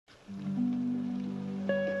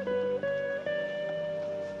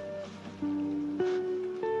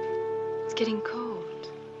getting cold.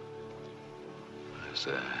 Is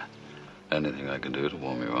there anything I can do to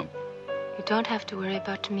warm you up? You don't have to worry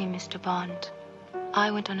about me, Mr. Bond. I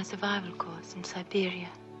went on a survival course in Siberia.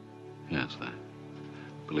 Yes, I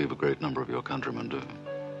believe a great number of your countrymen do.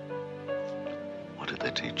 What did they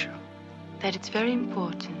teach you? That it's very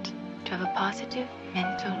important to have a positive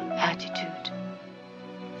mental attitude.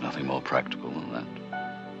 Nothing more practical than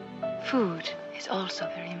that. Food is also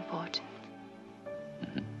very important.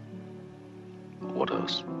 What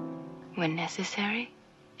else? When necessary,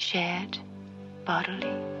 shared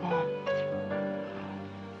bodily warmth.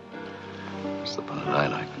 That's the part I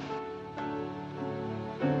like.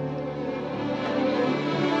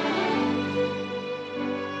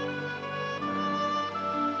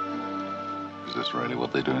 Is this really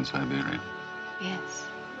what they do in Siberia? Yes,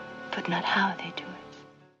 but not how they do it.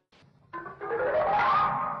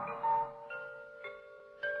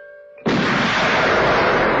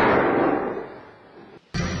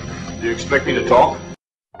 Do you expect me to talk?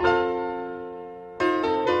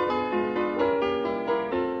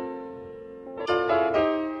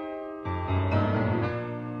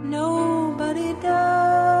 Nobody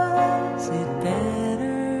does it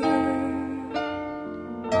better.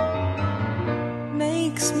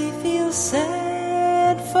 Makes me feel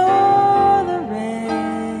sad for the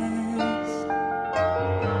rest.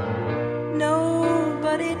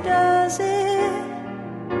 Nobody does it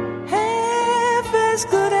half as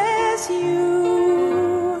good as you.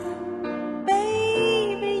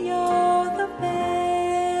 Baby, you're the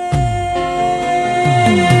best.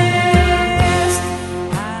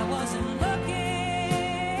 I wasn't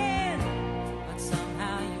looking, but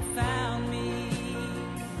somehow you found me.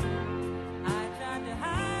 I tried to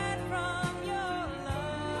hide from your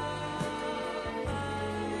love, but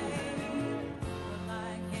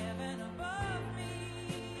like heaven above me,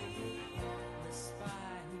 the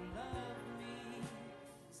spy who loved me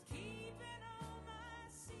is keeping all my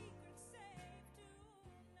secrets safe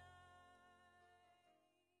tonight.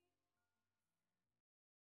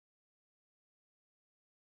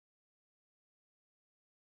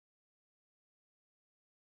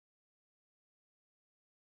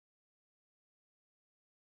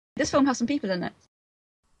 This film has some people in it.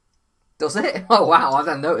 Does it? Oh wow, I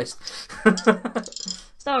haven't noticed.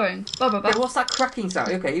 Starring Barbara Hey, Bach. what's that cracking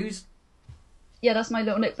sound? Okay, who's... Yeah, that's my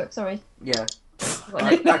little notebook, sorry. Yeah.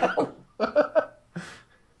 Got a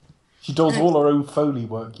She does all her own Foley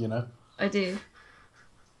work, you know. I do.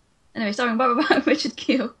 Anyway, starring Barbara Bach, Richard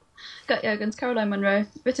Keel, Gut Jurgens, Caroline Munro,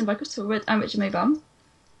 written by Christopher Wood and Richard Maybaum,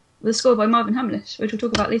 with a score by Marvin Hamlish, which we'll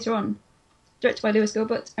talk about later on. Directed by Lewis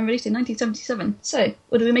Gilbert and released in 1977. So,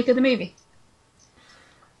 what do we make of the movie?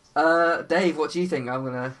 Dave, what do you think? I'm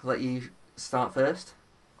gonna let you start first.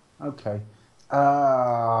 Okay. Ooh.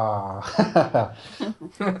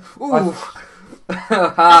 That's a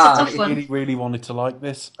tough I one. really, really wanted to like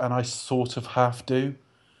this, and I sort of have to.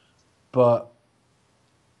 But,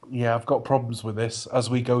 yeah, I've got problems with this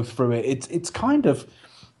as we go through it. It's kind of...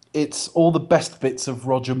 It's all the best bits of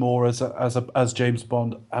Roger Moore as James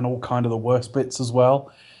Bond, and all kind of the worst bits as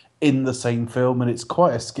well in the same film, and it's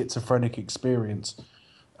quite a schizophrenic experience.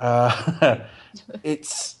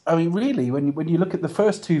 It's, I mean, really, when you look at the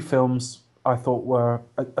first two films, I thought were,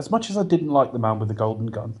 as much as I didn't like The Man with the Golden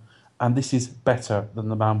Gun, and this is better than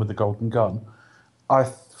The Man with the Golden Gun, I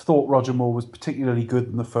thought Roger Moore was particularly good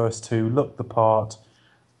in the first two, looked the part,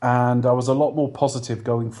 and I was a lot more positive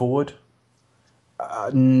going forward.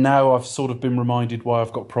 Now I've sort of been reminded why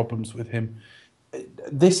I've got problems with him.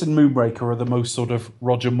 This and Moonraker are the most sort of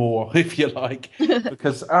Roger Moore, if you like,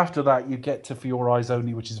 because after that you get to For Your Eyes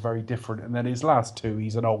Only, which is very different, and then his last two,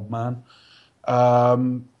 he's an old man.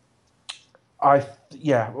 I'm going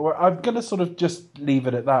to sort of just leave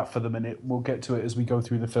it at that for the minute. We'll get to it as we go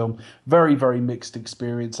through the film. Very, very mixed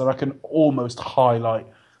experience, and I can almost highlight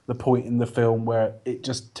the point in the film where it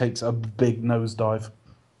just takes a big nosedive.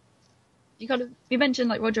 You mentioned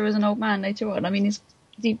like Roger as an old man later on. I mean, is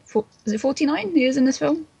it 49 he is in this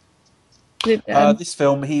film? This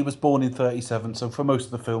film, he was born in 37, so for most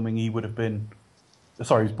of the filming he would have been...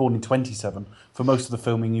 Sorry, he was born in 27. For most of the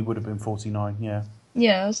filming he would have been 49, yeah.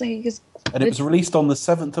 Yeah, I was thinking because... And it was released on the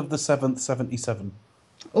 7th of the 7th, 77.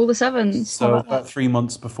 All the sevens. So about 3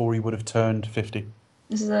 months before he would have turned 50.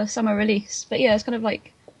 This is a summer release. But yeah, it's kind of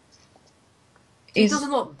like... He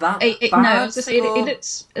doesn't look that bad. No, I was just saying, he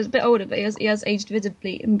looks a bit older, but he has aged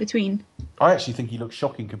visibly in between. I actually think he looks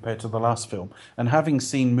shocking compared to the last film. And having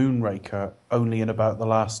seen Moonraker only in about the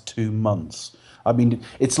last 2 months, I mean,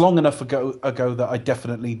 it's long enough ago that I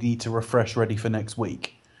definitely need to refresh ready for next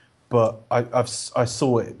week. But I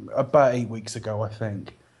saw it about 8 weeks ago, I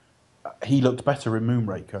think. He looked better in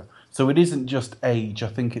Moonraker. So it isn't just age. I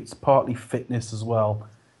think it's partly fitness as well.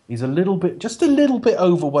 He's just a little bit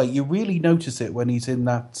overweight. You really notice it when he's in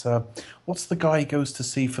that. What's the guy he goes to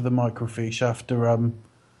see for the microfiche after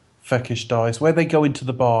Fekish dies? Where they go into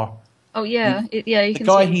the bar. Oh yeah, yeah. You The can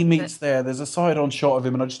guy see he him a bit. meets there. There's a side-on shot of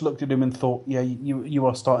him, and I just looked at him and thought, yeah, you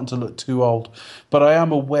are starting to look too old. But I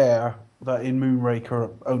am aware that in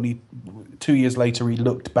Moonraker, only 2 years later, he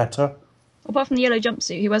looked better. Apart from the yellow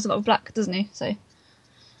jumpsuit, he wears a lot of black, doesn't he? So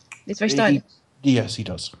it's very stylish. Yes, he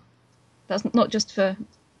does. That's not just for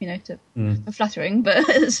for flattering, but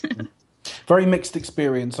Very mixed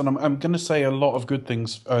experience, and I'm going to say a lot of good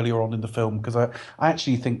things earlier on in the film because I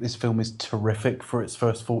actually think this film is terrific for its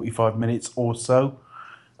first 45 minutes or so,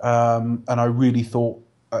 and I really thought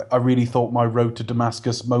my Road to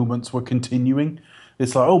Damascus moments were continuing.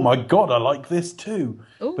 It's like, oh my god, I like this too,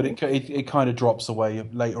 Ooh. but it kind of drops away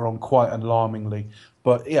later on quite alarmingly.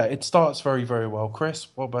 But yeah, it starts very, very well. Chris,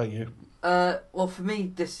 what about you? Well, for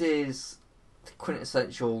me, this is the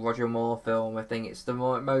quintessential Roger Moore film. I think it's the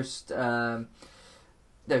most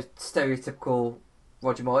stereotypical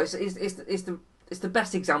Roger Moore. It's the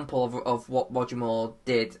best example of what Roger Moore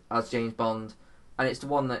did as James Bond, and it's the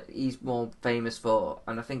one that he's more famous for.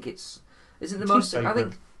 And I think isn't the most. I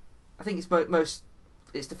think it's most.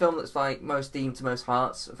 It's the film that's like most deemed to most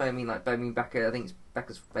hearts. I mean, Becca. I think it's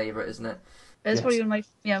Becca's favourite, isn't it? it's Yes. probably one of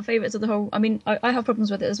my favourites of the whole. I mean, I have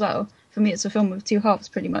problems with it as well. For me, it's a film with two halves,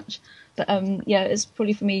 pretty much. But it's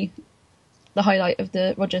probably for me the highlight of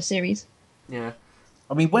the Roger series. Yeah.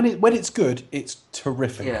 I mean, when it's good, it's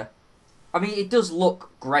terrific. Yeah. I mean, it does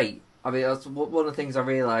look great. I mean, that's one of the things I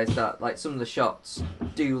realised, that like some of the shots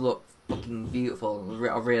do look fucking beautiful.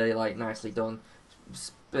 Are really like nicely done.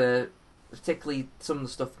 Particularly some of the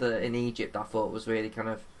stuff that in Egypt I thought was really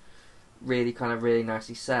really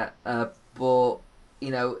nicely set. But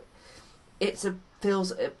it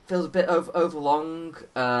feels a bit overlong.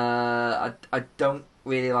 I don't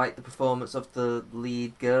really like the performance of the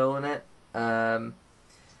lead girl in it. I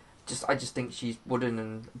just think she's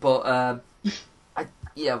wooden, I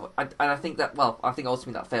think that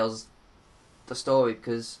ultimately that fails the story,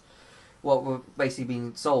 because what we're basically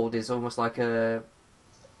being sold is almost like a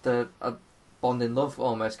Bond in love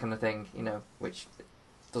almost kind of thing, which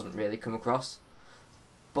doesn't really come across.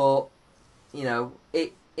 But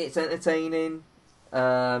it's entertaining.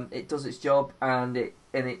 It does its job, and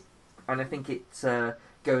I think it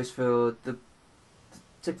goes for the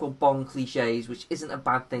typical Bond cliches, which isn't a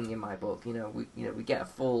bad thing in my book. We get a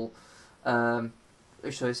full, shall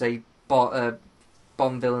I say,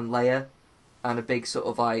 Bond villain layer, and a big sort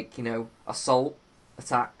of like assault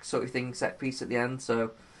attack sort of thing, set piece at the end.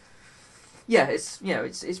 So yeah, it's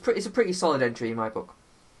a pretty solid entry in my book.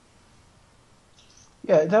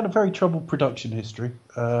 Yeah, it had a very troubled production history.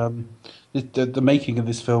 The making of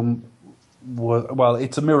this film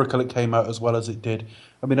it's a miracle it came out as well as it did.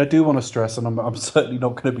 I mean, I do want to stress, and I'm certainly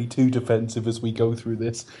not going to be too defensive as we go through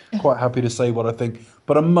this. Quite happy to say what I think,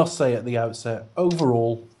 but I must say at the outset,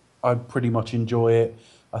 overall, I pretty much enjoy it.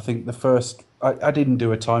 I think the first, I didn't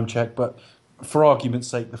do a time check, but for argument's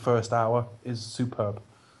sake, the first hour is superb.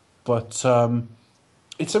 But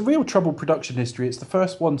it's a real troubled production history. It's the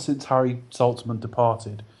first one since Harry Saltzman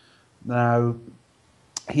departed. Now,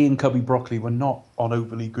 he and Cubby Broccoli were not on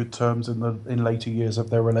overly good terms in later years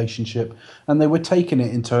of their relationship, and they were taking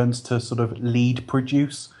it in turns to sort of lead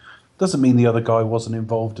produce. Doesn't mean the other guy wasn't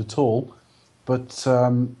involved at all, but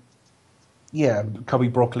Cubby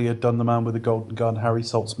Broccoli had done The Man with the Golden Gun. Harry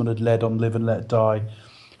Saltzman had led on Live and Let Die.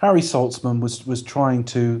 Harry Saltzman was trying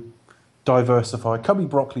to diversify. Cubby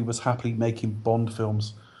Broccoli was happily making Bond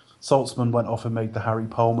films. Saltzman went off and made the Harry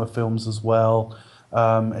Palmer films as well.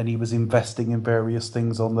 And he was investing in various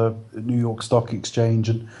things on the New York Stock Exchange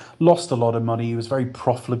and lost a lot of money. He was very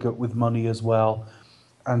profligate with money as well.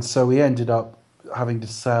 And so he ended up having to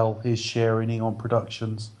sell his share in Eon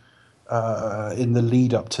Productions in the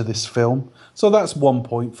lead up to this film. So that's one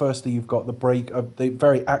point. Firstly, you've got the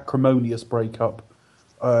very acrimonious breakup.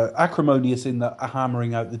 Acrimonious in that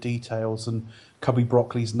hammering out the details, and Cubby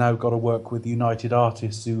Broccoli's now got to work with United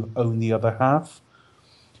Artists who own the other half.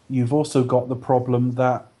 You've also got the problem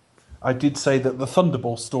that I did say that the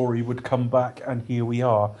Thunderball story would come back, and here we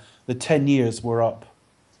are. The 10 years were up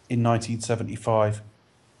in 1975,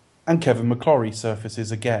 and Kevin McClory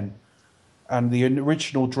surfaces again. And the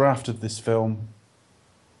original draft of this film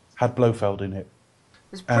had Blofeld in it.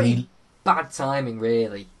 It's pretty bad timing,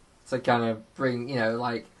 really, to kind of bring,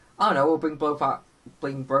 we'll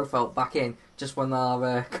bring Blofeld back in just when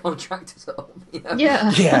our contract is up.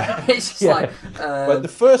 Yeah. Yeah. It's just Yeah. But the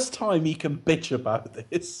first time he can bitch about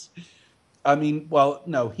this I mean, well,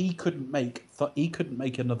 no, he couldn't make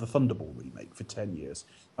another Thunderball remake for 10 years.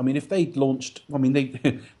 I mean, if they'd launched, I mean,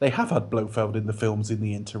 they they have had Blofeld in the films in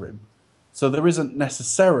the interim, so it isn't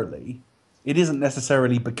necessarily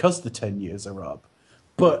because the 10 years are up,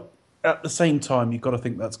 but at the same time, you've got to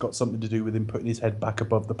think that's got something to do with him putting his head back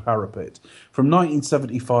above the parapet. From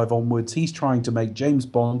 1975 onwards, he's trying to make James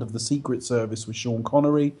Bond of the Secret Service with Sean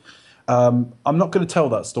Connery. I'm not going to tell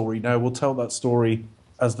that story now. We'll tell that story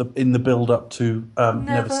in the build up to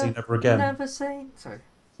Never Say Never Again. Never say. Sorry.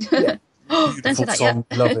 Don't say that song.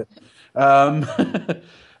 yet. Love it.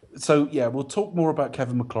 So yeah, we'll talk more about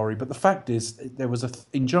Kevin McClory. But the fact is, there was an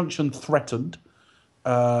injunction threatened,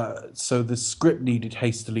 so the script needed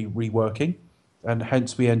hastily reworking, and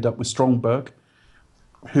hence we end up with Stromberg,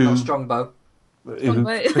 who Not Strongbow.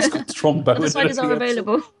 Chris called Stromberg. Other sides are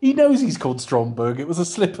available. He knows he's called Stromberg. It was a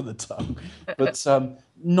slip of the tongue, but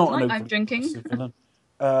not Tonight an I'm drinking. villain.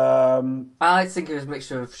 I think it was a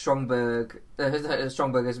mixture of Stromberg.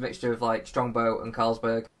 Stromberg is a mixture of like Strongbow and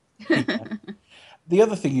Carlsberg. The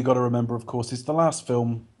other thing you got to remember, of course, is the last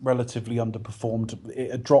film relatively underperformed.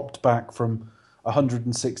 It had dropped back from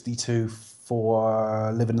 162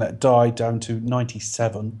 for Live and Let Die down to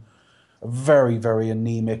 97. Very, very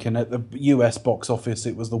anemic. And at the US box office,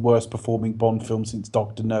 it was the worst performing Bond film since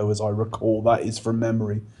Dr. No, as I recall. That is from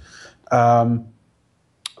memory.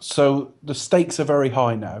 So the stakes are very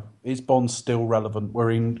high now. Is Bond still relevant?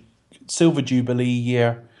 We're in Silver Jubilee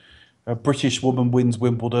year. A British woman wins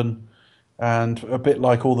Wimbledon. And a bit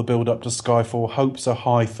like all the build-up to Skyfall, hopes are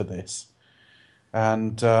high for this.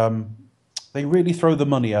 And they really throw the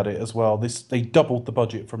money at it as well. They doubled the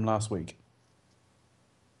budget from last week.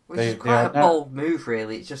 Which is quite a bold move,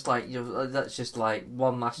 really. It's just like that's just like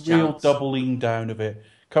one last Real chance. doubling down of it.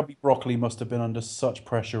 Cubby Broccoli must have been under such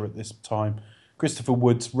pressure at this time. Christopher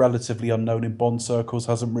Wood's relatively unknown in Bond circles,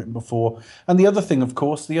 hasn't written before. And the other thing, of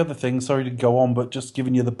course, sorry to go on, but just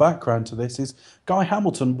giving you the background to this, is Guy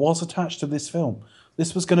Hamilton was attached to this film.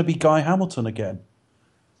 This was going to be Guy Hamilton again,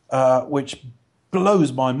 which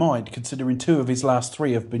blows my mind, considering 2 of his last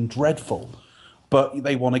 3 have been dreadful. But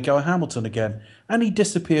they want to Guy Hamilton again. And he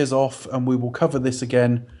disappears off, and we will cover this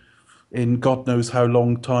again in God knows how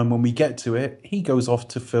long time when we get to it. He goes off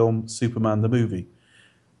to film Superman the movie.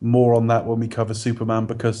 More on that when we cover Superman,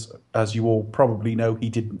 because, as you all probably know, he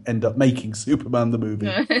didn't end up making Superman the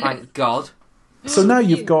movie. Thank God. So now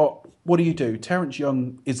you've got, what do? Terence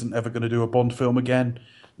Young isn't ever going to do a Bond film again.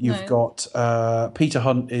 You've got Peter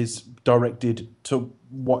Hunt is directed to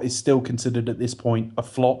what is still considered at this point a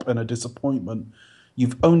flop and a disappointment.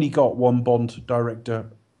 You've only got one Bond director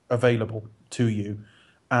available to you.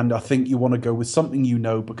 And I think you want to go with something you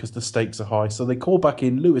know because the stakes are high. So they call back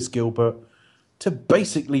in Lewis Gilbert to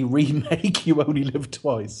basically remake You Only Live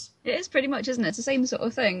Twice. It is pretty much, isn't it? It's the same sort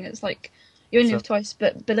of thing. It's like You Only Live Twice,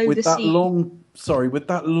 but below with the that sea. With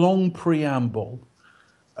that long preamble,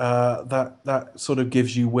 that sort of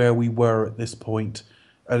gives you where we were at this point.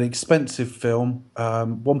 An expensive film,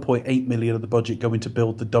 1.8 million of the budget going to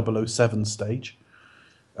build the 007 stage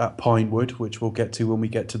at Pinewood, which we'll get to when we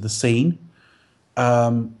get to the scene.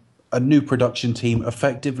 A new production team,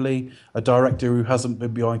 effectively, a director who hasn't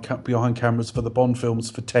been behind cameras for the Bond films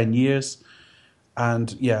for 10 years.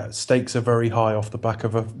 And yeah, stakes are very high off the back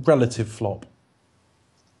of a relative flop.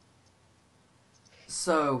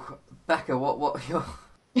 So, Becca, what your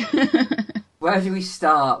where do we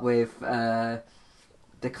start with the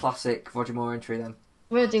classic Roger Moore entry then?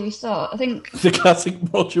 Where do we start? I think The classic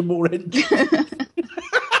Roger Moore entry.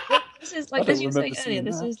 this is I like, don't as you were saying remember earlier, seeing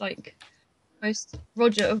this that. is like most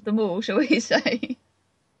Roger of them all, shall we say?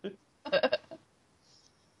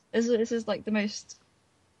 This is like the most.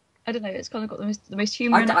 I don't know. It's kind of got the most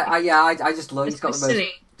humour. in it. I just love. It's He's got the silly.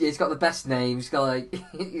 most. He's got the best name. He's got like.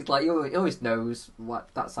 He's like he always knows what.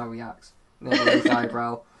 That's how he acts. Never his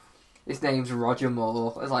eyebrow. His name's Roger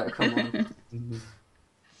Moore. It's like, come on.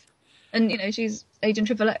 And she's Agent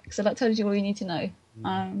Triple X, so that tells you all you need to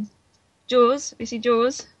know. Jaws, we see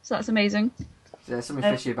Jaws, so that's amazing. There's something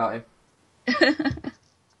fishy about him.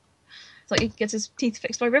 It's like he gets his teeth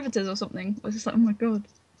fixed by riveters or something. It's just like, oh my god.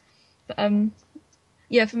 But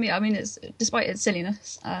yeah, for me, I mean, it's despite its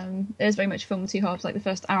silliness, it is very much film 2 halves. Like the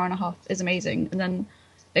first hour and a half is amazing, and then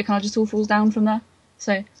it kind of just all falls down from there.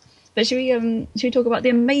 So, but should we talk about the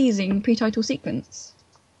amazing pre-title sequence?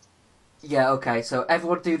 Yeah. Okay. So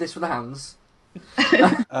everyone do this with their hands.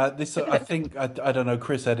 This, I think, I don't know,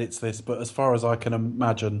 Chris edits this, but as far as I can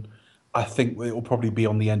imagine, I think it will probably be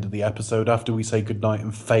on the end of the episode after we say goodnight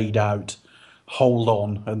and fade out. Hold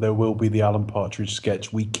on, and there will be the Alan Partridge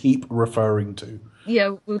sketch we keep referring to.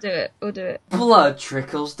 Yeah, we'll do it. We'll do it. Blood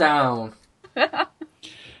trickles down.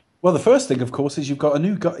 Well, the first thing, of course, is you've got a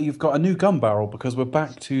new gun barrel because we're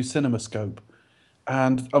back to CinemaScope.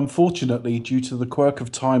 And unfortunately, due to the quirk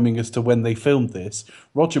of timing as to when they filmed this,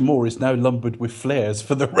 Roger Moore is now lumbered with flares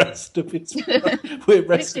for the rest of his It's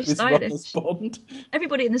run stylish. as Bond.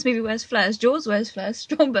 Everybody in this movie wears flares. Jaws wears flares.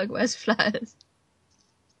 Stromberg wears flares.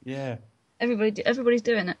 Yeah. Everybody's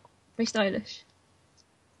doing it. Very stylish.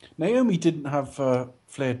 Naomi didn't have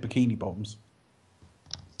flared bikini bottoms.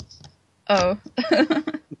 Oh.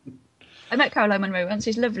 I met Caroline Munro once.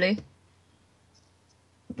 She's lovely.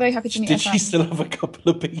 Very happy to meet her. Did she still have a couple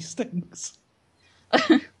of bee stings?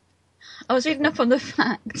 I was reading up on the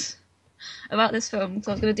facts about this film,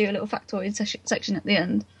 so I was going to do a little factoid section at the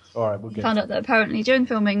end. All right, we'll I get found to out that apparently during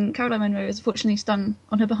filming, Caroline Munro was unfortunately stung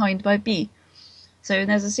on her behind by a bee. So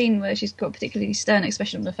there's a scene where she's got a particularly stern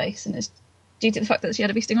expression on her face, and it's due to the fact that she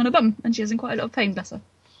had a bee sting on her bum, and she was in quite a lot of pain, bless her.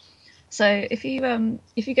 So if you go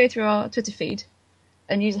through our Twitter feed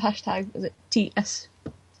and use the hashtag, is it TSWLM?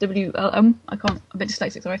 I'm a bit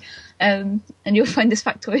dyslexic, sorry. And you'll find this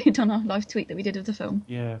factoid on our live tweet that we did of the film.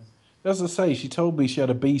 Yeah. As I say, she told me she had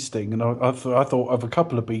a bee sting, and I thought of a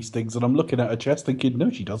couple of bee stings, and I'm looking at her chest thinking, no,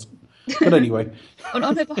 she doesn't. But anyway.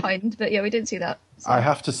 on her behind, but yeah, we didn't see that. So. I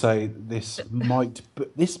have to say, this might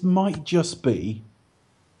just be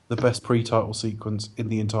the best pre-title sequence in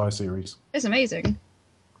the entire series. It's amazing.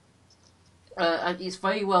 And it's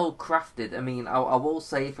very well crafted. I mean, I will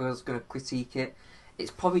say, if I was going to critique it,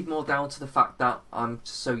 it's probably more down to the fact that I'm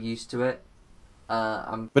just so used to it.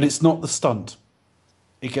 But it's not the stunt.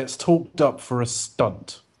 It gets talked up for a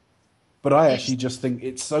stunt. But I actually just think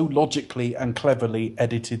it's so logically and cleverly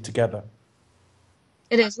edited together.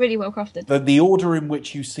 It is really well crafted. The order in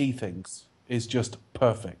which you see things is just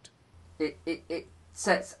perfect. It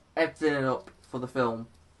sets everything up for the film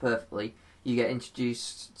perfectly. You get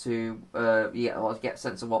introduced to you get a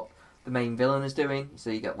sense of what the main villain is doing. So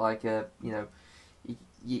you get like you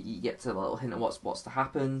get to a little hint of what's to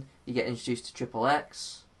happen. You get introduced to Triple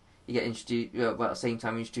X. You get introduced at the same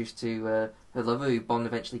time you're introduced to her lover, who Bond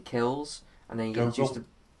eventually kills, and then you get introduced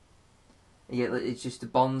to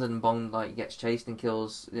Bond, and Bond like gets chased and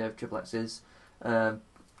kills Triple X's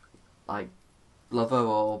like lover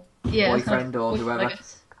or boyfriend or whoever.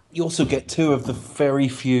 You also get two of the very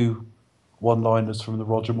few one-liners from the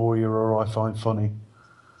Roger Moore era I find funny.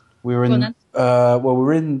 We're in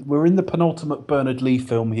the penultimate Bernard Lee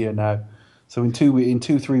film here now. So in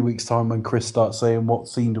 2-3 weeks' time, when Chris starts saying what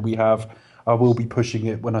scene do we have, I will be pushing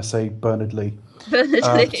it when I say Bernard Lee.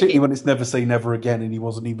 Particularly when it's Never Say Never Again, and he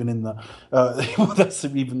wasn't even in that. That's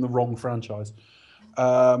even the wrong franchise.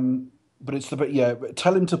 But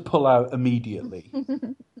tell him to pull out immediately.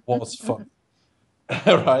 Was fun.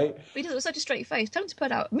 Right? But he does it with such a straight face. Tell him to put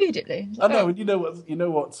it out immediately. I know, and you know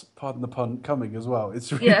what's, pardon the pun, coming as well.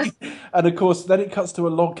 It's really, yeah. And of course, then it cuts to a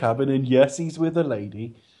log cabin, and yes, he's with a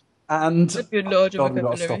lady, and We've got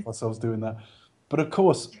to stop ourselves doing that. But of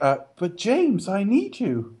course, but James, I need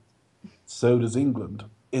you. So does England.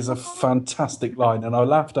 Is a fantastic line, and I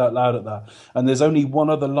laughed out loud at that. And there's only one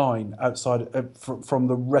other line outside from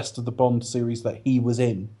the rest of the Bond series that he was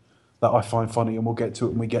in that I find funny, and we'll get to it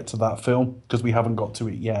when we get to that film, because we haven't got to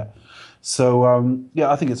it yet. So, I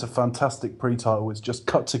think it's a fantastic pre-title. It's just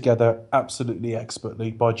cut together absolutely expertly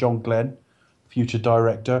by John Glenn, future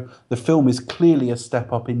director. The film is clearly a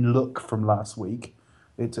step up in look from last week.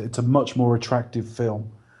 It's a much more attractive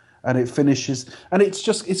film. And it finishes... And it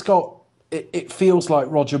feels like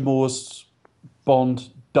Roger Moore's Bond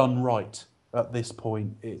done right at this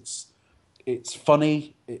point. It's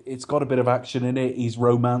funny. It's got a bit of action in it. He's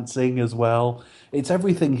romancing as well. It's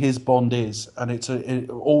everything his Bond is, and it's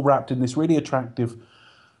all wrapped in this really attractive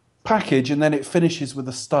package. And then it finishes with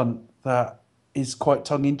a stunt that is quite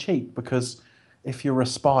tongue-in-cheek, because if you're a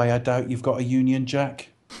spy, I doubt you've got a Union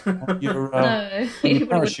Jack on your, No. on your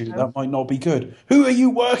parachute. That might not be good. Who are you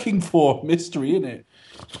working for? Mystery, innit?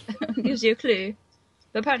 Gives you a clue.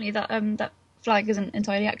 But apparently that flag isn't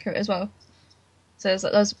entirely accurate as well. So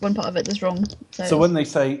there's one part of it that's wrong. So when they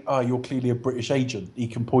say, "Oh, you're clearly a British agent," he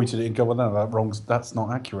can point at it and go, "Well, no, that's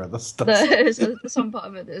not accurate. That's there's some part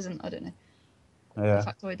of it that isn't. I don't know. Yeah.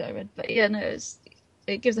 The factoid that I read, but yeah, no,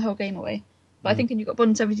 it gives the whole game away. But I think you've got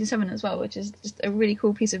Bond 77 as well, which is just a really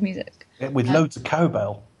cool piece of music. With loads of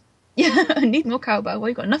cowbell. Yeah, I need more cowbell. Well,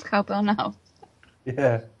 you've got enough cowbell now.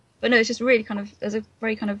 Yeah. But no, it's just really kind of, there's a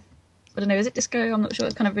very kind of, I don't know, is it disco? I'm not sure.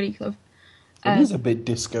 It's kind of really kind of. It is a bit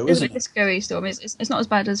disco, It's isn't a bit it? disco-y still. I mean, it's not as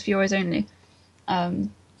bad as Fiore's Only.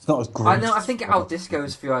 It's not as great. I think it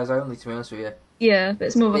out-discos For Your Eyes Only, to be honest with you. Yeah, but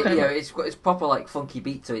it's more of a kind of It's proper like funky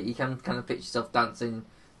beat to it. You can kind of picture yourself dancing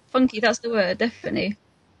funky. That's the word, definitely.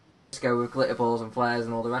 disco with glitter balls and flares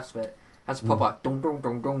and all the rest of it. Has a proper dong dong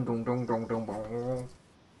dong dong dong dong dong dong dong.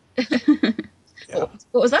 Yeah.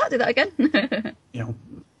 What was that? Do that again. You know,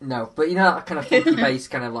 No, but you know that kind of funky bass,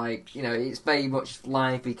 kind of like, you know, it's very much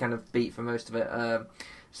lively kind of beat for most of it.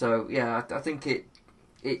 So yeah, I think it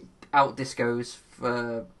out discos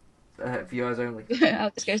for your eyes only.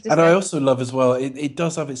 Out this goes this and I way. also love as well. It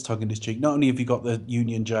does have its tongue in its cheek. Not only have you got the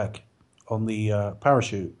Union Jack on the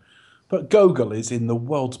parachute, but Gogol is in the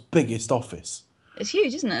world's biggest office. It's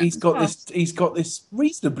huge, isn't it? He's It's got vast. this. He's got this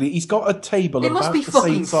reasonably. He's got a table It must about be the same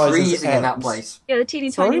fucking size as freezing in that M's. place. Yeah, the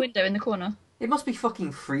teeny Sorry? tiny window in the corner. It must be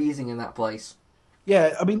fucking freezing in that place.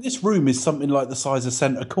 Yeah, I mean, this room is something like the size of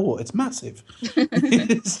centre court. It's massive.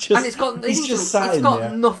 It's just, And it's got he's just sat it's in got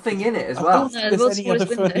there. nothing in it as I well. don't No, think the there's world's any other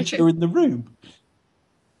smallest window. furniture in the room.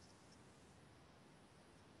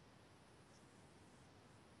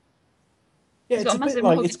 Yeah, He's it's got a a bit massive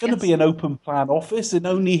like mahogany it's going to desk. be an open plan office, and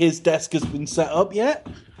only his desk has been set up yet.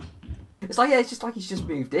 It's like, yeah, it's just like he's just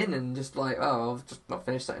moved in and just like, oh, I've just not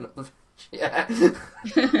finished setting up the... Yeah.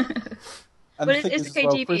 And But the thing it's is a as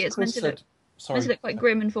well, KGB, Chris it's meant to said- look- Sorry. It look quite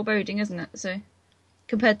grim and foreboding, isn't it? So,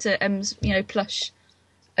 compared to M's, plush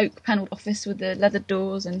oak panelled office with the leather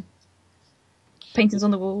doors and paintings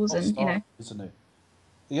on the walls, and Start, isn't it?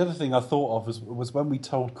 The other thing I thought of was when we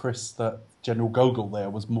told Chris that General Gogol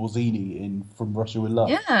there was Morzini in From Russia with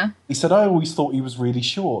Love. yeah, He said, I always thought he was really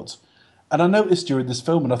short. And I noticed during this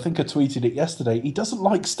film, and I think I tweeted it yesterday, he doesn't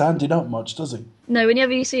like standing up much, does he? no.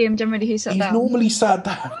 Whenever you see him, generally he's sat He's down. normally sat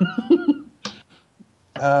down.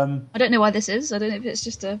 I don't know why this is. I don't know if it's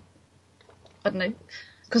just I don't know,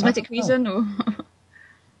 cosmetic I don't reason or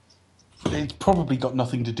It's probably got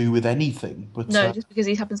nothing to do with anything. But no, just because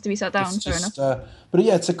he happens to be sat down. it's Fair just, enough. but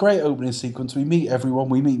yeah, it's a great opening sequence. We meet everyone.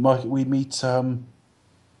 We meet Mike. We meet, as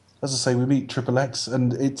I say, we meet Triple X,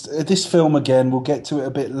 and it's this film again. We'll get to it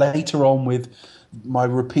a bit later on with my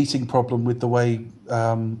repeating problem with the way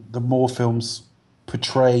the Moore films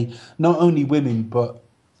portray not only women but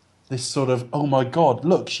this sort of oh my god,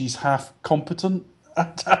 look, she's half competent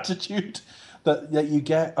attitude that you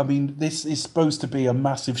get. I mean, this is supposed to be a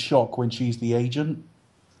massive shock when she's the agent.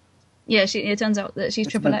 Yeah, it turns out that she's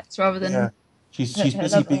It's Triple meant- X rather than. Yeah, she's her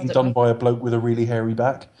busy lover, being as it done were. by a bloke with a really hairy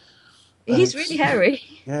back. He's it's- really hairy.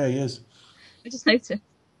 Yeah, he is. I just noticed.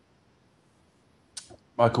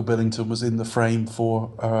 Michael Billington was in the frame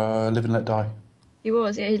for Live and Let Die. He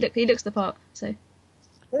was. Yeah, he looks the part. So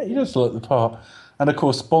Yeah, he does look the part. And of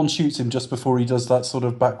course, Bond shoots him just before he does that sort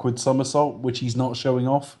of backward somersault, which he's not showing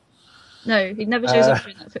off. no, he never shows up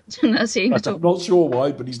in that scene at all. I'm not sure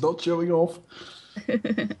why, but he's not showing off.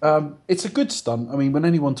 It's a good stunt. I mean, when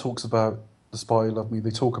anyone talks about The Spy Who Loved Me,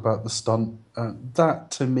 they talk about the stunt.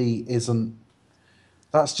 That to me isn't.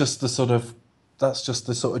 That's just the sort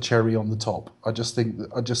of cherry on the top. I just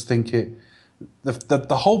think it.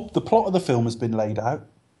 The plot of the film has been laid out,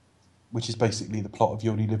 which is basically the plot of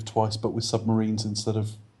You Only Live Twice, but with submarines instead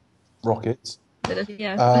of rockets.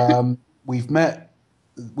 Yeah. We've met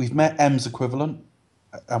M's equivalent,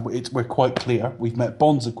 and we're quite clear. We've met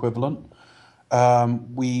Bond's equivalent.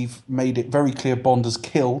 We've made it very clear Bond has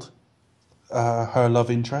killed her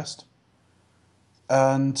love interest,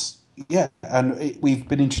 and we've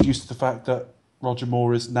been introduced to the fact that Roger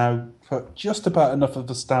Moore is now put just about enough of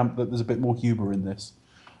a stamp that there's a bit more humour in this,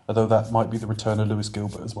 although that might be the return of Lewis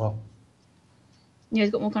Gilbert as well. Yeah,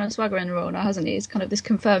 he's got more kind of swagger in the role now, hasn't he? It's kind of this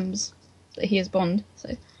confirms that he is Bond.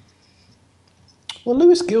 So Well,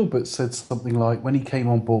 Lewis Gilbert said something like, when he came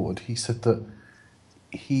on board, he said that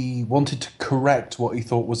he wanted to correct what he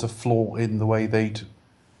thought was a flaw in the way they'd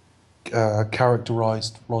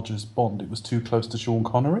characterised Roger's Bond. It was too close to Sean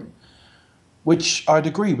Connery, which I'd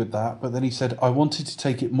agree with that. But then he said, I wanted to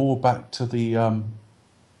take it more back to the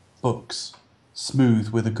books, smooth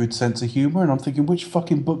with a good sense of humour. And I'm thinking, which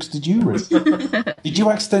fucking books did you read? Did you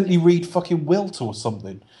accidentally read fucking Wilt or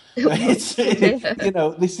something? This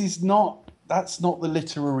is not. That's not the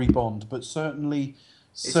literary Bond, but certainly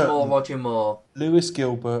It's more Roger Moore. Lewis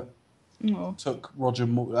Gilbert oh,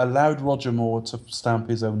 allowed Roger Moore to stamp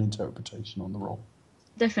his own interpretation on the role.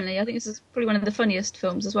 definitely, I think this is probably one of the funniest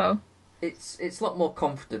films as well. It's a lot more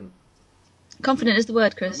confident. Confident is the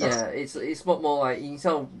word, Chris. Yeah, it's a lot more like, you can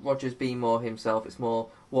tell Roger's being more himself. It's more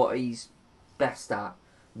what he's best at.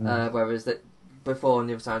 Whereas that before on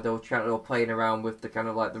the other side, they were playing around with the kind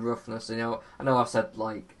of like the roughness. I know I've said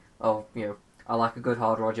like, oh, I like a good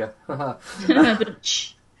hard Roger. But,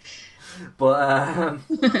 shh. But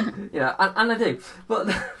and I do.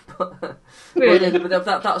 But Really? but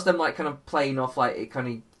that was them like kind of playing off, like it kind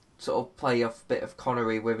of sort of play off a bit of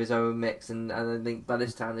Connery with his own mix, and I think by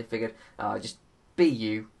this time they figured, just be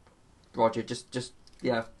you, Roger. Just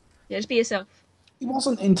Yeah, just be yourself. he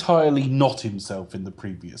wasn't entirely not himself in the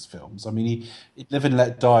previous films. I mean, he Live and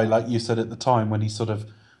Let Die, like you said at the time, when he sort of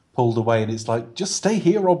pulled away, and it's like, just stay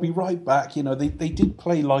here, I'll be right back. You know, they did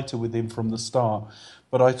play lighter with him from the start,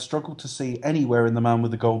 but I struggled to see anywhere in The Man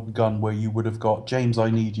with the Golden Gun where you would have got James,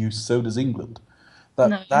 I Need You, So Does England.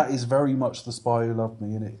 That is very much The Spy Who Loved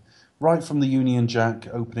Me in it. Right from the Union Jack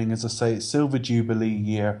opening, as I say, it's Silver Jubilee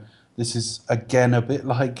year. This is, again, a bit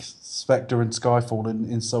like Spectre and Skyfall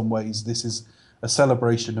in some ways. This is a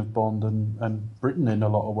celebration of Bond and Britain in a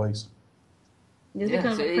lot of ways. It's Yeah,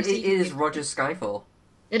 kind of so like it prestige. is Roger's Skyfall.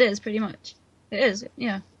 It is pretty much. It is,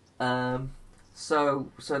 yeah. So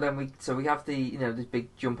then we have the this big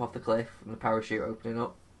jump off the cliff and the parachute opening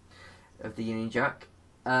up of the Union Jack,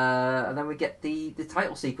 and then we get the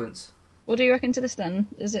title sequence. What do you reckon to this then?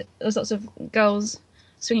 Is it there's lots of girls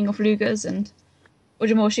swinging off Lugers and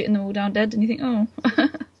Roger Moore shooting them all down dead, and you think, oh,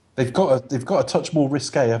 They've got a touch more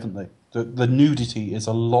risque, haven't they? The nudity is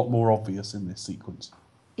a lot more obvious in this sequence.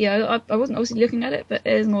 yeah. I wasn't obviously looking at it, but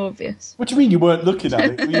it is more obvious. What do you mean you weren't looking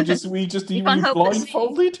at it? Were you can't help but see.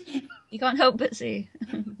 blindfolded? You can't help but see.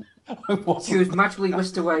 I wasn't. She was magically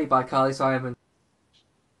whisked away by Carly Simon.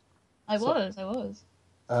 I was.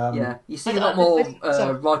 Yeah, you see I- a lot I- more I-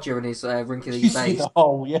 sorry. Roger and his wrinkly You see face. the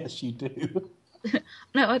hole? Yes, you do.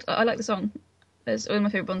 No, I like the song. It's one of my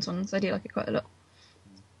favourite Bond songs. I do like it quite a lot.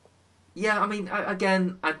 Yeah, I mean,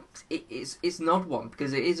 it's an odd one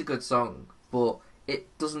because it is a good song, but it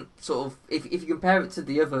doesn't sort of. If you compare it to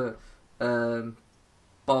the other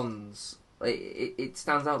Bonds, it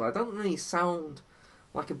stands out. I don't really sound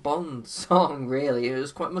like a Bond song, really. It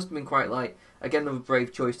was must have been quite like again another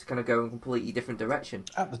brave choice to kind of go in a completely different direction.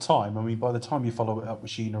 At the time, I mean, by the time you follow it up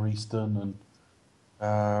with Sheena Easton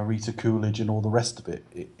and Rita Coolidge and all the rest of it,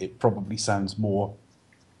 it probably sounds more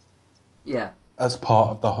Yeah. as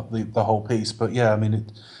part of the whole piece. But yeah, I mean,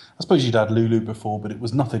 I suppose you'd had Lulu before, but it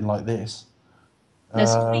was nothing like this.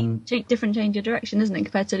 There's a complete different change of direction, isn't it,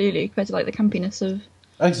 compared to Lulu, compared to like the campiness of.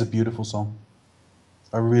 It's a beautiful song.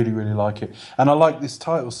 I really, really like it. And I like this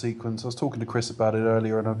title sequence. I was talking to Chris about it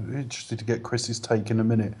earlier, and I'm interested to get Chris's take in a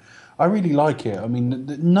minute. I really like it. I mean,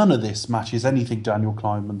 none of this matches anything Daniel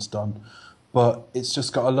Kleinman's done, but it's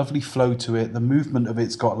just got a lovely flow to it. The movement of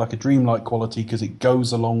it's got like a dreamlike quality because it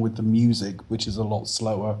goes along with the music, which is a lot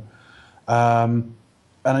slower. And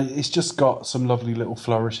it's just got some lovely little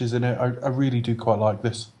flourishes in it. I really do quite like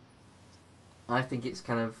this. I think it's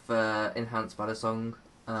kind of enhanced by the song.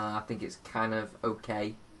 I think it's kind of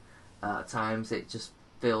okay. At times, it just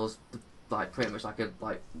feels like pretty much like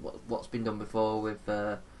what's been done before with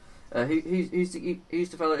who's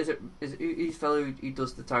the fellow? Who's the fellow who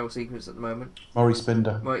does the title sequence at the moment? Maurice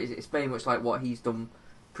Binder. Well, it's very much like what he's done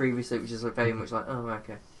previously, which is very much like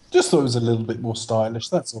okay. Just thought it was a little bit more stylish,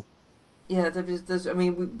 that's all. Yeah, there's. I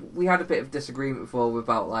mean, we had a bit of disagreement before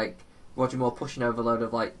about like Roger Moore pushing over a load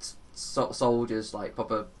of like soldiers, like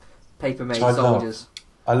proper paper-made Which I love. soldiers.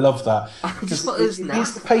 I love that. I just Because thought it was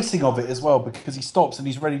it's the naff. pacing of it as well, because he stops and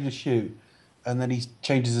he's ready to shoot, and then he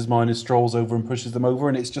changes his mind and strolls over and pushes them over,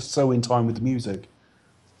 and it's just so in time with the music.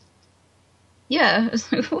 Yeah,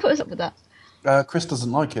 what was up with that? Chris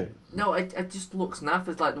doesn't like it. No, it just looks naff.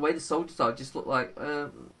 It's like the way the soldiers are just look like.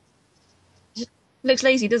 Looks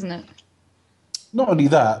lazy, doesn't it? Not only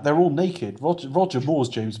that, they're all naked. Roger Moore's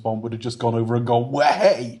James Bond would have just gone over and gone,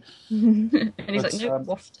 way! And he's But, like, no,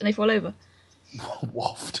 waft, and they fall over.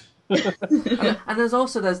 Waft. And there's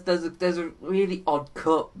also there's a really odd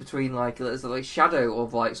cut between like there's a shadow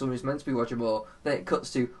of like someone who's meant to be Roger Moore. Then it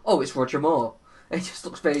cuts to it's Roger Moore. It just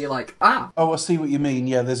looks very like Oh, I see what you mean.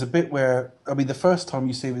 Yeah, there's a bit where, I mean, the first time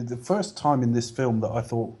in this film that I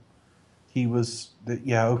thought he was,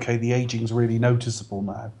 the aging's really noticeable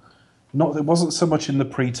now. It wasn't so much in the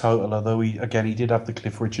pre-total, although he did have the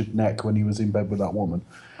Cliff Richard neck when he was in bed with that woman.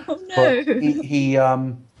 Oh no! But he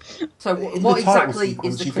So in what the title exactly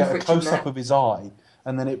sequence, is the you Cliff get a Richard close-up neck? of his eye,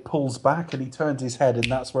 and then it pulls back, and he turns his head,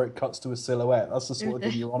 and that's where it cuts to a silhouette. That's the sort of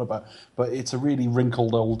thing you're on about. But it's a really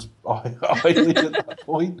wrinkled old eyelid at that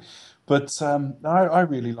point. But I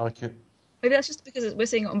really like it. Maybe that's just because we're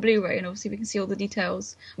seeing it on Blu-ray, and obviously we can see all the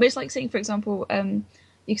details. I mean, it's like seeing, for example,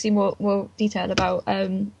 you can see more detail about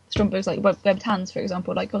Stromberg's like webbed hands, for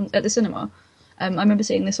example, like at the cinema. I remember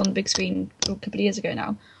seeing this on the big screen a couple of years ago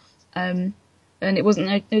now, and it wasn't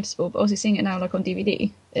noticeable. But obviously seeing it now, like on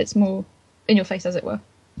DVD, it's more in your face, as it were.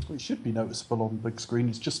 Well, it should be noticeable on the big screen.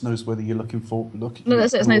 It just knows whether you're looking. No,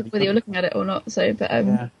 that's it. It's no whether you're looking at it or not. So, but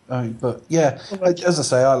as I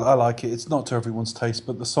say, I like it. It's not to everyone's taste,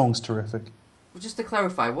 but the song's terrific. Just to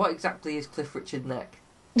clarify, what exactly is Cliff Richard neck?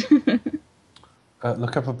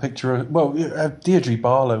 Look up a picture of... Well, Deirdre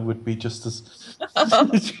Barlow would be just as...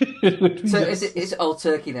 would be So just- is it old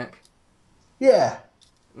turkey neck? Yeah,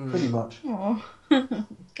 pretty much. Aw.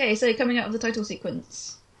 Okay, so coming out of the title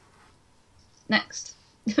sequence. Next.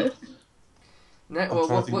 No, I'm well, trying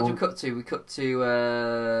what to did we think cut to? We cut to.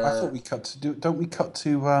 I thought we cut to... Don't we cut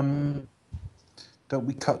to... Don't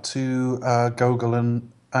we cut to Gogol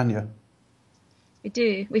and Anya? We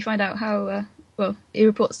do. We find out how, well, he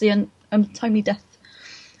reports the untimely death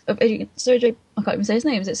of Sergei, I can't even say his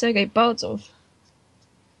name, is it Sergei Bardov?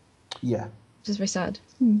 Yeah. Which is very sad.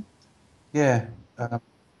 Yeah.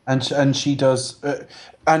 And she does...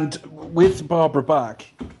 and with Barbara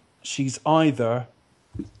back, she's either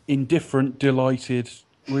indifferent, delighted,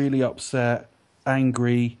 really upset,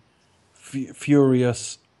 angry,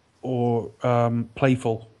 furious, or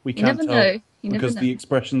playful. We You can't never tell. know. You never Because know. the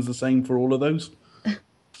expression's the same for all of those.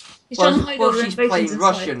 He's trying to Well, hide all the she's emotions playing inside.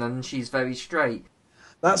 Russian and she's very straight.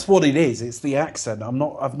 That's what it is. It's the accent.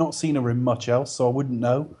 I've not seen her in much else, so I wouldn't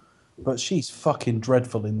know. But she's fucking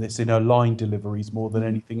dreadful in this, in her line deliveries more than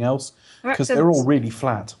anything else, Her because they're all accent's- really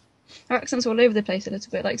flat. Her accent's all over the place a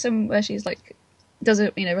little bit. Like some where she's like does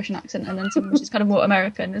a Russian accent, and then some where she's kind of more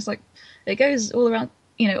American. It's like it goes all around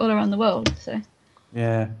all around the world. So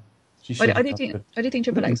Yeah. She I, should I have do done think good. I do think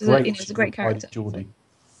Triple It would X have is been a, great if is a she'd great replied character. in Geordie.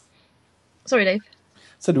 Sorry, Dave.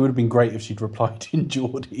 Said it would have been great if she'd replied in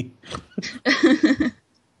Geordie.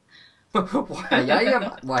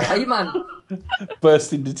 Why are you, man?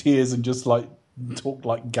 Burst into tears and just like talk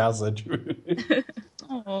like Gaza.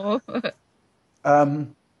 Oh,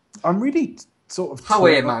 I'm really sort of How are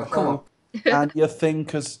you, torn man? about Come the on. whole Anya thing,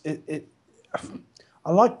 because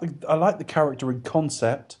I like the character in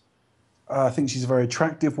concept. I think she's a very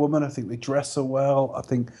attractive woman. I think they dress her well. I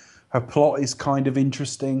think her plot is kind of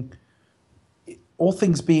interesting. All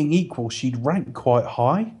things being equal, she'd rank quite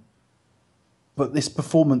high, but this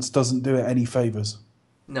performance doesn't do it any favors.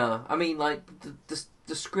 No, I mean, like,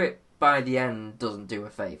 the script by the end doesn't do her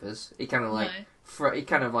favours. It kind of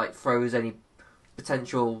like throws any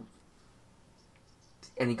potential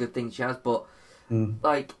any good things she has, but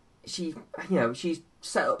like she's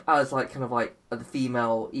set up as like kind of like the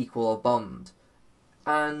female equal of Bond,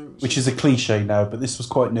 and Which is a cliche now, but this was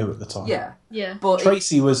quite new at the time. yeah, yeah. but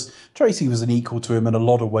Tracy was an equal to him in a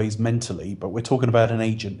lot of ways mentally, but we're talking about an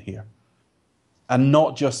agent here, and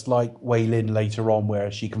not just like Wei Lin later on,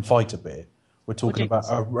 where she can fight a bit. We're talking about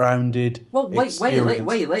a rounded. Wei experienced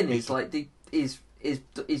Lin is agent. like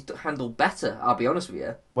is handled better. I'll be honest with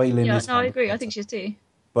you. Wei Lin Yeah, is no, I handled agree. I better. think she's too.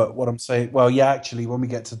 But what I'm saying, well, yeah, actually, when we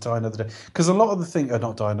get to Die Another Day, because a lot of the things,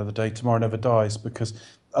 not Die Another Day, Tomorrow Never Dies, because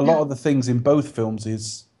a lot of the things in both films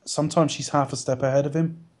is sometimes she's half a step ahead of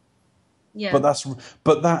him. Yeah. But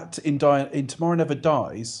that in Tomorrow Never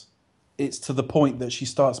Dies, it's to the point that she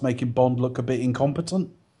starts making Bond look a bit incompetent,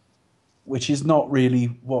 which is not really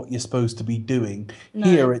what you're supposed to be doing. No.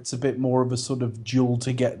 Here, it's a bit more of a sort of duel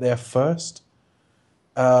to get there first,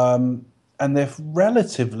 and they're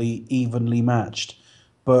relatively evenly matched.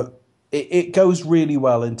 But it goes really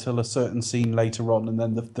well until a certain scene later on, and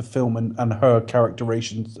then the film and her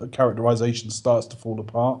characterization starts to fall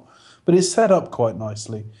apart. But it's set up quite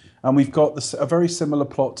nicely. And we've got a very similar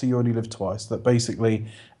plot to You Only Live Twice, that basically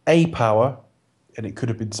a power, and it could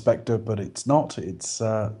have been Spectre, but it's not, it's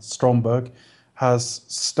Stromberg, has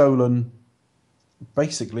stolen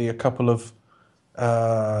basically a couple of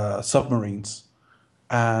submarines.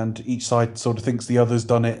 And each side sort of thinks the other's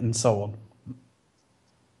done it, and so on.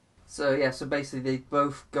 So yeah, so basically they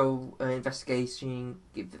both go investigation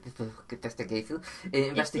in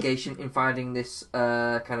finding this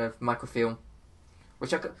kind of microfilm,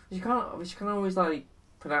 which I can always like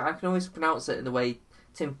I can always pronounce it in the way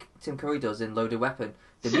Tim Curry does in Loaded Weapon.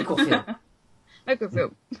 The microfilm.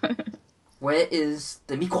 Microfilm. Where is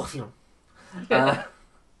the microfilm?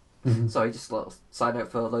 Sorry, just a little side note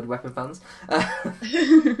for Loaded Weapon fans.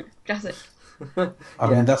 Classic. I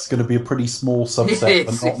mean, that's going to be a pretty small subset,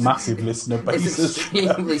 but not massive listener It's basis.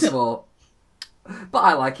 extremely small. But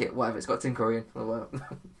I like it, whatever, it's got Tim Curry in. Oh, well.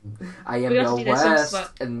 I am We have your to do this worst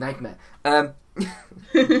as nightmare.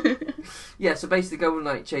 Yeah, so basically go and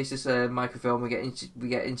like chase this microfilm. We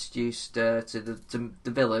get introduced to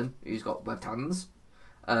the villain, who's got webbed hands.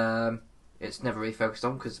 It's never really focused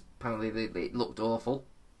on, because apparently they looked awful.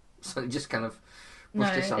 So just kind of No,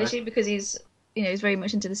 pushed aside. actually, because he's he's very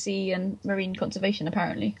much into the sea and marine conservation,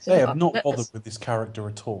 apparently. So They they're have not like, bothered with this character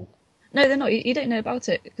at all. No, they're not. You don't know about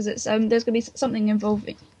it because it's there's going to be something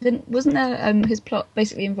involving. Wasn't there his plot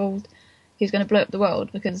basically involved? He was going to blow up the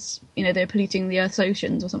world because they're polluting the Earth's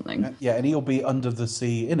oceans or something. Yeah, and he'll be under the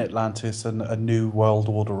sea in Atlantis, and a new world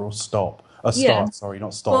order will stop. Start, Yeah. sorry,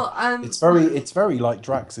 not stop. Well, It's very like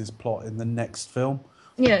Drax's plot in the next film.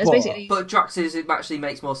 Yeah, it's Well, basically. But Drax's it actually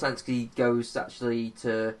makes more sense because he goes actually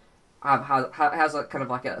to has a kind of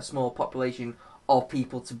like a small population of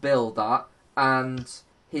people to build that, and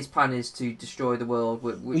his plan is to destroy the world.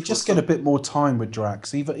 We just get a bit more time with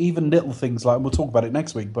Drax. Even little things like, and we'll talk about it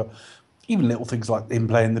next week, but even little things like him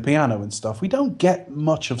playing the piano and stuff. We don't get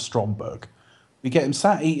much of Stromberg. We get him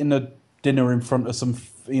sat eating a dinner in front of some,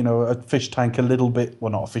 a fish tank, a little bit.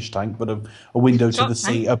 Well, not a fish tank, but a window to Shark the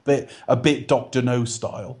sea, tank. a bit Doctor No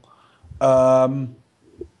style.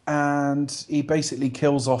 And he basically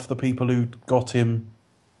kills off the people who helped him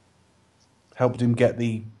get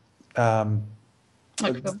the Microphone.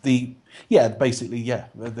 the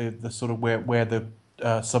sort of where the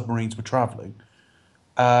submarines were travelling.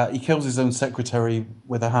 He kills his own secretary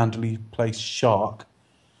with a handily placed shark,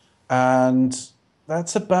 and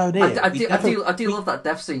that's about it. I do love that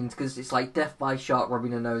death scene because it's like death by shark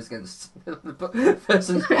rubbing a nose against the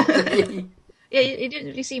person's body. Yeah, you didn't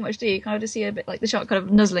really see much, do you? You kind of just see a bit like the shark kind of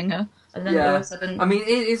nuzzling her, and then all of a sudden. I mean, it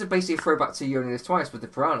is basically a throwback to You Only Live Twice with the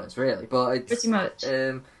piranhas, really. But it's Pretty much.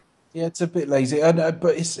 Yeah, it's a bit lazy,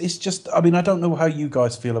 but it's just. I mean, I don't know how you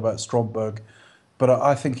guys feel about Stromberg, but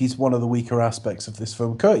I think he's one of the weaker aspects of this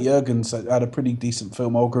film. Kurt Jurgens had a pretty decent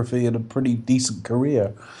filmography and a pretty decent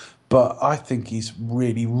career, but I think he's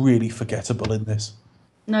really, really forgettable in this.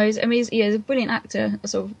 No, he's a brilliant actor.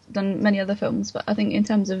 Sort of done many other films, but I think in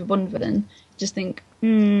terms of a Bond villain, just think,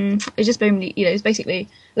 it's just mainly, it's basically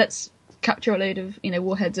let's capture a load of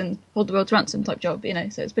warheads and hold the world to ransom type job.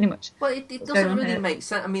 So it's pretty much. Well, it going doesn't on really here. make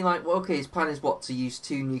sense. I mean, like, well, okay, his plan is to use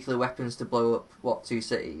 2 nuclear weapons to blow up 2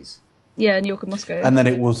 cities. Yeah, New York and Moscow. And then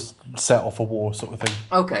it was set off a war sort of thing.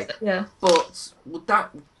 Okay, Yeah. but would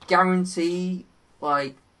that guarantee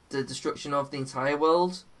like the destruction of the entire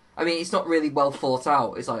world? I mean, it's not really well thought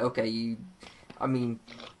out. It's like, okay,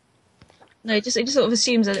 No, it just sort of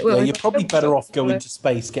assumes that it will. Yeah, you're probably better off going to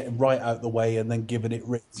space, getting right out the way, and then giving it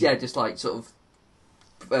risk. yeah, just like sort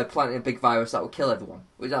of planting a big virus that will kill everyone.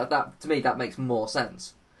 Which that to me that makes more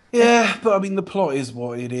sense. Yeah, but I mean, the plot is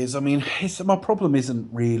what it is. I mean, my problem isn't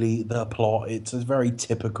really the plot. It's a very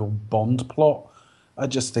typical Bond plot. I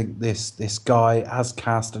just think this guy, as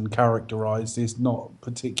cast and characterised, is not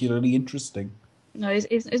particularly interesting. No,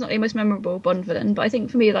 it's not the most memorable Bond villain, but I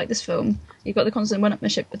think for me, like this film, you've got the constant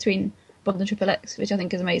one-upmanship between Bond and Triple X, which I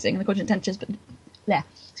think is amazing, and the constant tension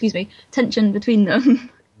between them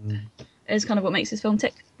is kind of what makes this film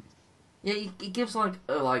tick. Yeah, it gives like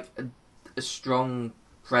a strong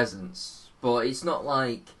presence, but it's not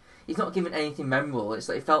like he's not giving anything memorable. It's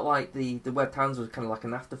like it felt like the webbed hands was kind of like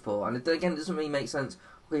an afterthought, and again, it doesn't really make sense.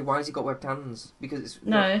 Okay, why has he got webbed hands? Because it's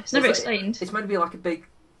It's never explained. It's meant to be like a big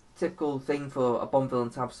typical thing for a Bond villain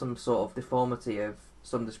to have some sort of deformity of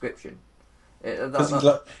some description.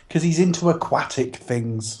 Because he's into aquatic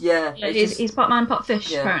things. Yeah, Yeah, it's he's part man, part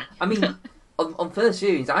fish, yeah. apparently. I mean, on first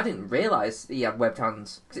viewings, I didn't realise he had webbed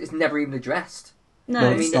hands because it's never even addressed. No, No,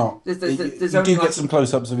 I it's mean, not. there's You only do like get some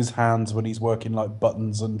close-ups of his hands when he's working like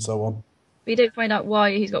buttons and so on. but you don't find out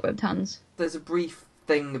why he's got webbed hands. there's a brief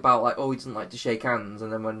thing about like, oh, he doesn't like to shake hands,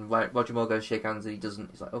 and then when Roger Moore goes to shake hands and he doesn't,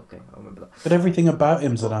 he's like, okay, I remember that. But everything about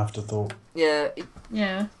him's an afterthought. Yeah,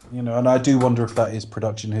 Yeah. And I do wonder if that is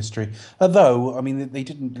production history. Although, I mean, they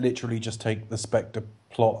didn't literally just take the Spectre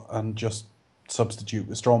plot and just substitute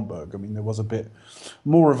with Stromberg. I mean, there was a bit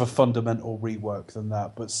more of a fundamental rework than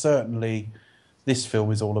that. But certainly, this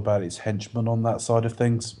film is all about its henchmen on that side of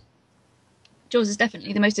things. Jaws is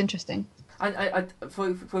definitely the most interesting.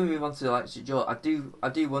 before we move on to like Joe, I do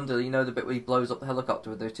wonder, the bit where he blows up the helicopter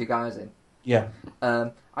with those 2 guys in. Yeah.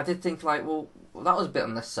 I did think like, well, that was a bit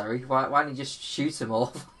unnecessary. Why didn't you just shoot them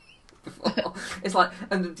all? Before? It's like,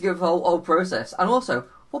 and to go through the whole process, and also,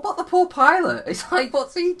 what about the poor pilot? It's like,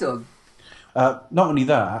 what's he done? Not only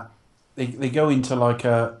that, they go into like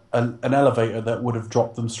an elevator that would have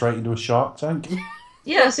dropped them straight into a shark tank,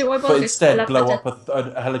 Yeah, so why bother? but instead blow up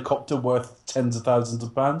a helicopter worth tens of thousands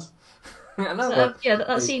of pounds. I know.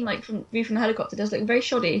 That scene, like from the helicopter, does look very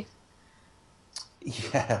shoddy,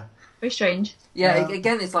 Yeah. very strange. Yeah,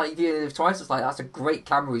 again, it's like viewing it twice. It's like that's a great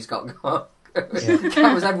camera he's got.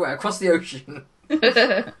 Cameras everywhere across the ocean.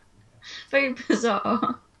 Very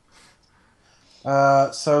bizarre.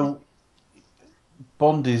 So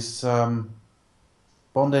Bond ends up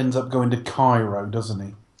going to Cairo, doesn't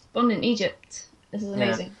he? Bond in Egypt. This is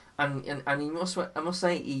amazing. And he I must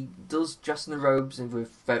say he does dress in the robes and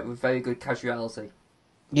with very good casuality.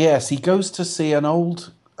 Yes, he goes to see an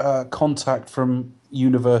old contact from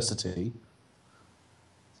university.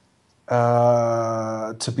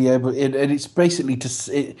 to be able, and it's basically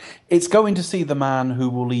it's going to see the man who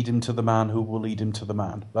will lead him to the man who will lead him to the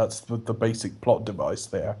man. That's the basic plot device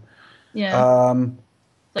there. Yeah.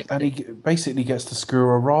 And he basically gets to screw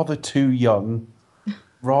a rather too young,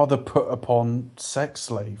 rather put upon sex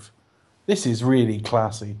slave. This is really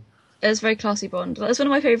classy. It's very classy Bond. That's one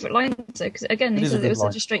of my favourite lines, though, because again, he says it with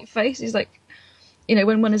such a straight face. He's like,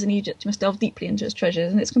 when one is in Egypt, you must delve deeply into its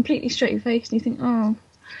treasures, and it's completely straight faced, and you think, oh,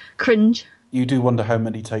 cringe. You do wonder how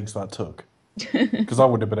many takes that took, because I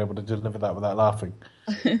wouldn't have been able to deliver that without laughing.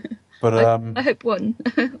 But I hope one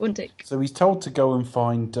take. So he's told to go and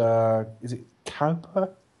find. Is it Cowper?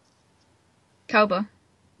 Cowber.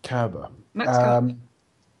 Max Cowber.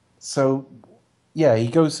 So, yeah, he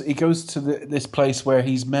goes to this place where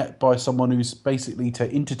he's met by someone who's basically to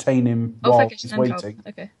entertain him while he's waiting.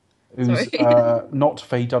 Okay. Who's not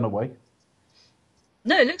Faye Dunaway.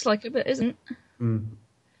 No, it looks like it, but it isn't. Mm.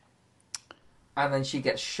 And then she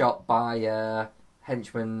gets shot by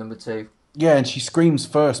henchman number 2. Yeah, and she screams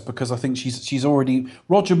first because I think she's already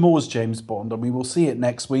Roger Moore's James Bond, and we will see it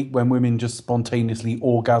next week when women just spontaneously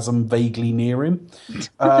orgasm vaguely near him.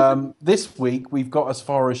 This week we've got as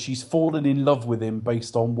far as she's fallen in love with him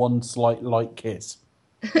based on one slight light kiss.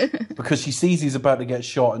 Because she sees he's about to get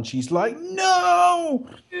shot, and she's like, "No,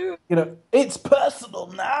 it's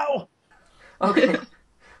personal now." Okay.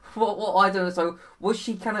 What I don't know. So was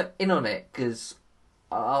she kind of in on it? Because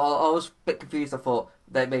I was a bit confused. I thought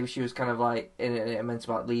that maybe she was kind of like in it meant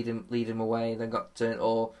about lead him away, and then got turned,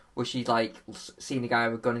 or was she like seeing the guy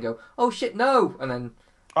with a gun and go, "Oh shit, no," and then.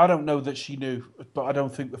 I don't know that she knew, but I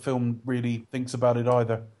don't think the film really thinks about it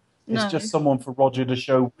either. It's just someone for Roger to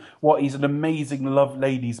show what he's an amazing love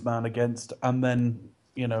ladies man against, and then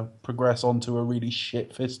progress onto a really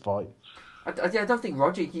shit fist fight. I don't think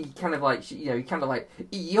Roger. He kind of like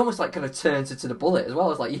he almost like kind of turns her to the bullet as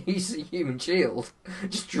well. It's like he's a human shield.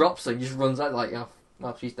 Just drops her and just runs out like, oh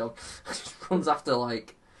well, she's done. Just runs after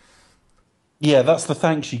like. Yeah, that's the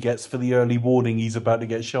thanks she gets for the early warning he's about to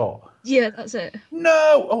get shot. Yeah, that's it.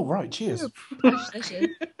 No! Oh, right, cheers.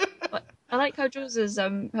 I like how Jules is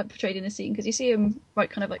portrayed in the scene, because you see him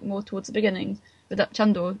kind of like more towards the beginning with that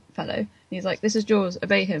Chandor fellow. And he's like, "This is Jaws,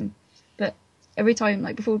 obey him." But every time,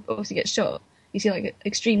 like before obviously gets shot, you see like an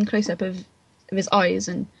extreme close-up of his eyes,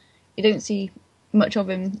 and you don't see much of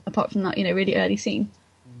him apart from that, really early scene.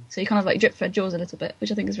 So you kind of like drip-fed Jaws a little bit,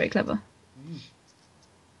 which I think is very clever.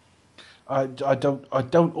 I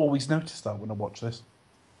don't always notice that when I watch this.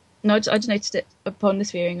 No, I just noticed it upon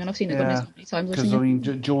this viewing, and I've seen it so many times.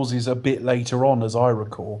 Because Jaws is a bit later on, as I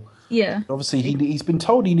recall. Yeah. Obviously, he's been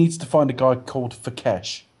told he needs to find a guy called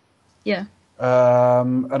Fakesh. Yeah.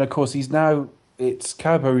 And of course, it's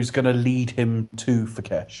Cowber who's going to lead him to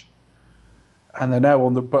Fakesh. And they're now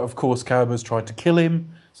but of course, Cowber's tried to kill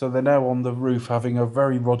him, so they're now on the roof having a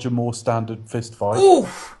very Roger Moore standard fist fight.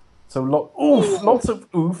 Oof! So lots of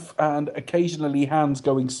oof, and occasionally hands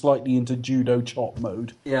going slightly into judo chop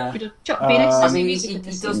mode. Yeah. I mean, he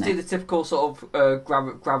does do the typical sort of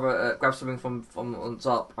grab something from on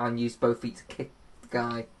top and use both feet to kick the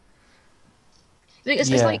guy. It's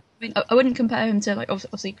like, I wouldn't compare him to like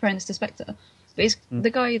obviously comparing this to Spectre, but the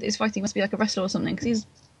guy that is fighting must be like a wrestler or something, because he's.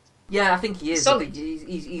 Yeah, I think he is. Solid. I think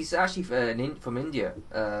he's actually from India.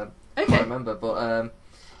 Okay. I remember, but.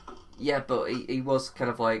 Yeah, but he was kind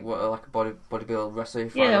of like a bodybuilder wrestler.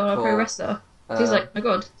 Yeah, or a pro wrestler. He's like, my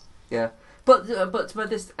god. Yeah, but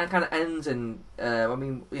this kind of ends in. I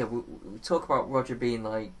mean, we talk about Roger being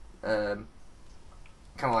like kind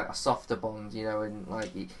of like a softer Bond, and like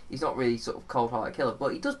he's not really sort of cold-hearted killer,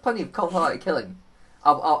 but he does plenty of cold-hearted killing.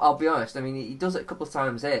 I'll be honest. I mean, he does it a couple of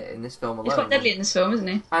times here in this film alone. He's quite deadly in this film, isn't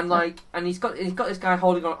he? And he's got this guy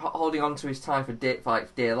holding on to his time for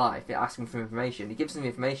dear life, asking for information. He gives him the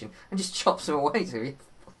information and just chops him away.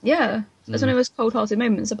 Yeah, that's one of his cold-hearted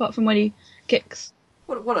moments. Apart from when he kicks.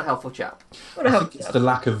 What a helpful chap. I think it's the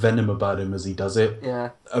lack of venom about him as he does it. Yeah.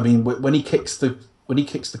 I mean, when he kicks the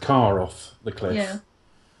car off the cliff. Yeah.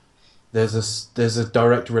 There's a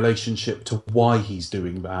direct relationship to why he's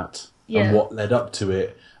doing that. Yeah. And what led up to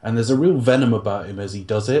it, and there's a real venom about him as he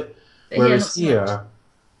does it. Whereas here,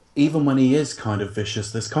 even when he is kind of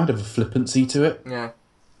vicious, there's kind of a flippancy to it. Yeah.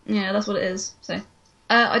 Yeah, that's what it is. So,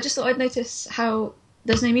 I just thought I'd notice how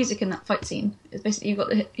there's no music in that fight scene. It's basically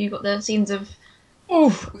you've got the scenes of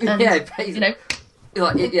oof, and, basically,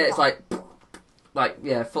 it's like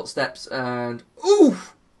footsteps and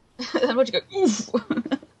oof. And Roger go oof.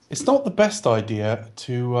 It's not the best idea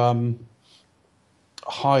to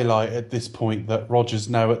highlight at this point that Roger's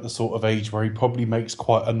now at the sort of age where he probably makes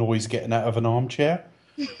quite a noise getting out of an armchair.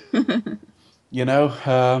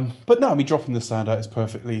 But no, I mean, dropping the sound out is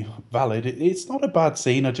perfectly valid. It's not a bad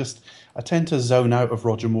scene. I tend to zone out of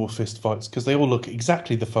Roger Moore fist fights because they all look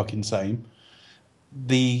exactly the fucking same.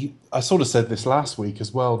 I sort of said this last week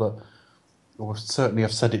as well, that, or certainly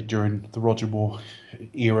I've said it during the Roger Moore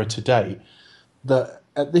era today, that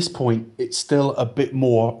at this point it's still a bit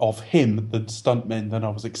more of him than stuntmen than I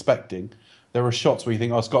was expecting. There are shots where you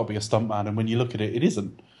think, oh, it's got to be a stuntman, and when you look at it, it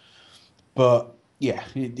isn't. But yeah,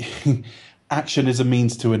 action is a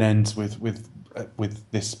means to an end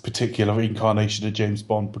with this particular incarnation of James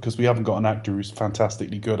Bond, because we haven't got an actor who's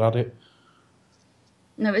fantastically good at it.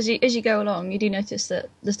 No, as you go along, you do notice that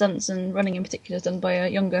the stunts and running in particular is done by a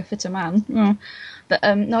younger, fitter man. Mm. But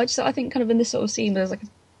no, I think kind of in this sort of scene, there's like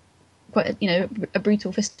a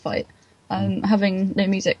brutal fist fight. Having no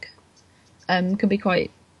music can be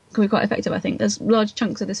quite effective. I think there's large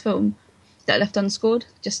chunks of this film that are left unscored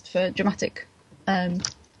just for dramatic,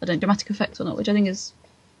 dramatic effect or not, which I think is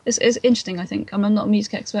interesting. I think I'm not a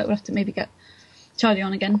music expert. We'll have to maybe get Charlie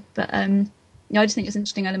on again, but I just think it's an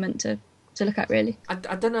interesting element to look at, really.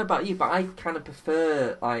 I don't know about you, but I kind of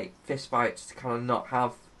prefer like fist fights to kind of not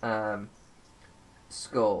have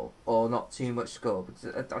score or not too much score, because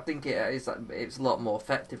I think it's a lot more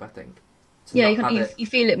effective. I think. Yeah, you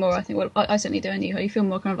feel it more. I think. Well, I certainly do. And you feel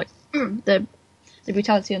more kind of like the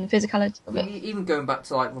brutality and the physicality of it. Even going back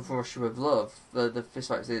to like Russia with Love, the fist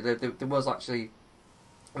fights. There was actually,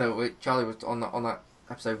 Charlie was on that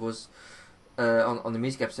episode was. On the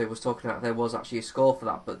music episode was talking about there was actually a score for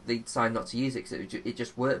that, but they decided not to use it because it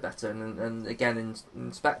just worked better. And again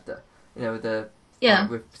in Spectre, with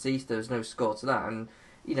Batista, there's no score to that, and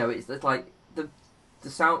it's like the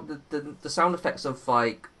sound effects of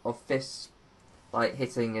fists like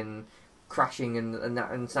hitting and crashing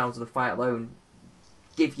and sounds of the fight alone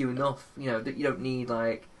give you enough. That you don't need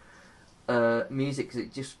like music, because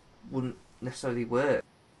it just wouldn't necessarily work.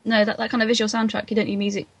 No, that kind of visual soundtrack, you don't need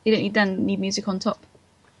music. You don't need music on top.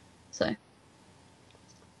 So.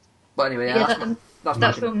 But anyway, that's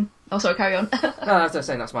that film. Oh, sorry, carry on. No, I was just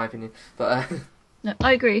saying that's my opinion. But no,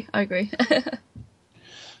 I agree.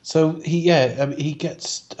 So he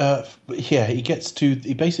gets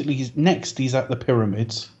basically he's at the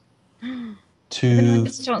pyramids. Everyone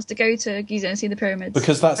gets a chance to go to Giza and see the pyramids.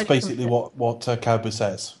 Because that's basically what Cowboy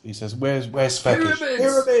says. He says, "Where's Spectre?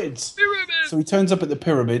 Pyramids! So he turns up at the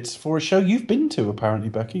pyramids for a show you've been to, apparently,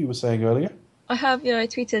 Becky. You were saying earlier. I have, I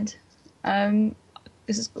tweeted.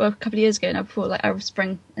 This is a couple of years ago now, before like Arab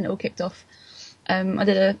Spring and it all kicked off. I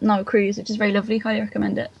did a Nile cruise, which is very lovely. Highly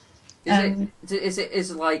recommend it. Is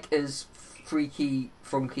it like as freaky,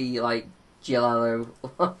 funky like Giallo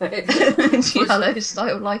Giallo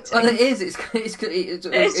style lighting? Well, it is.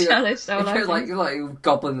 It's Giallo style lighting. Like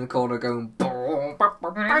goblin in the corner going.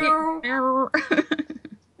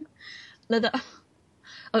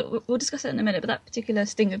 We'll discuss it in a minute, but that particular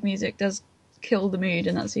sting of music does kill the mood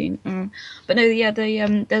in that scene. But no,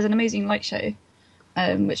 there's an amazing light show,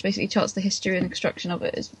 which basically charts the history and the construction of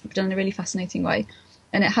it. It's done in a really fascinating way,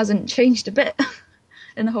 and it hasn't changed a bit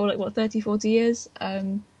in the whole 30, 40 years.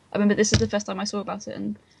 I remember this is the first time I saw about it,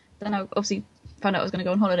 and then I obviously found out I was going to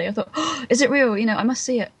go on holiday. I thought, oh, is it real? I must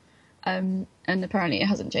see it. And apparently it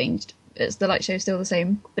hasn't changed. The light show is still the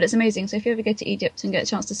same, but it's amazing. So if you ever go to Egypt and get a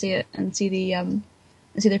chance to see it and see the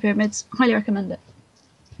pyramids, highly recommend it.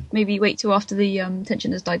 Maybe wait till after the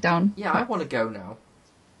tension has died down. Yeah, I want to go now.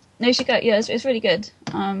 No, you should go. Yeah, it's really good.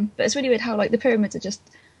 But it's really weird how the pyramids are just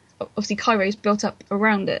obviously Cairo's built up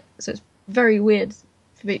around it, so it's very weird.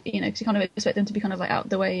 Because you kind of expect them to be kind of out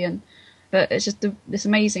the way, but it's just this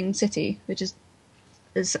amazing city which is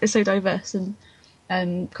so diverse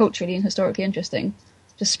and culturally and historically interesting,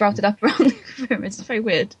 just sprouted up around the pyramids. It's very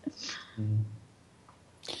weird.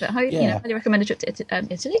 But highly recommend a trip to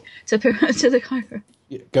Italy, to the Cairo.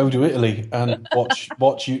 Yeah, go to Italy and watch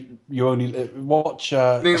Moonraker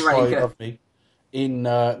of Me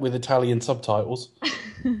with Italian subtitles,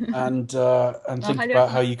 and think about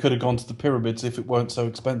how you could have gone to the pyramids if it weren't so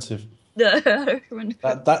expensive.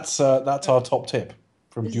 That's our top tip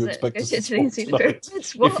from Do You Expect Us to See the Pyramids?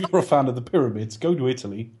 If you're a fan of the pyramids, go to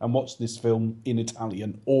Italy and watch this film in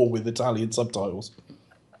Italian or with Italian subtitles.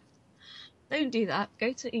 Don't do that.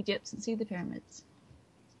 Go to Egypt and see the pyramids.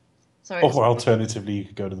 Sorry. Or alternatively, you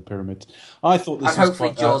could go to the pyramids. I thought this. And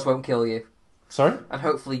hopefully Jaws won't kill you. Sorry. And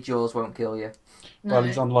hopefully Jaws won't kill you. No. Well,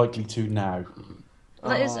 he's unlikely to now.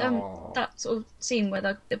 That is that sort of scene where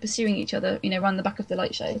they're pursuing each other, around the back of the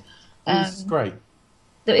light show. This is great.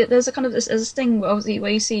 There's a kind of there's a sting where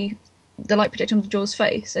you see the light projecting onto Jaws'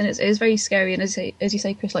 face, and it's very scary. And as you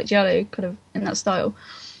say, Chris, like Giallo, kind of in that style.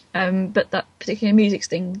 But that particular music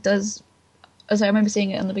sting does as I remember seeing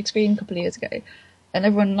it on the big screen a couple of years ago, and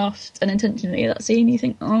everyone laughed unintentionally at that scene. You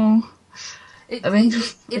think, oh, It, I mean,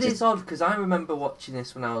 it is odd because I remember watching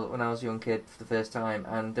this when I was a young kid for the first time,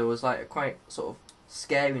 and there was like a quite sort of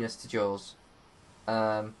scariness to Jaws,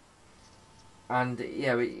 and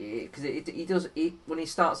yeah, because he does when he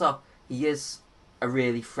starts off, he is a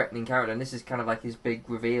really threatening character, and this is kind of like his big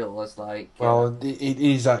reveal as like. Well, it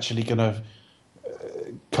is actually going to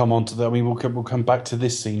come on to the. I mean, we'll come back to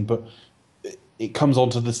this scene, but it comes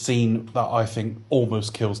onto the scene that I think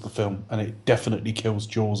almost kills the film, and it definitely kills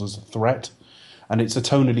Jaws as a threat. And it's a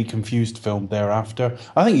tonally confused film thereafter.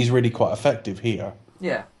 I think he's really quite effective here.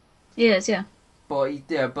 Yeah. yes, yeah.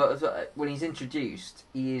 But when he's introduced,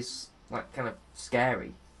 he is like kind of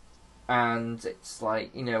scary, and it's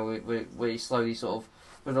like where he slowly sort of,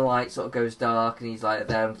 when the light sort of goes dark, and he's like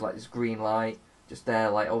there with like this green light just there,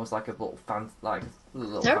 like almost like a little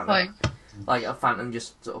little Terrifying. phantom, like a phantom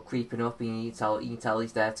just sort of creeping up, and you can tell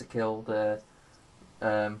he's there to kill the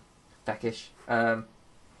Feckish.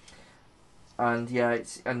 And yeah,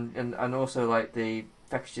 it's and also like the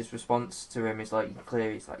Fekish's response to him is like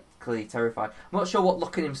clearly terrified. I'm not sure what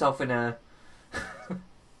locking himself in a.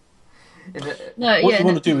 No, What yeah. you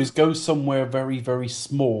want to do is go somewhere very, very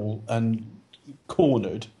small and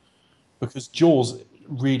cornered, because Jaws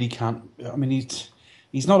really can't. I mean,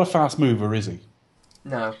 he's not a fast mover, is he?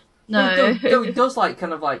 No. No. He does like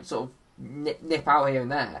kind of like sort of nip out here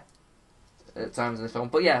and there at times in the film,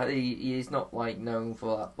 but yeah, he is not like known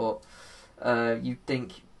for that. But you'd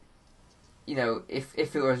think,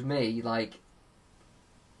 if it was me, like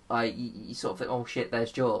you sort of think, oh shit,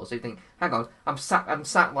 there's Jaws. So you think, hang on, I'm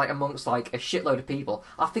sat like amongst like a shitload of people.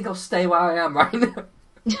 I think I'll stay where I am right now,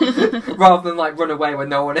 rather than like run away when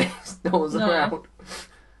no one's around.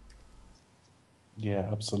 Yeah,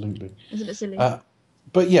 absolutely. It's a bit silly.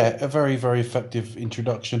 But yeah, a very, very effective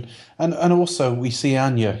introduction. And also we see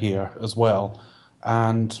Anya here as well.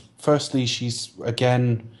 And firstly, she's,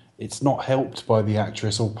 again, it's not helped by the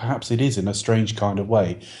actress, or perhaps it is in a strange kind of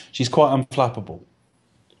way. She's quite unflappable.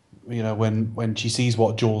 When she sees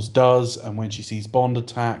what Jaws does, and when she sees Bond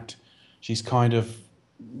attacked, she's kind of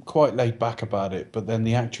quite laid back about it. But then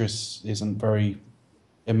the actress isn't very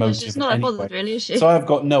emotive. She's not that anyway. bothered, really, is she? So I've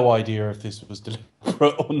got no idea if this was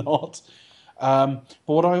deliberate or not. But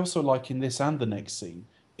what I also like in this and the next scene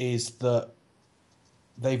is that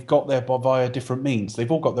they've got there via different means.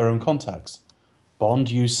 They've all got their own contacts.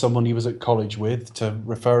 Bond used someone he was at college with to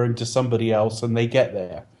refer him to somebody else, and they get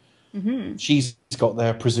there. Mm-hmm. She's got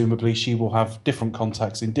there, presumably she will have different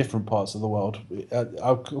contacts in different parts of the world.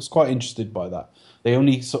 I was quite interested by that. They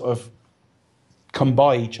only sort of come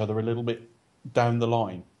by each other a little bit down the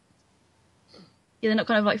line. Yeah, they're not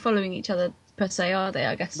kind of like following each other per se, are they?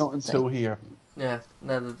 I guess Not until here. Yeah,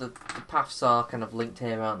 no, the paths are kind of linked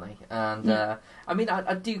here, aren't they? And I mean,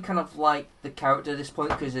 I do kind of like the character at this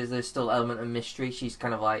point, because there's still an element of mystery. She's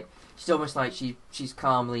kind of like, she's almost like she's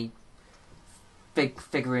calmly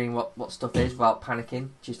figuring what stuff is without panicking.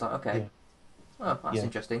 She's like, okay, oh, that's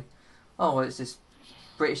interesting. Oh, well, it's this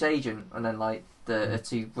British agent, and then like the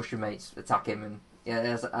two Russian mates attack him, and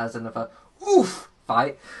as another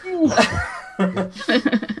fight.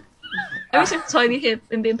 Every single time you hear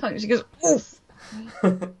him being punched, she goes, oof.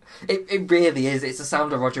 It really is. It's the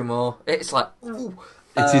sound of Roger Moore. It's like, ooh.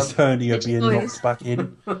 It's his hernia it's being noise. knocked back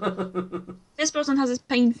in. Pierce Brosnan has his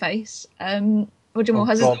pain face. Roger Moore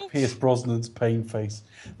has his... Pierce Brosnan's pain face.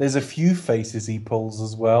 There's a few faces he pulls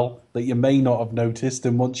as well that you may not have noticed,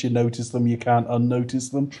 and once you notice them, you can't unnotice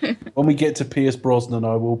them. When we get to Pierce Brosnan,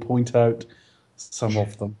 I will point out some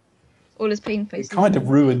of them. All his pain faces. It kind of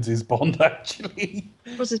ruins his Bond, actually.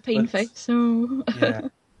 What's his pain face? Oh. Yeah.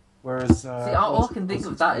 Whereas... See, all I can think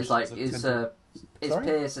of that is like, is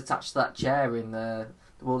Pierce attached to that chair in The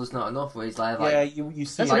World Is Not Enough, where he's like... Yeah, you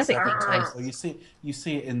see That's it. an epic face. So you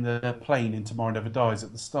see it in the plane in Tomorrow Never Dies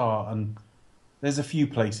at the start, and there's a few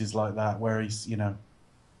places like that where he's,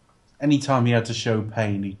 anytime he had to show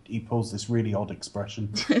pain, he pulls this really odd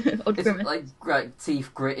expression. Odd It's grimace. like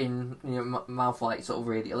teeth gritting, mouth like sort of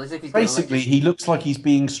really... As if he's Basically, he looks like he's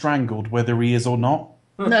being strangled, whether he is or not.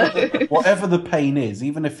 No. Whatever the pain is,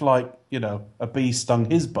 even if, like, a bee stung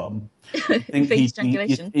his bum, I think Fake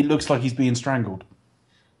strangulation. it looks like he's being strangled.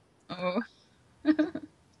 Oh.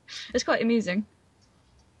 It's quite amusing.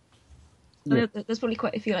 Yeah. There's probably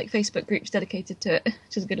quite a few like Facebook groups dedicated to it,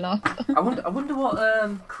 which is a good laugh. I wonder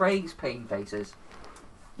what Craig's pain face is.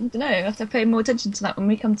 I don't know, I have to pay more attention to that when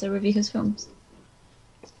we come to review his films.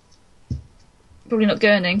 Probably not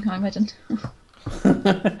gurning, I imagine.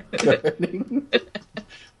 Gurning.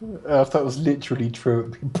 If that was literally true,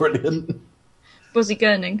 it'd be brilliant. Was he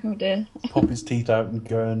gurning? Oh dear. Pop his teeth out and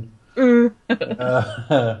gurn. So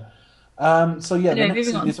yeah, the Anyway, next moving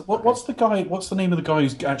scene on. is what's the guy? What's the name of the guy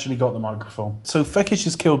who's actually got the microphone? So Fekish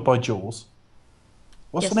is killed by Jules.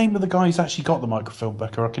 What's Yes. the name of the guy who's actually got the microphone,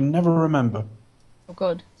 Becca? I can never remember. Oh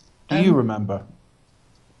God. Do you remember?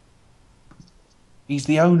 He's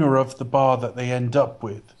the owner of the bar that they end up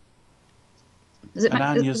with. Is it And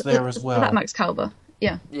Anya's there as is well. that Max Calber?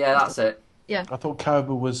 Yeah. Yeah, that's it. I thought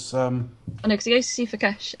Kauber was. Oh no, because he goes to see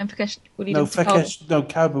Fakesh, and Fakesh will lead No, him to Calber. Fekesh. No,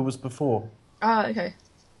 Kauber was before. Ah, okay.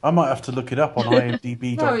 I might have to look it up on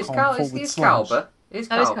imdb.com No, it's Calber. It's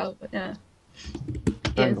That is Calber. Calber, yeah.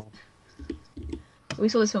 Hang Yeah. on. We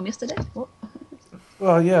saw this film yesterday. What?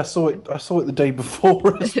 Well, yeah, I saw it the day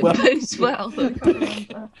before as well. Both well. But we can't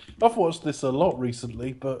remember. I've watched this a lot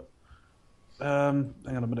recently, but hang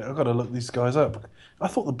on a minute, I've got to look these guys up. I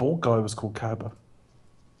thought the bald guy was called Kauber.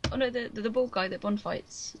 Oh no, the bald guy that Bond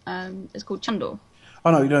fights is called Chandor.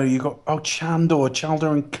 Oh no, you got Chandor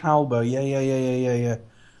and Kalber. Yeah.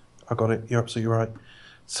 I got it. You're absolutely right.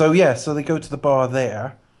 So yeah, so they go to the bar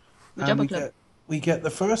there, The and Jabba Club. we get the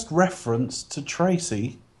first reference to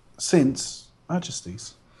Tracy since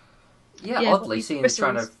Majesty's. Yeah, Yeah, oddly, seeing us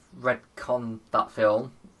trying to Bristol's. retcon that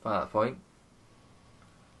film at that point.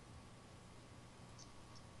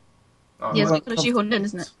 Oh, Yeah, it's well, like kind of shoehorned in,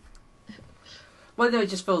 isn't it? Well, no, it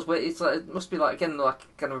just feels weird. It's like, it must be like again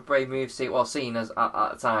like kind of a brave move. Seeing as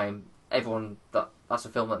at the time everyone that's a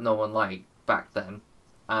film that no one liked back then,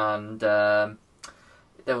 and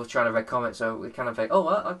they were trying to retcon it, so we kind of think, oh,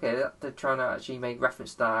 well, okay, they're trying to actually make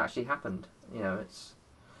reference to that actually happened. You know, it's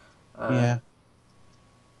Yeah.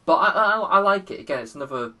 But I like it. Again, it's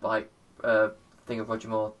another like thing of Roger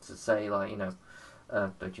Moore to say like, you know,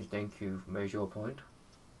 don't you think you've made your point?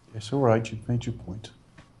 It's all right. You've made your point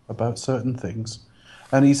about certain things,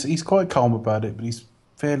 and he's quite calm about it, but he's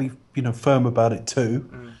fairly firm about it too.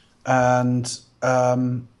 And I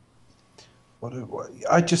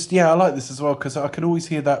like this as well because I can always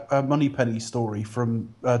hear that Moneypenny story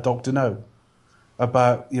from Dr. No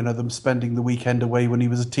about them spending the weekend away when he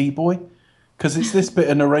was a tea boy, because it's this bit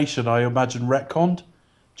of narration I imagine retconned.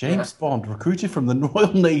 James Bond recruited from the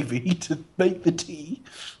Royal Navy to make the tea.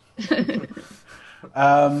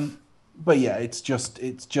 But yeah, it's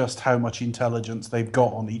just how much intelligence they've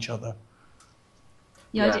got on each other.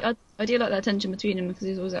 Yeah. I do like that tension between them because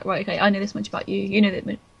he's always like, right, okay, I know this much about you, you know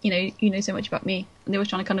that, you know so much about me, and they were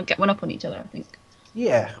trying to kind of get one up on each other. I think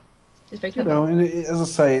Yeah, it's very clever. and as I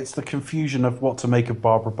say, it's the confusion of what to make of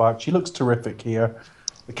Barbara Bach. She looks terrific here.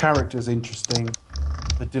 The character's interesting.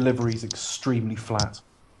 The delivery's extremely flat.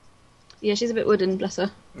 Yeah, she's a bit wooden, bless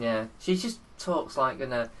her. Yeah, she just talks like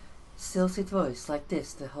in a stilted voice like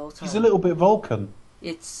this the whole time. She's a little bit Vulcan.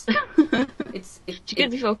 It's She could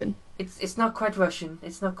be Falcon. It's not quite Russian.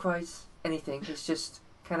 It's not quite anything. It's just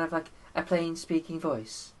kind of like a plain speaking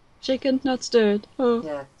voice. Shaken, not stirred. Oh.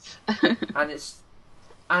 Yeah, and that's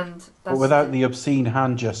But without the obscene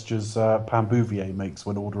hand gestures Pam Bouvier makes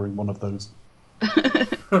when ordering one of those.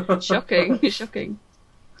 Shocking, shocking.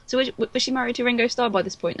 So was she married to Ringo Starr by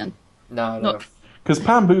this point then? no. Not- Because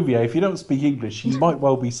Pam Bouvier, if you don't speak English, she might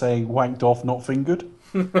well be saying wanked off, not fingered.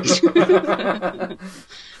 Very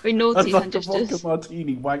naughty That's hand like a vodka gestures.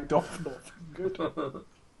 martini, wanked off, not fingered.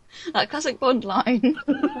 That classic Bond line.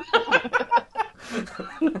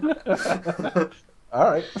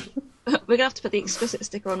 All right. We're gonna have to put the explicit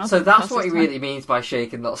sticker on. our So that's podcast what he this time. really means by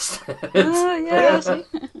shaken, not stirred. Oh, yeah, see?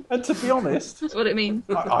 And to be honest, That's what it means.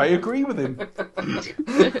 I agree with him.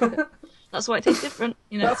 That's why it tastes different,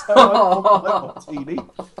 That's how I want my martini.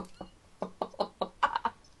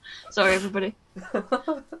 Sorry, everybody.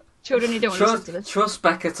 Children, you don't want to listen to this. Trust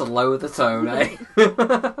Becca to lower the tone, eh?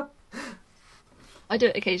 I do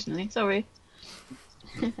it occasionally. Sorry.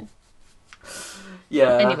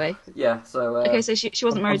 Yeah. Anyway. Yeah. So. Okay, so she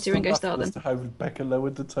wasn't married to Ringo Starr then. As to how Becca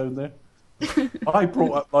lowered the tone there. I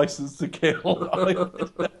brought up License to Kill.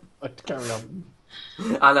 I'd carry on.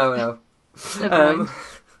 I know. Never mind.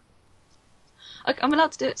 I'm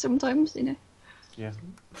allowed to do it sometimes, Yeah.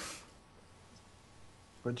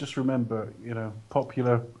 But just remember,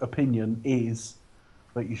 popular opinion is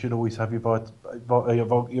that you should always have your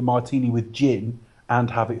martini with gin and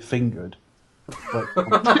have it fingered. But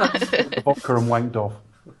vodka and wanked off.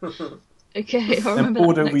 Okay, I'll And remember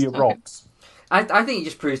poured that over next your time. rocks. I think he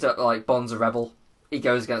just proves that like Bond's a rebel. He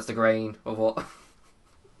goes against the grain of what.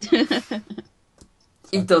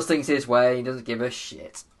 He does things his way. He doesn't give a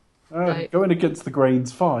shit. Right. Going against the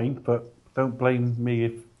grain's fine, but don't blame me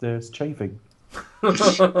if there's chafing.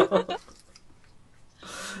 Okay,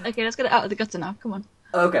 let's get it out of the gutter now. Come on.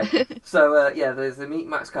 Okay, so they meet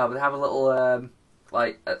Max Carver. They have a little a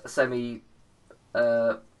semi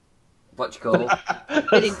what you call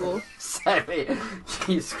Bidding war. Sammy.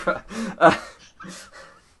 Jesus Christ.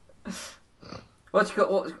 What you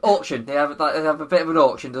call auction? They have a bit of an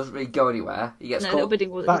auction. Doesn't really go anywhere. He gets No, little caught. bidding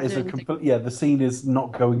war. That is a complete. Yeah, the scene is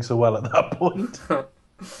not going so well at that point.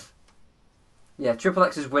 Yeah, Triple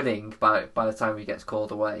X is winning by the time he gets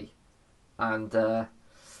called away, and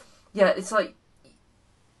yeah, it's like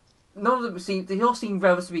none of them seem. They all seem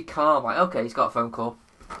relatively calm. Like, okay, he's got a phone call.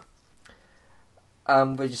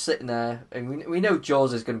 We're just sitting there, and we know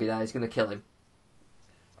Jaws is going to be there. He's going to kill him.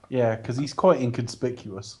 Yeah, because he's quite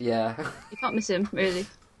inconspicuous. Yeah, You can't miss him, really.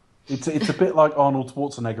 It's a bit like Arnold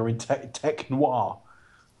Schwarzenegger in Tech Noir.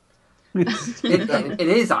 it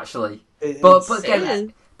is actually. It-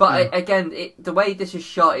 But it's- again, the way this is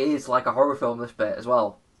shot is like a horror film. This bit as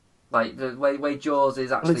well, like the way Jaws is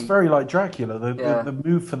well, actually. it's very like Dracula. Yeah. The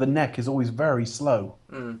move for the neck is always very slow.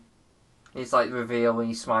 It's like the reveal when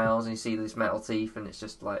he smiles and you see these metal teeth, and it's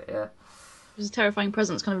just like, yeah. There's a terrifying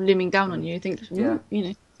presence kind of looming down on you. You think, Yeah. you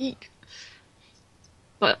know, eek.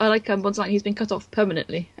 But I like Bond's line, he's been cut off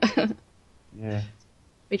permanently. Yeah.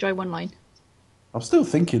 We try one line. I'm still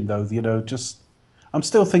thinking though, I'm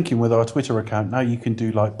still thinking with our Twitter account now you can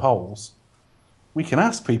do like polls. We can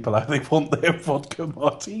ask people how they want their vodka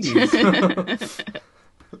martinis.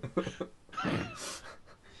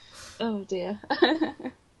 Oh dear.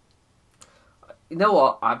 You know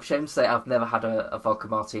what? I'm ashamed to say I've never had a vodka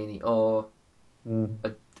martini or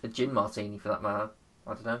a gin martini for that matter.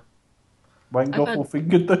 I don't know. Wanked I've off had- or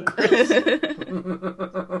fingered the Chris.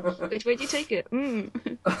 Which way do you take it?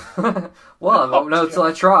 Well, I won't know until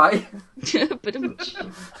I try. But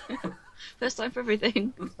first time for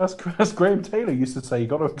everything. That's Graham Taylor used to say. You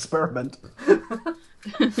got to experiment.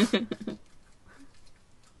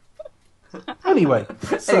 Anyway,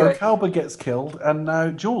 so Anyway. Calber gets killed, and now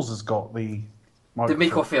Jules has got the The microphone.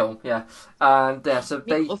 microfilm, yeah. And so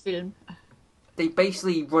Microfilm. they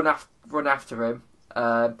basically run after him.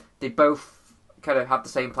 They both kind of have the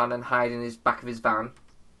same plan and hide in his back of his van.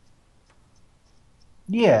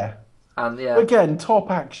 Yeah. And yeah, Again, top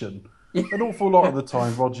action. An awful lot of the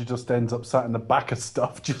time, Roger just ends up sat in the back of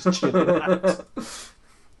stuff, just chilling out.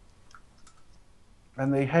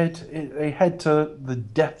 And they head to the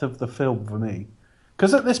death of the film for me.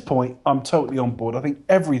 Because at this point, I'm totally on board. I think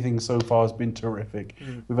everything so far has been terrific.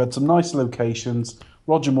 We've had some nice locations.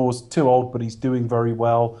 Roger Moore's too old, but he's doing very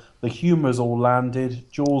well. The humour's all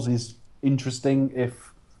landed. Jaws is interesting, He's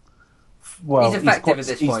effective at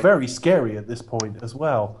this He's point. very scary at this point as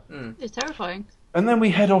well. It's terrifying. And then we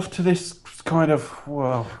head off to this kind of,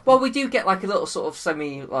 well... well, we do get like a little sort of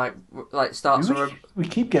semi like starts We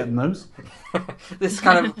keep getting those. this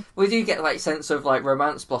kind of we do get like sense of like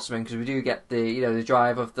romance blossoming because we do get the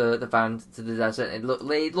drive of the van to the desert. It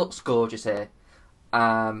looks gorgeous here,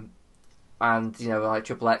 and like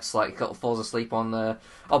Triple X like falls asleep on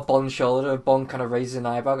Bond's shoulder. Bond kind of raises an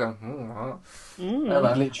eyebrow, going, hello.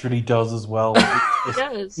 It literally does as well. It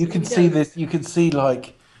does. You can It see does. this. You can see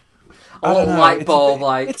like A I little don't know, light it's bulb, a bit,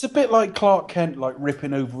 like it's a bit like Clark Kent like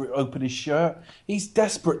ripping open his shirt. He's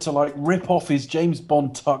desperate to like rip off his James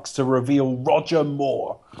Bond tux to reveal Roger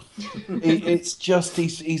Moore. It's just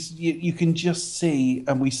you can just see,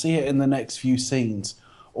 and we see it in the next few scenes.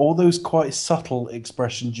 All those quite subtle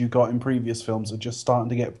expressions you got in previous films are just starting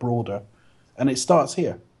to get broader, and it starts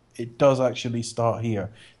here. It does actually start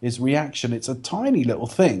here. His reaction, it's a tiny little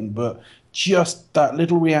thing, but just that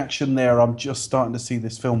little reaction there, I'm just starting to see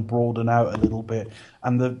this film broaden out a little bit.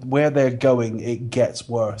 And where they're going, it gets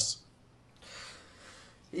worse.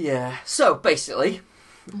 yeah. So basically,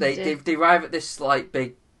 they arrive at this like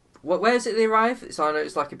big. Where is it? They arrive. I know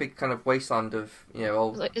it's like a big kind of wasteland of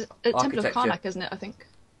old It's a Temple of architecture. Karnak, isn't it? I think.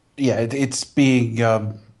 Yeah, it's being,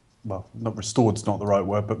 well, not restored's not the right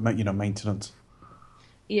word, but, maintenance.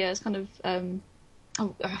 Yeah, it's kind of. I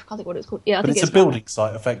can't think what it's called. Yeah, I But think it's a building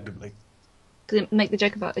site, effectively. Because it make the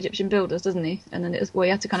joke about Egyptian builders, doesn't he? And then it was he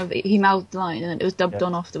had to kind of he mouthed the line, and then it was dubbed Yeah.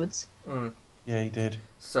 on afterwards, Yeah, he did.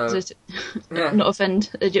 So so to yeah. not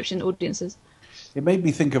offend Egyptian audiences. It made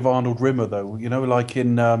me think of Arnold Rimmer, though. Like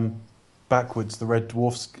in Backwards, the Red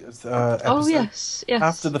Dwarfs episode. Oh yes, yes.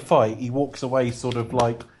 After the fight, he walks away sort of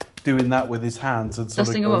like doing that with his hands and sort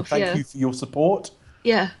Dusting of him going, off, thank yeah. you for your support.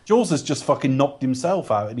 Yeah, Jaws has just fucking knocked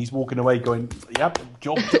himself out and he's walking away going, yep,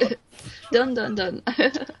 job done. done.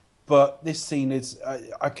 But this scene is,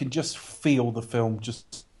 I can just feel the film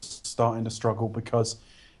just starting to struggle because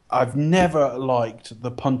I've never liked the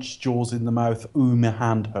punch Jaws in the mouth, ooh, my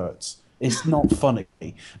hand hurts. It's not funny.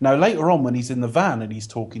 Now, later on when he's in the van and he's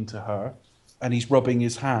talking to her and he's rubbing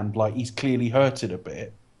his hand like he's clearly hurted a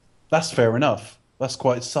bit, that's fair enough. That's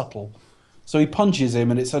quite subtle. So he punches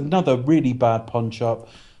him and it's another really bad punch up.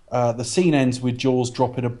 The scene ends with Jaws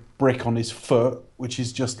dropping a brick on his foot, which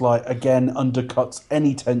is just like, again, undercuts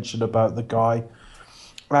any tension about the guy.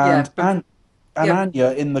 And, Yeah, and yeah.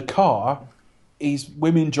 Anya in the car is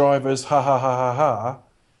women drivers, ha ha ha ha ha.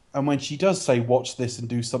 And when she does say, watch this and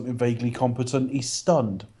do something vaguely competent, he's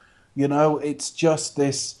stunned. You know, it's just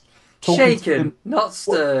this... Shaken, not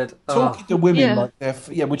stirred. Talking Oh. to women Yeah. like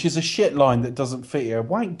they're... which is a shit line that doesn't fit here.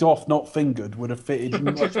 Wanked off, not fingered would have fitted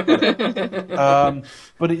much better.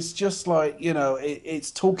 But it's just like, you know, it's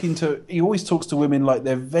talking to... He always talks to women like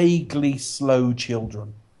they're vaguely slow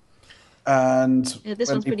children. And Yeah, this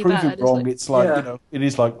when one's they pretty prove bad. him It's wrong, like- it's like, Yeah. you know, it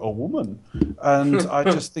is like a woman. And I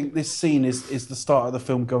just think this scene is the start of the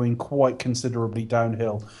film going quite considerably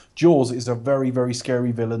downhill. Jaws is a very, very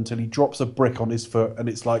scary villain until he drops a brick on his foot and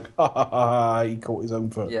it's like, ha ha ha, he caught his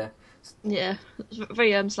own foot. Yeah. Yeah, it's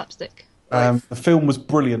very slapstick. The film was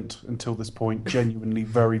brilliant until this point, genuinely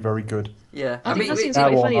very, very good. Yeah. I think that seems now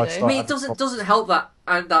really on, funny I though. start- I mean, it doesn't help that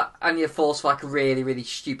Anya falls for like a really, really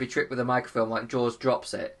stupid trick with a microphone, like Jaws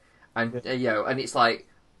drops it, and you know, and it's like,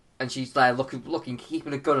 and she's there looking,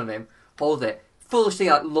 keeping a gun on him, hold it, foolishly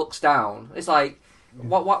like looks down. It's like,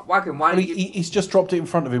 what, Wagon, why? Well, Did you... he's just dropped it in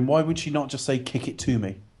front of him. Why would she not just say, kick it to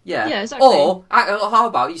me? Yeah. Yeah, exactly. Or how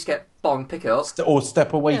about you just get Bond, pick it up, Or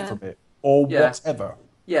step away Yeah. from it. Or Yeah. whatever.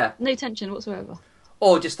 yeah. No tension whatsoever.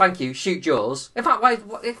 Or just thank you, shoot Jaws. In fact,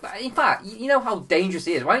 in fact, you know how dangerous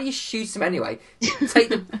he is. Why don't you shoot him anyway? Take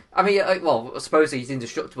the. I mean, well, I suppose he's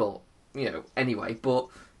indestructible, you know. Anyway, but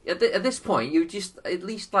at this point, you just at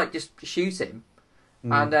least like just shoot him,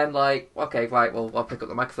 and then like, okay, right, well, I'll pick up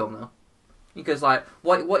the microphone now, because like,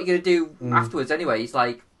 what are you gonna do afterwards anyway? It's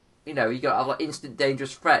like, you know, you got an instant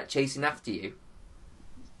dangerous threat chasing after you.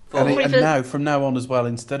 And, Well, and if it- now, from now on as well,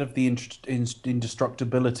 instead of the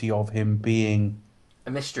indestructibility of him being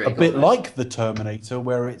A mystery. a bit almost. like the Terminator,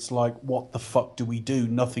 where it's like, what the fuck do we do?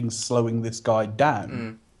 Nothing's slowing this guy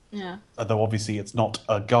down. Yeah. Although obviously it's not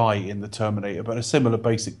a guy in the Terminator, but a similar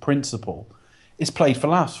basic principle. It's played for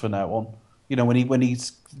laughs from now on. You know, when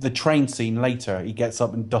he's the train scene later, he gets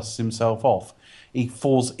up and dusts himself off. He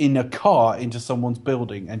falls in a car into someone's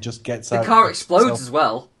building and just gets out. The car and dusts explodes himself- as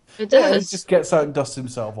well. It Yeah, he does. just gets out and dusts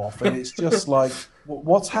himself off, and it's just like,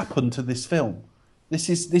 what's happened to this film? This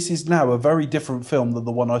is now a very different film than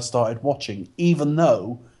the one I started watching, even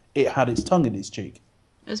though it had its tongue in its cheek.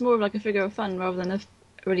 It's more of like a figure of fun rather than a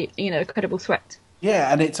really, credible threat.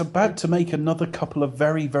 Yeah, and it's about to make another couple of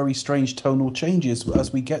very, very strange tonal changes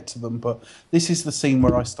as we get to them, but this is the scene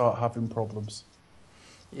where I start having problems.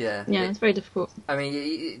 Yeah. Yeah, it's very difficult. I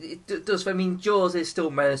mean, it does. I mean, Jaws is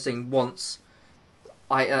still menacing once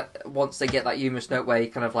they get that humorous note where he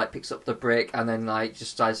kind of like picks up the brick and then like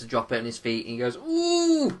just tries to drop it on his feet and he goes,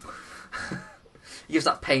 ooh! He gives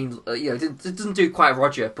that pain, it doesn't do quite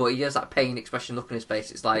Roger, but he has that pain expression look on his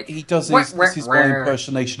face. It's like... He does Wah, his, wah, this is my wah.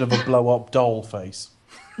 impersonation of a blow-up doll face.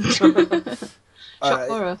 Shock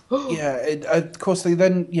horror. Yeah, of course they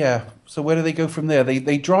then, so where do they go from there?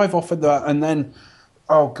 They drive off in that, and then,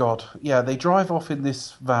 oh god, they drive off in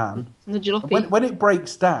this van. And the jalopy. When it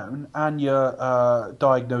breaks down, Anya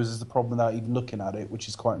diagnoses the problem without even looking at it, which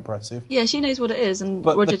is quite impressive. Yeah, she knows what it is, and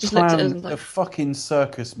But Roger the just looks at her clown, and is the like, fucking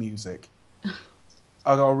circus music,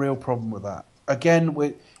 I got a real problem with that. Again,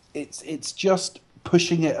 it's just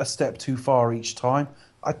pushing it a step too far each time.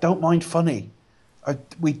 I don't mind funny.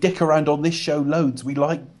 We dick around on this show loads. We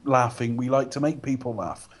like laughing. We like to make people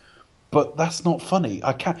laugh. But that's not funny.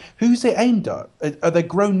 I can't. Who's it aimed at? Are there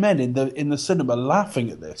grown men in the cinema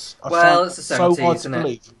laughing at this? I Well, find it's the that so 70s, hard to isn't it?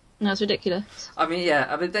 believe. no, it's ridiculous. I mean,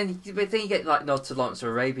 yeah, but then you get like nods to Lawrence of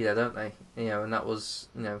Arabia, don't they? And that was,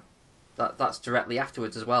 that's directly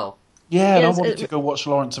afterwards as well. Yeah, and I Yes, wanted to go watch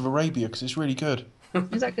Lawrence of Arabia because it's really good.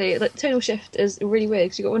 Exactly. Like, tonal shift is really weird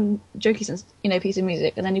because you've got one jokey sense, piece of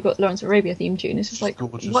music, and then you've got Lawrence of Arabia theme tune. It's just like,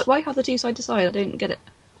 Gorgeous. why have the two side to side? I don't get it.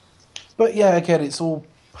 But yeah, again, it's all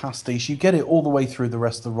pastiche. You get it all the way through the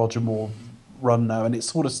rest of the Roger Moore run now, and it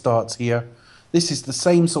sort of starts here. This is the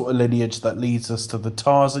same sort of lineage that leads us to the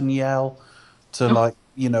Tarzan yell, to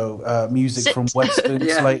music Sit. from westerns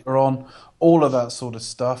Yeah. later on, all of that sort of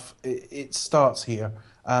stuff. It starts here,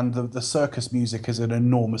 and the circus music is an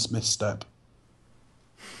enormous misstep.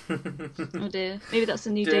 Oh dear. Maybe that's the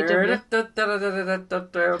new Dave Doubler.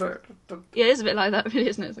 Yeah, it is a bit like that, really,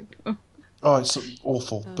 isn't it? It's like, oh. Oh, it's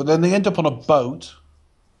awful. But then they end up on a boat.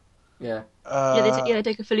 Yeah. They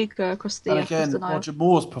take a felucca across the, And across again, the Nile. Roger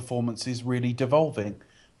Moore's performance is really devolving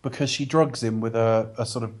because she drugs him with a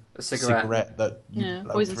sort of A cigarette. that you Yeah,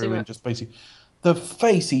 blow poison through and cigarette. just basically the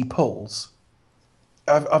face he pulls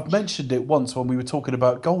I've mentioned it once when we were talking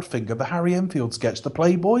about Goldfinger, the Harry Enfield sketch, the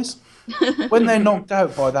Playboys. When they're knocked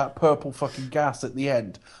out by that purple fucking gas at the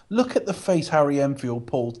end, look at the face Harry Enfield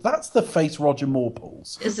pulls. That's the face Roger Moore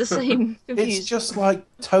pulls. It's the same. It's Confused. just like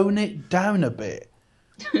tone it down a bit,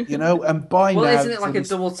 you know. And by Well, now, isn't it like a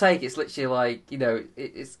double take? It's literally like, you know,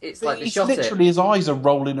 it's like they It's shot literally it. his eyes are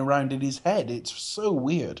rolling around in his head. It's so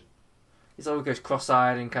weird. He's always goes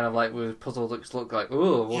cross-eyed and kind of like with puzzled looks, look like,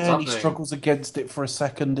 oh, what's Yeah, and happening? he struggles against it for a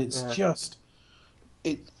second. It's Yeah. just,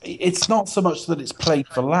 it's not so much that it's played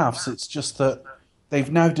for laughs. It's just that they've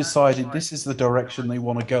now decided this is the direction they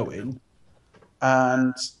want to go in,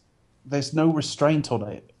 and there's no restraint on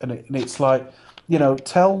it. And it's like, you know,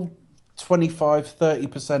 tell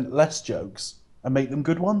 25-30% less jokes and make them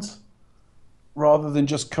good ones, rather than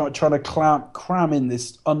just trying to cram in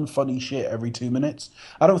this unfunny shit every 2 minutes.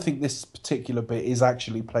 I don't think this particular bit is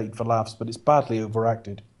actually played for laughs, but it's badly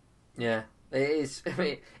overacted. Yeah, it is. I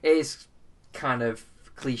mean, it is kind of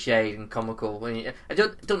cliched and comical. When it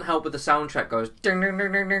doesn't help with the soundtrack goes. Ding, ding,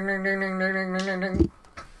 ding, ding, ding, ding, ding, ding, ding, ding, ding, ding.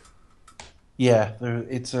 Yeah,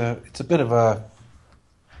 it's a bit of an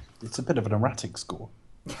erratic score.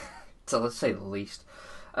 So let's say the least.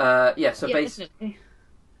 Yeah. So Yeah, basically. definitely.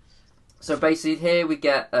 So basically, here we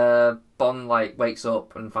get Bond like wakes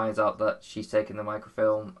up and finds out that she's taken the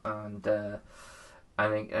microfilm and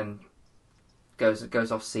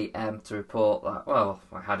goes off to see M to report that, well,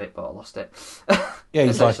 I had it but I lost it. Yeah,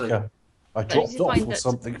 he's like, Essentially. I did dropped you off find or that-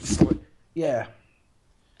 something. It's like, yeah.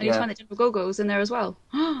 And you Yeah. find that General Gogo's in there as well.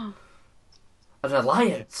 An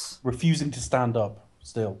alliance. Refusing to stand up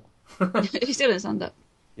still. He still didn't stand up.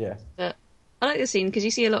 Yeah. But I like this scene because you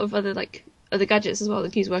see a lot of other gadgets as well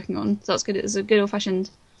that Q's working on. So that's good. It's a good old-fashioned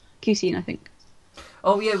Q scene, I think.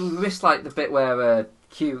 Oh yeah, we missed like the bit where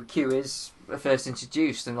Q is first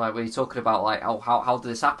introduced and like when you're talking about like, oh, how did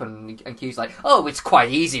this happen? And Q's like, oh, it's quite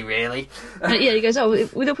easy really. And, yeah, he goes, oh,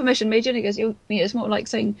 with your permission, Major. And he goes, it's more like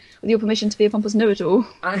saying, with your permission to be a pompous know-it-all.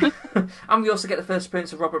 And we also get the first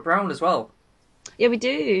appearance of Robert Brown as well, Yeah, we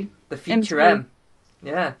do. the future M3. M.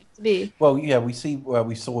 Yeah. To be. Well, yeah, we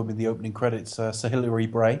saw him in the opening credits. Sir Hilary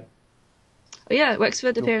Bray, Oh yeah,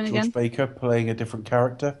 Wexford appearing George again. Baker playing a different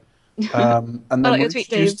character, and then like we're your tweet,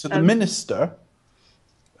 introduced Dave. to the minister,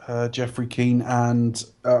 Geoffrey Keane, and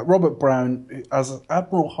Robert Brown as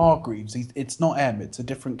Admiral Hargreaves. It's not M; it's a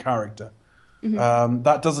different character.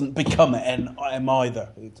 That doesn't become M either.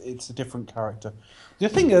 It's a different character. The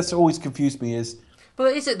thing that's always confused me is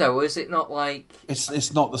But is it though? Is it not like...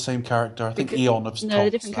 it's not the same character. I think Because- Eon have No, told they're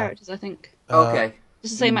us different that. characters, I think. Okay.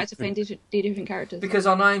 Just the same actor playing different characters. Because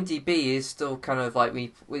on IMDb is still kind of like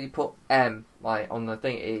when you put M like on the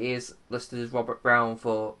thing, it is listed as Robert Brown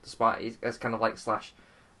for despite it's kind of like slash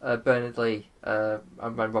Bernard Lee and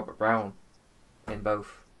Robert Brown in both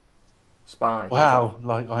Spy. Wow,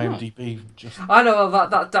 like IMDb just. I know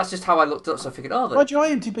that's just how I looked up. So I figured, oh, Mind you,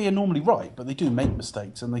 IMDb are normally right, but they do make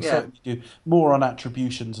mistakes, and they Yeah. certainly do more on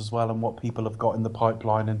attributions as well, and what people have got in the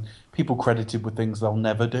pipeline, and people credited with things they'll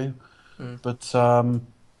never do. But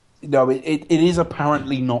no, it is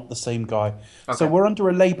apparently not the same guy. So Okay. we're under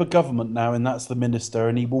a Labour government now, and that's the minister,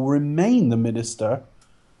 and he will remain the minister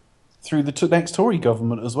through the next Tory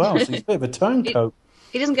government as well. So he's a bit of a turncoat.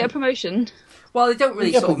 He doesn't get a promotion. well, they don't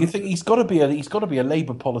really Yeah, sort but you of. think he's got to be a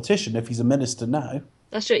Labour politician if he's a minister now.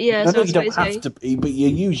 That's true. Yeah, I so know I you don't suppose have to be, but you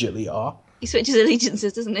usually are. he switches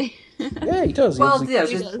allegiances, doesn't he? Yeah, he does. He Well, obviously- yeah,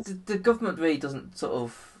 He the, does. the government really doesn't sort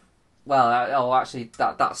of. Well, actually,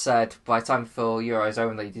 that said, by time for Euros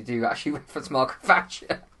only, they do actually reference Margaret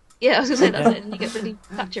Thatcher. Yeah, I was going to say that's it. And you get really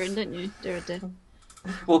Thatcher in, don't you? Dear.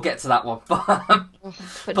 We'll get to that one, But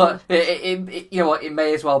but it you know what? It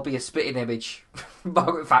may as well be a spitting image,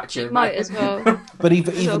 Margaret Thatcher. might as well. But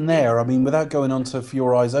even there, I mean, without going on to For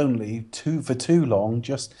Your Eyes Only for too long,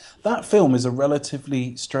 just that film is a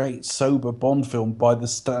relatively straight, sober Bond film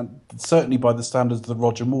certainly by the standards of the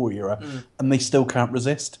Roger Moore era, and they still can't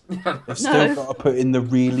resist. They've still got to put in the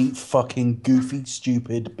really fucking goofy,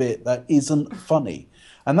 stupid bit that isn't funny,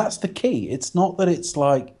 and that's the key. It's not that it's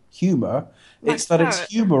like humour; it's that it's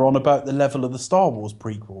Parrot. humour on about the level of the Star Wars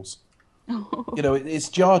prequels. You know, it's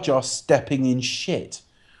Jar Jar stepping in shit.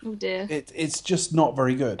 Oh dear. It's just not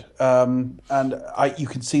very good, and you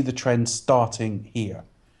can see the trend starting here.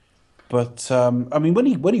 But I mean, when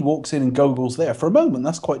he walks in and Gogol's there for a moment,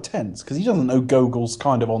 that's quite tense because he doesn't know Gogol's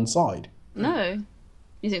kind of on side. No.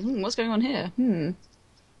 You think, what's going on here?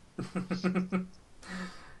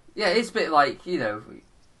 Yeah, it's a bit like, you know.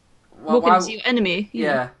 Walking into your enemy.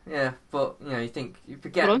 Yeah, but you know, you think you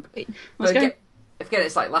forget. Hold on. Wait. But What's going on? again,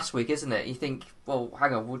 it's like last week, isn't it? You think, well,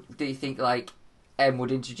 hang on, do you think like M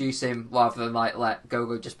would introduce him rather than like let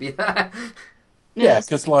Gogo just be there? Yeah, Yes.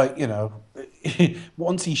 because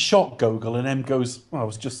once he shot Gogol and M goes, well, I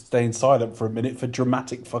was just staying silent for a minute for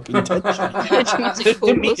dramatic fucking tension. Dramatic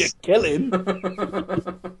Didn't mean to pause. kill him.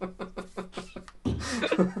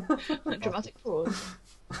 Dramatic pause.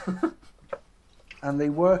 And they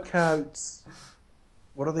work out.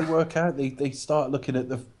 What do they work out? They start looking at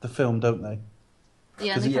the film, don't they?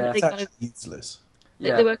 Yeah, Because and Yeah. they it's kind of actually useless.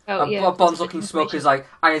 Yeah. they work out. And Yeah, Bond's looking smoker's like,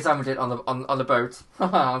 I examined it on the boat.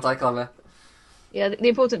 Aren't I clever? yeah, the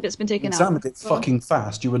important bit's been You taken out. examined it Well, fucking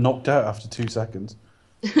fast. You were knocked out after 2 seconds.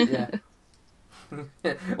 Yeah.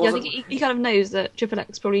 Yeah, I think he kind of knows that Triple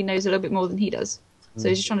X probably knows a little bit more than he does. So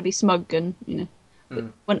he's just trying to be smug and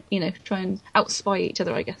try and outspy each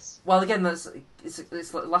other, I guess. Well, again, it's like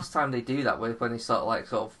the last time they do that when they start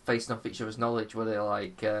sort of facing off each other's knowledge, where they're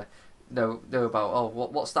like know about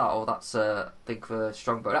what's that? Oh, that's a thing for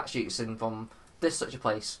Strongbow. That shoots in from this such a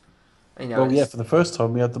place. Well, yeah, for the first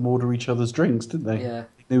time we had them order each other's drinks, didn't they? Yeah.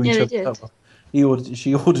 They knew Yeah, each they other. did.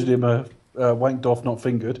 She ordered him a wanked off, not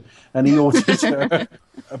fingered, and he ordered her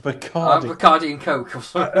a Bacardi. Bacardi and Coke or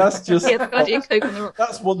something. That's just Yeah, Bacardi and Coke on the rock.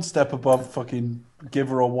 that's one step above fucking give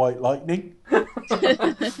her a white lightning. a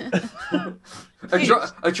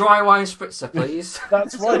dry wine spritzer, please.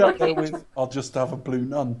 That's right up there with I'll just have a blue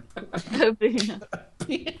nun.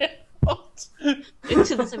 What?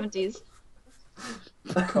 Into the 70s.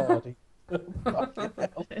 Bacardi.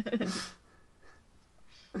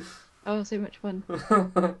 Oh, so much fun.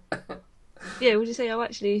 Yeah, would you say? Oh,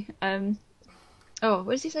 actually, what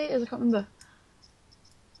did he say? I can't remember.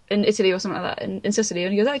 In Italy or something like that, in Sicily,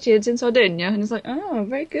 and he goes, actually, it's in Sardinia, and it's like, oh,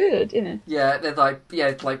 very good, Yeah, they're like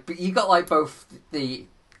you got like both the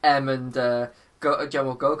M and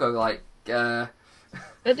General Gogo like They're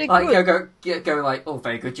like good. going like, oh,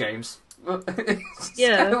 very good, James.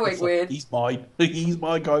 Yeah. Kind of weird. He's mine. He's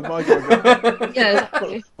my guy. My guy. Yeah,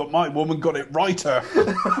 exactly. But my woman got it righter.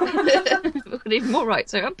 Even more right,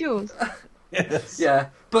 so up yours. Yes. Yeah,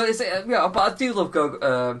 but but I do love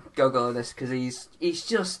Gogo in this because he's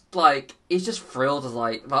just thrilled as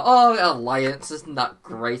like oh, Alliance, isn't that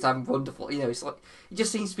great? I'm wonderful. It's like he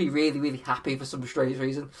just seems to be really really happy for some strange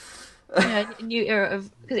reason. Yeah, a new era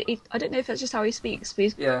of, because I don't know if that's just how he speaks,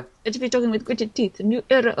 but Yeah, he's be talking with gritted teeth. A new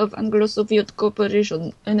era of Anglo-Soviet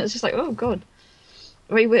cooperation, and it's just like, oh god,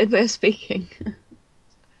 very weird way of speaking.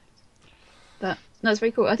 But no, it's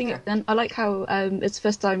very cool. I think Yeah. then I like how it's the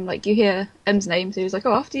first time like you hear M's name, so he was like,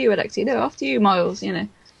 oh, after you, Alexi, no, after you, Miles, So I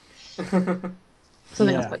think Yeah.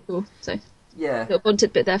 that's quite cool. So yeah. little fun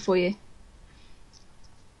tidbit there for you.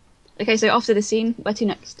 Okay, so after the scene, where to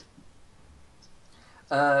next?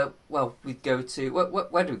 Well, we go to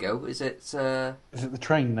where do we go? Is it? Is it the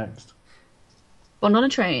train next? Bond on a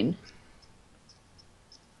train.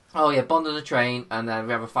 Oh yeah, Bond on a train, and then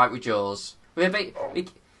we have a fight with Jaws. This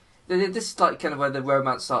is like kind of where the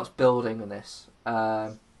romance starts building in this.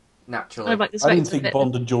 Naturally. Kind of like the I didn't spectre think bit.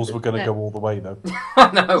 Bond and Jaws were going to go all the way though.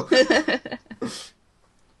 No.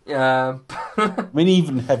 Yeah. I mean,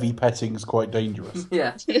 even heavy petting's quite dangerous.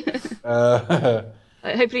 Yeah.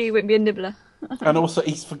 Hopefully he won't be a nibbler. And also,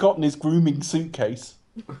 he's forgotten his grooming suitcase.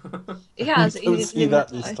 He has. We don't he's see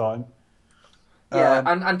that nibbler this guy. time. Yeah,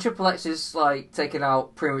 and Triple X is like taken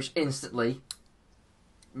out pretty much instantly.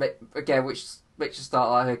 Again, which makes you start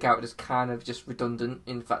like her character's kind of just redundant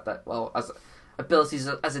in the fact that, well, as abilities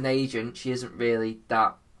as an agent, she isn't really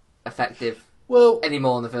that effective Well,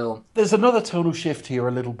 anymore in the film. there's another tonal shift here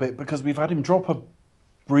a little bit because we've had him drop a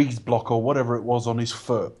breeze block or whatever it was on his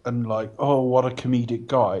foot and like, oh, what a comedic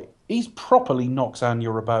guy. He's properly knocks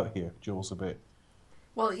Anya about here, Jules, a bit.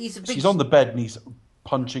 Well, he's a big. She's on the bed and he's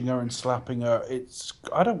punching her and slapping her.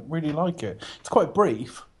 I don't really like it. It's quite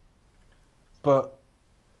brief, but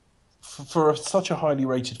for such a highly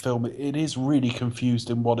rated film, it is really confused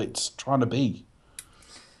in what it's trying to be.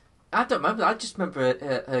 I don't remember. I just remember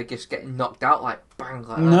her just getting knocked out like bang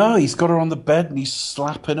like that. No, he's got her on the bed and he's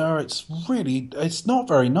slapping her. It's not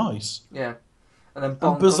very nice. Yeah, and then And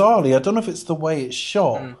Bond bizarrely, I don't know if it's the way it's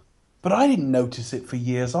shot, Mm. but I didn't notice it for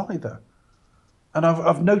years either. And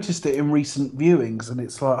I've noticed it in recent viewings, and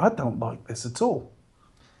it's like, I don't like this at all.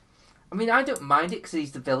 I mean, I don't mind it because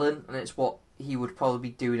he's the villain, and it's what he would probably be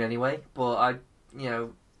doing anyway. But I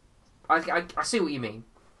see what you mean.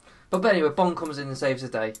 But anyway, Bond comes in and saves the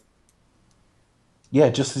day. Yeah,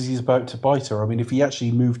 just as he's about to bite her. I mean, if he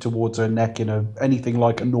actually moved towards her neck in anything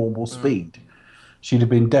like a normal speed, she'd have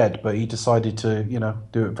been dead. But he decided to,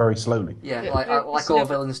 do it very slowly. Yeah, Yeah, like very all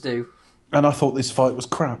villains do. And I thought this fight was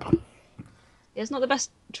crap. Yeah, it's not the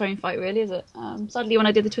best train fight, really, is it? Sadly, when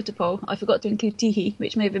I did the Twitter poll, I forgot to include Teehee,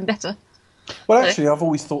 which may have been better. Well, So- actually, I've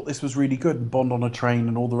always thought this was really good. And Bond on a train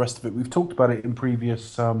and all the rest of it. We've talked about it in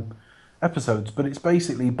previous episodes, but it's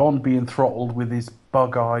basically Bond being throttled with his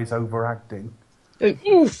bug eyes overacting, Going,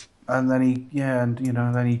 oof. and then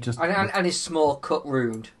then he just And his small cut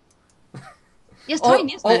wound. Yes,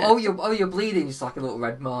 tiny, isn't it? You're bleeding. Just like a little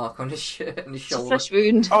red mark on his shirt and his It's a shoulder. flesh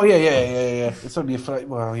wound. Oh yeah. It's only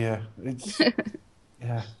well, yeah. It's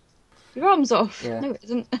yeah. Your arm's off. Yeah. No, it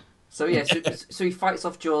isn't. So yeah, so he fights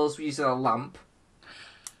off Jaws using a lamp.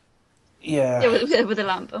 Yeah, Yeah, with a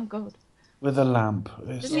lamp. Oh god. with a lamp.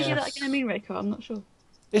 Doesn't he do that again in Moonraker? I'm not sure.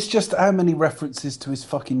 It's just how many references to his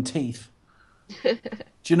fucking teeth. Do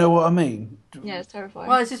you know what I mean? Yeah, it's terrifying.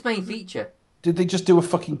 Well, it's his main feature. Did they just do a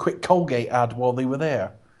fucking quick Colgate ad while they were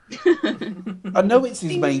there? I know it's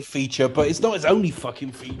his main feature, but it's not his only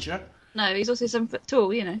fucking feature. No, he's also 7 foot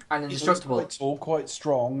tall, you know. And He's indestructible. quite tall, quite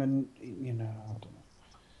strong, and I don't know.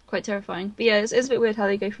 Quite terrifying. But yeah, it's a bit weird how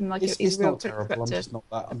they go from like It's he's a real not terrible. I'm threat just not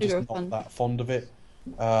that. I'm bigger just not fun. that fond of it.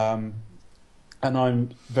 And I'm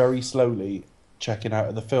very slowly checking out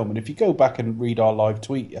of the film. And if you go back and read our live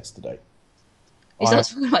tweet yesterday, You start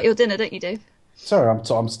talking about your dinner, don't you, Dave? sorry,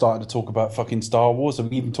 I'm starting to talk about fucking Star Wars. And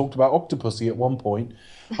we even talked about Octopussy at one point.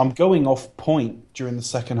 I'm going off point during the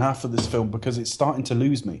second half of this film because it's starting to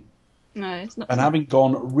lose me. No, it's not. And having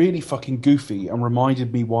gone really fucking goofy and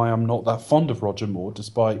reminded me why I'm not that fond of Roger Moore,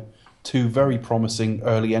 despite two very promising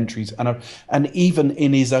early entries, and even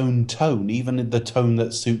in his own tone, even in the tone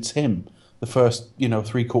that suits him, the first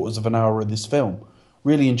 3/4 of an hour of this film,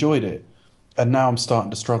 really enjoyed it, and now I'm starting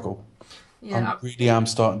to struggle. Yeah, I really am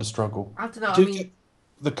starting to struggle. I don't know. Do I mean, get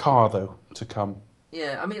the car though to come.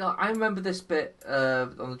 yeah, I mean, like, I remember this bit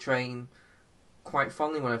on the train quite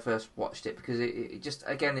fondly when I first watched it because it just,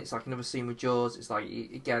 again, it's like another scene with Jaws. It's like,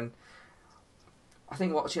 again, I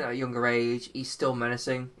think watching it at a younger age, he's still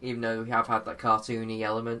menacing, even though we have had that cartoony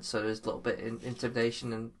element. So there's a little bit in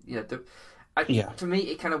intimidation, and Yeah. For me,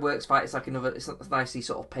 it kind of works fine. It's like it's a nicely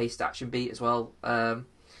sort of paced action beat as well.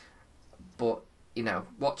 But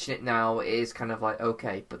watching it now is kind of like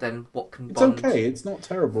okay, but then what can It's Bond? okay. It's not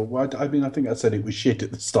terrible. I mean, I think I said it was shit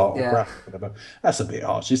at the start. Yeah. Or whatever. That's a bit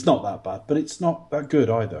harsh. It's not that bad, but it's not that good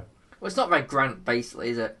either. Well, it's not Red Grant, basically,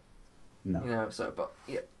 is it? No. So, but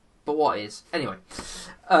yeah, but what is anyway?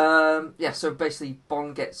 Yeah. So basically,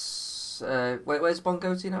 Bond gets. Where's Bond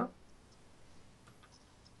go to now?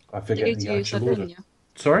 I They forget go the to actual order. Sardinia.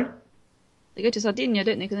 Sorry. They go to Sardinia,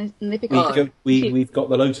 don't they? 'Cause they pick We up. go, we've got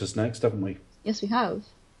the Lotus next, haven't we? Yes, we have.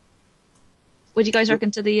 What do you guys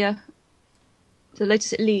reckon to the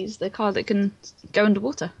Lotus Elise, the car that can go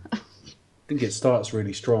underwater? I think it starts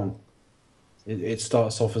really strong. It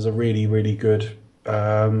starts off as a really, really good,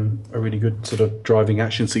 sort of driving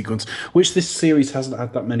action sequence, which this series hasn't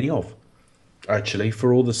had that many of. Actually,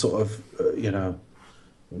 for all the sort of,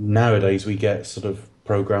 nowadays we get sort of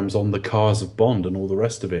programs on the cars of Bond and all the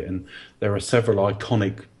rest of it, and there are several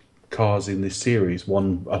iconic cars in this series.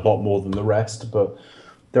 One a lot more than the rest, but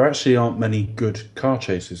there actually aren't many good car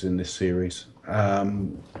chases in this series.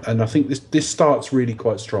 And I think this starts really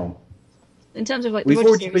quite strong. In terms of like the We've Roger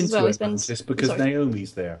already series been as well, to he it, spends. Francis, because Sorry.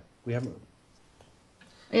 Naomi's there. We haven't.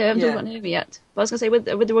 Yeah, I haven't Yeah. talked about Naomi yet. But I was gonna say with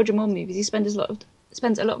the Roger Moore movies, he spends a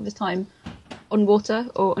lot of his time on water,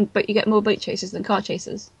 but you get more boat chases than car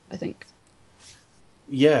chases, I think.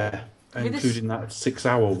 Yeah, mean, this- including that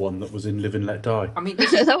 6-hour one that was in Live and Let Die. I mean,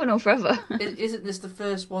 That went on forever. isn't this the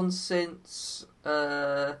first one since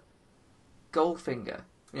Goldfinger?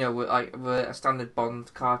 With a standard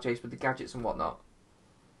Bond car chase with the gadgets and whatnot.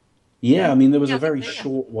 Yeah, I mean, there was Yeah, a I think very so, yeah.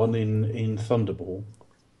 short one in Thunderball.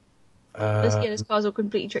 This car's all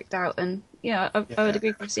completely tricked out, and I would agree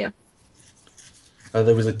with Chris, yeah.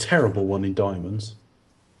 There was a terrible one in Diamonds.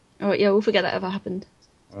 Oh yeah, we'll forget that ever happened.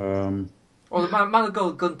 Um, Well, the Man of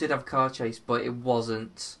Gold Gun did have a car chase, but it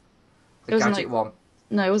wasn't the It wasn't gadget like- one.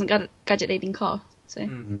 No, it wasn't gadget leading car. So,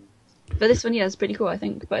 Mm. but this one, is pretty cool, I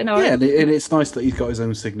think. But no, yeah, and it's nice that he's got his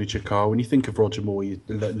own signature car. When you think of Roger Moore,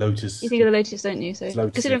 Lotus. you think of the Lotus, don't you? So,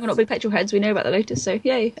 Lotus, considering yeah. we're not big petrol heads, we know about the Lotus. So,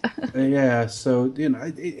 yay! Yeah, so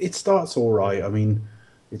it starts all right. I mean,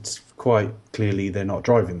 it's quite clearly they're not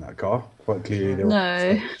driving that car. Quite clearly they're No.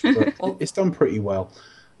 on stage, but it's done pretty well.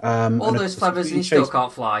 All and of those course, feathers it's and he still chased-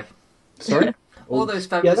 can't fly. Sorry. All those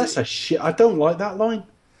feathers. Yeah, that's a shit. I don't like that line.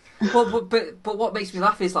 Well, but what makes me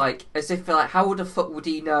laugh is like as if like how the fuck would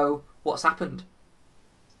he know what's happened?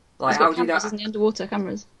 Like He's how got would he know? cameras, isn't he? Underwater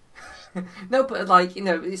cameras. No, but like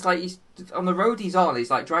it's like he's on the road he's on.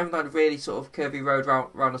 He's like driving down a really sort of curvy road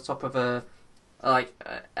round the top of a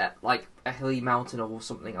hilly mountain or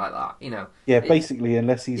something like that. Yeah, basically,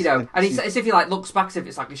 unless he's And it's as if he like looks back as if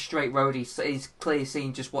it's like a straight road. He's clearly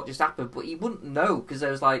seen just what just happened, but he wouldn't know because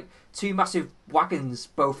there was like two massive wagons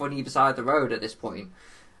both on either side of the road at this point.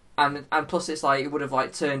 and plus it's like it would have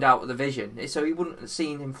like turned out with the vision, so he wouldn't have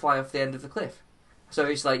seen him fly off the end of the cliff. So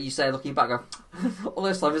it's like you say, looking back, go, all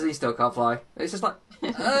those clever, he still can't fly. It's just like,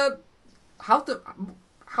 how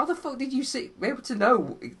the fuck did you be able to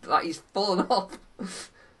know that he's fallen off?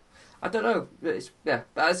 I don't know.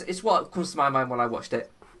 It's what comes to my mind when I watched it.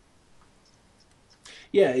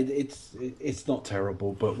 Yeah, it's not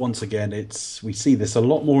terrible, but once again, we see this a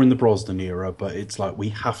lot more in the Brosnan era. But it's like we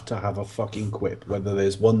have to have a fucking quip, whether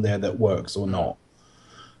there's one there that works or not.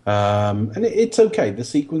 And it's okay. The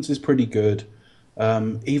sequence is pretty good.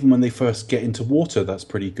 Even when they first get into water, that's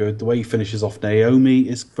pretty good. The way he finishes off Naomi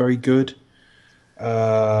is very good.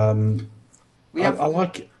 I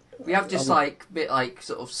like it. We have just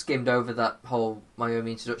sort of skimmed over that whole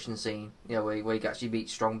Naomi introduction scene, where he actually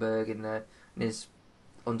meets Stromberg in his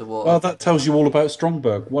underwater. Well, that tells you all about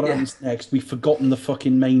Stromberg. What happens next? We've forgotten the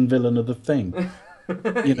fucking main villain of the thing.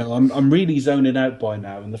 I'm really zoning out by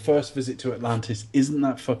now, and the first visit to Atlantis isn't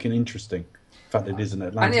that fucking interesting. In fact, it isn't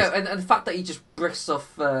Atlantis. And the fact that he just bricks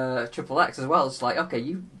off Triple X as well. It's like, okay,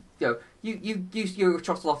 you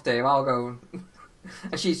trottle off there, I'll go.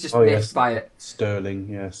 And she's just miffed by it. Sterling,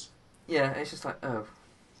 yes. Yeah, it's just like, oh.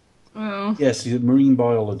 Oh. Yes, he's a marine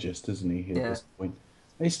biologist, isn't he? At this point,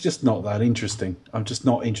 it's just not that interesting. I'm just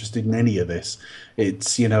not interested in any of this.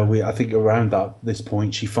 It's I think around this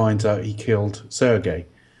point she finds out he killed Sergei.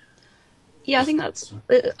 Yeah, I think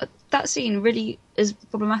that scene really is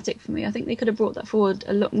problematic for me. I think they could have brought that forward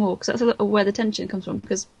a lot more, because that's a lot of where the tension comes from.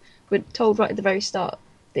 Because we're told right at the very start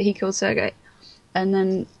that he killed Sergei, and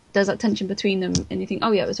then there's that tension between them, and you think,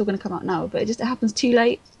 oh yeah, it's all going to come out now, but it happens too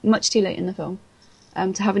late, much too late in the film,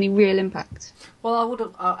 to have any real impact.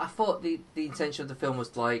 Well, I thought the intention of the film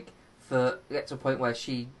was like for get to a point where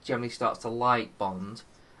she generally starts to like Bond,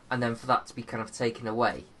 and then for that to be kind of taken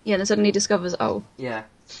away. Yeah, and then suddenly discovers, oh, yeah,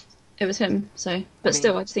 it was him. So, but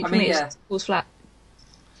still, I just think for me, it falls flat.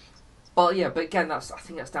 Well, yeah, but again, I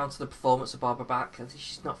think that's down to the performance of Barbara Bach. I think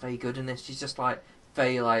she's not very good in this. She's just like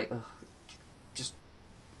very just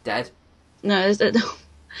dead. No,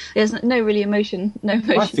 there's no really emotion. No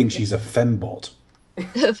emotion. I think she's a fembot.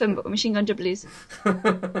 Fembot, machine gun dribblies.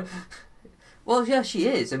 Well, yeah, she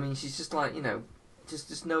is. I mean, she's just like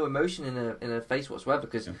just no emotion in her face whatsoever,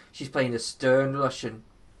 because she's playing a stern Russian.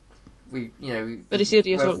 But it's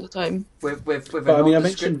serious all the time. I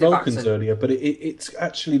mentioned Vulcans earlier, but it's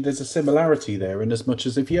actually there's a similarity there, in as much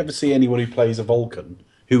as if you ever see anyone who plays a Vulcan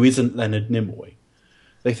who isn't Leonard Nimoy,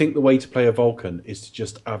 they think the way to play a Vulcan is to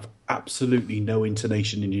just have absolutely no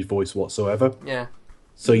intonation in your voice whatsoever. Yeah.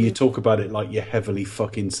 So you talk about it like you're heavily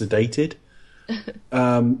fucking sedated.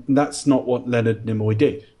 That's not what Leonard Nimoy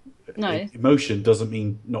did. No. Emotion doesn't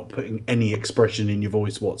mean not putting any expression in your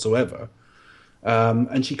voice whatsoever.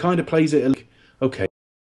 And she kind of plays it like, okay,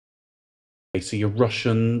 so you're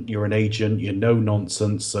Russian, you're an agent, you're no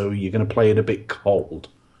nonsense, so you're going to play it a bit cold.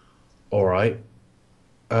 All right.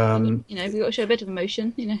 We've got to show a bit of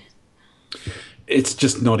emotion, It's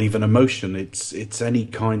just not even emotion. It's any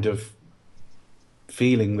kind of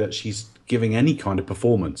feeling that she's giving any kind of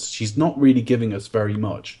performance. She's not really giving us very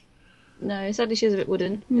much. No, sadly she's a bit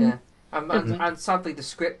wooden. Yeah. And sadly the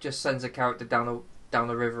script just sends a character down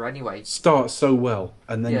the river anyway. Starts so well,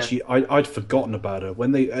 and then I'd forgotten about her.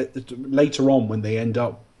 When they later on, when they end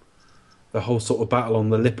up the whole sort of battle on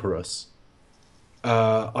the Liparus,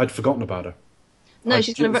 I'd forgotten about her. No,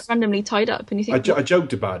 she's kind of randomly tied up, and you think... I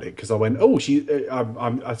joked about it, because I went, oh,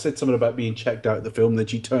 I said something about being checked out of the film, then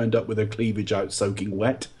she turned up with her cleavage out soaking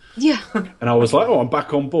wet. Yeah. And I was like, oh, I'm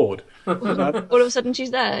back on board. All of a sudden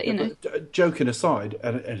she's there, Joking aside,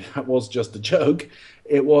 and that was just a joke,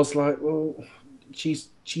 it was like, well,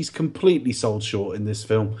 she's completely sold short in this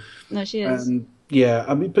film. No, she is. And yeah,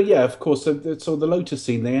 of course, so the Lotus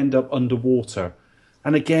scene, they end up underwater.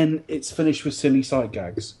 And again, it's finished with silly sight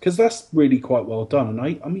gags, because that's really quite well done.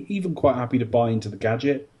 And I'm even quite happy to buy into the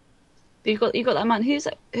gadget. But you got that man. Who's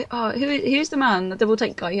that? Who's the man? The double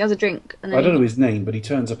take guy. He has a drink. And then I don't know his name, but he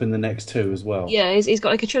turns up in the next two as well. Yeah, he's got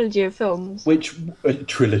like a trilogy of films. Which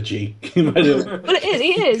trilogy? Well, it is.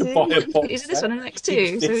 He is. He's in this one and the next two.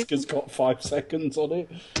 Each disc has got 5 seconds on it.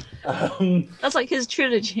 That's like his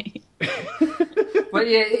trilogy. But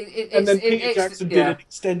yeah, and then Peter Jackson did an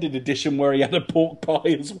extended edition where he had a pork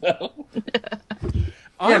pie as well.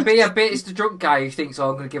 But it's the drunk guy who thinks,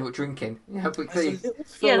 I'm going to give up drinking. That's what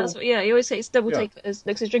he always says double take. Looks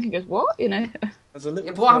at his drink and goes, what?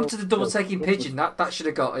 But what happened to the double taking pigeon? That should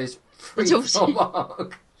have got his free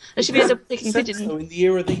mark. There should be a double taking pigeon. In the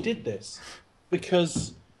era they did this,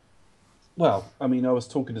 because, well, I was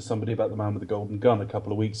talking to somebody about The Man with the Golden Gun a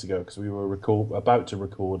couple of weeks ago, because we were about to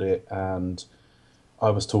record it, and I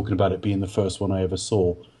was talking about it being the first one I ever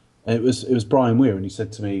saw. And it was Brian Weir, and he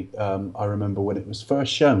said to me, I remember when it was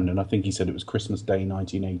first shown, and I think he said it was Christmas Day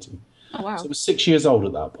 1980. Oh wow. So it was 6 years old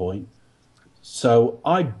at that point. So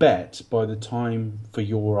I bet by the time For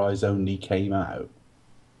Your Eyes Only came out,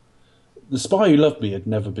 The Spy Who Loved Me had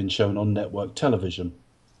never been shown on network television.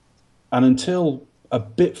 And until a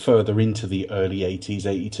bit further into the early 80s,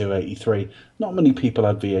 82, 83, not many people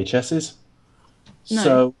had VHSs. No.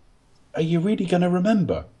 So are you really going to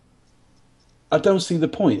remember? I don't see the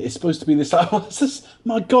point. It's supposed to be this. Oh,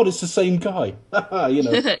 my God, it's the same guy. You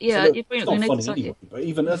know, Yeah, it's you're probably it's not not gonna funny notice, aren't you? anyway. But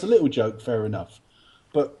even as a little joke, fair enough.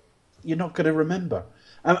 But you're not going to remember.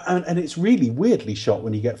 And it's really weirdly shot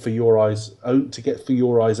when you get For Your Eyes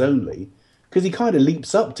Only, because he kind of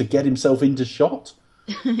leaps up to get himself into shot.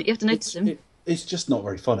 You have to notice him. It's just not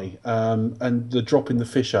very funny. And the dropping the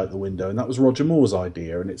fish out the window, and that was Roger Moore's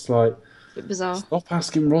idea. And it's like, A bit bizarre. stop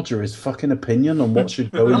asking Roger his fucking opinion on what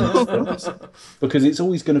should go in his films, because it's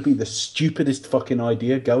always going to be the stupidest fucking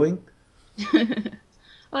idea going.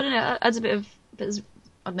 I don't know. It adds a bit of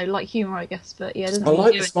I don't know, light humour, I guess. But yeah, it doesn't I really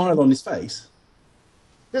like do the it. smile on his face.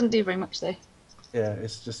 Doesn't do very much though. Yeah,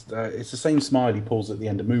 it's just it's the same smile he pulls at the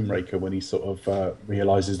end of Moonraker when he sort of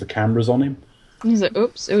realizes the camera's on him. And he's like,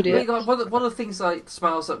 "Oops, oh dear." Like, one of the things like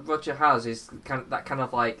smiles that Roger has is that kind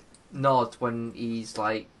of like nod when he's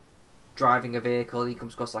like driving a vehicle. He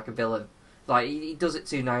comes across like a villain. Like he does it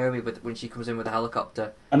to Naomi when she comes in with a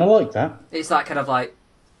helicopter. And I like that. It's that kind of like,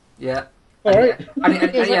 yeah. All right. And He's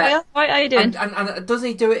like, yeah. "Hi, how you doing?" And doesn't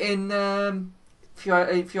he do it in Few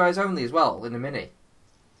Eyes Only as well, in the Mini?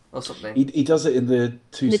 Or something? He does it in the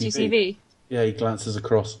 2CV. The 2CV. Yeah, he glances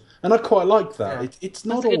across. And I quite like that. Yeah. It's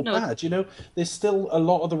not That's a good all nod. bad, you know. There's still a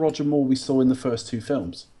lot of the Roger Moore we saw in the first two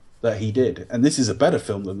films that he did. And this is a better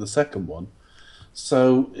film than the second one.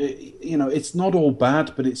 So, you know, it's not all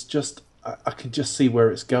bad, but it's just, I can just see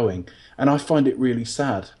where it's going. And I find it really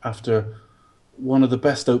sad after one of the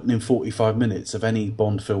best opening 45 minutes of any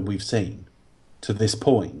Bond film we've seen to this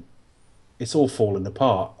point. It's all falling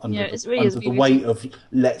apart under, Yeah, it's really is under the BBC. weight of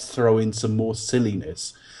let's throw in some more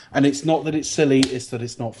silliness. And it's not that it's silly, it's that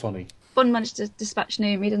it's not funny. Bond managed to dispatch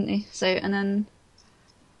Naomi, didn't he? So, and then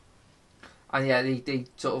And yeah, they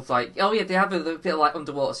sort of like, oh yeah, they have a bit of like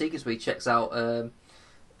underwater sequence where he checks out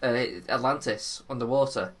Atlantis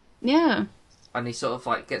underwater, yeah, and he sort of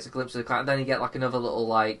like gets a glimpse of the cloud, and then you get like another little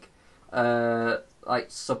like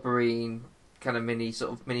submarine kind of mini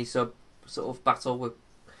sub sort of battle with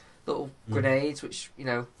little grenades, which you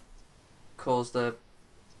know cause the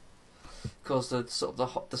sort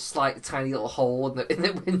of the slight tiny little hole in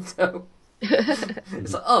the window.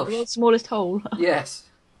 It's like, oh the world's smallest hole. yes.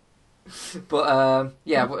 But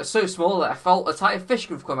yeah, but it's so small that I felt a tiny fish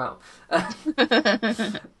could have come out.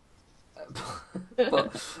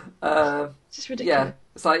 But It's just ridiculous. yeah,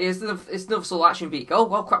 it's like it's another sort of action beat. Oh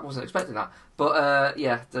well, crap! Wasn't expecting that. But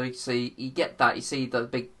yeah, so you see, you get that. You see the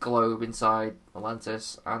big globe inside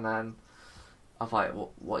Atlantis, and then of like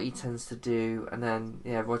what he tends to do, and then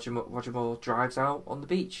yeah, Roger Moore drives out on the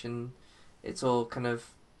beach, and it's all kind of.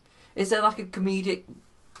 Is there like a comedic,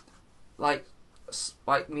 like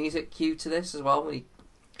music cue to this as well? When he,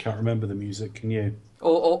 Can't remember the music, can you?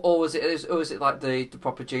 or was it like the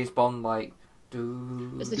proper James Bond like?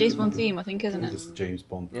 It's the James Bond theme, I think, isn't It's it? the James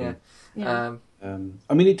Bond Yeah. thing. Yeah.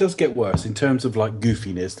 I mean, it does get worse in terms of like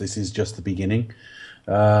goofiness. This is just the beginning,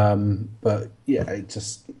 but yeah, it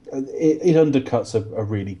undercuts a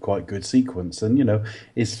really quite good sequence. And you know,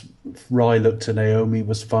 it's Rye looked to Naomi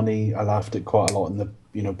was funny. I laughed at quite a lot in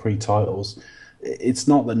the pre-titles. It's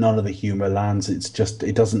not that none of the humour lands. It's just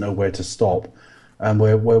it doesn't know where to stop. And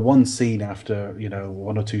we're one scene after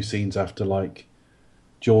one or two scenes after like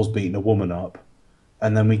Jaws beating a woman up.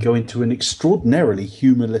 And then we go into an extraordinarily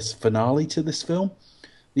humourless finale to this film.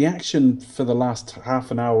 The action for the last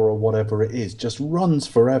half an hour or whatever it is just runs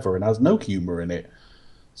forever and has no humour in it.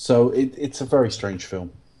 So it's a very strange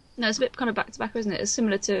film. No, it's a bit kind of back to back, isn't it? It's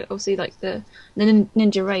similar to obviously like the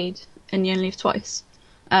Ninja Raid and You Only Live Twice.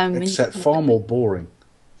 Except far more boring.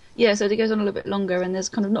 Yeah, so it goes on a little bit longer, and there's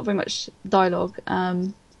kind of not very much dialogue. But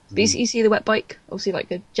you see the wet bike, obviously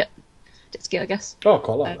like a jet ski, I guess, Oh, I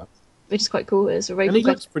quite like that. which is quite cool. It's a very And he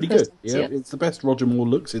cool looks pretty good. person to see Yeah, it. it's the best Roger Moore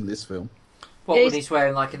looks in this film. What Yeah, when he's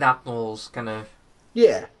wearing like an admiral's kind of.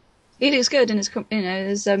 Yeah. He looks good in his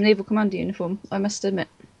his naval commander uniform, I must admit.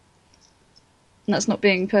 And that's not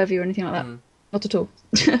being pervy or anything like that. Not at all.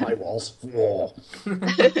 I was.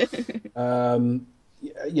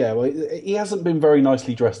 Yeah, well, he hasn't been very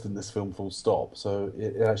nicely dressed in this film, full stop. So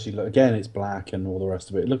it actually, again, it's black and all the rest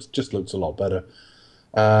of it. It just looks a lot better.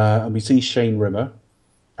 And we see Shane Rimmer,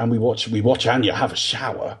 and we watch Anya have a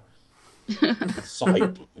shower.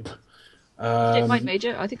 Side boob. Don't mind,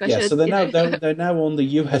 Major. I think I yeah, should. so they're you now know. they're now on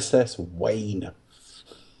the USS Wayne.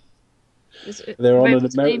 It's They're on very an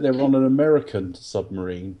much named- they're on an American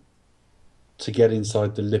submarine to get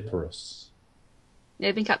inside the Liparus. Yeah,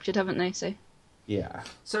 they've been captured, haven't they? So Yeah,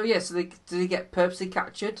 So yeah, so did they get purposely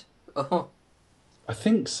captured? Oh, I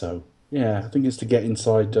think so. Yeah, I think it's to get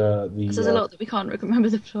inside the. there's a lot that we can't remember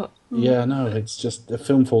the plot. Yeah, no, it's just the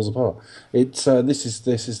film falls apart. It's this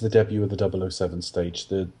is the debut of the 007 stage.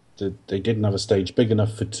 They didn't have a stage big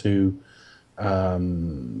enough for two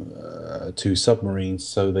submarines,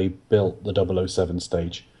 so they built the 007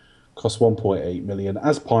 stage. Cost 1.8 million.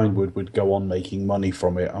 As Pinewood would go on making money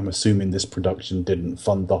from it, I'm assuming this production didn't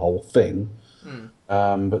fund the whole thing,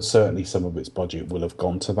 but certainly some of its budget will have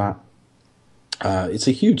gone to that. It's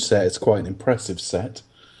a huge set. It's quite an impressive set.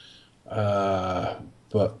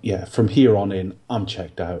 But yeah, from here on in, I'm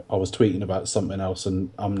checked out. I was tweeting about something else,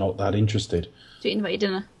 and I'm not that interested. Tweeting about your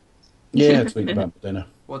dinner. Yeah, tweeting about dinner.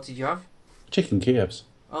 what did you have? Chicken Kievs.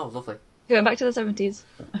 Oh, lovely. Going back to the 70s.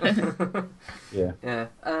 Yeah. Yeah.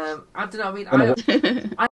 I don't know. I mean,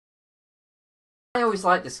 And I always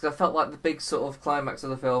liked this because I felt like the big sort of climax of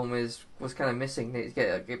the film was kind of missing. It's get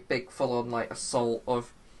a big full on like assault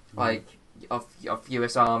of like of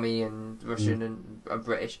US Army and Russian and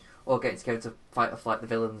British all getting together to fight off like the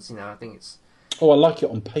villains. You know, I think it's Oh, I like it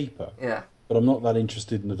on paper, yeah. but I'm not that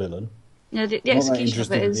interested in the villain. Yeah, the Not that execution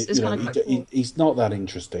of it in is you know, kind of quite cool. he's not that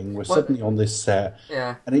interesting. We're What- suddenly on this set,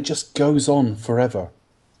 Yeah. and it just goes on forever.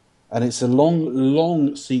 And it's a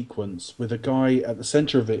long sequence with a guy at the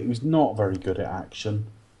centre of it who's not very good at action.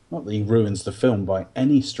 Not that he ruins the film by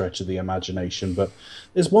any stretch of the imagination, but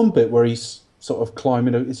there's one bit where he's sort of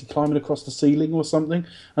climbing. Is he climbing across the ceiling or something?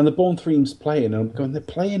 And the Bourne theme's playing, and I'm going, they're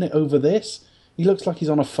playing it over this? He looks like he's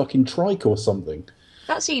on a fucking trike or something.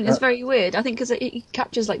 That scene is very weird. I think because it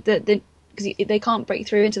captures like because they can't break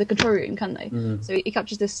through into the control room, can they? So it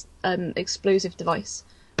captures this explosive device,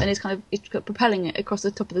 and it's propelling it across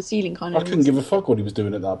the top of the ceiling, kind I of. couldn't give a fuck what he was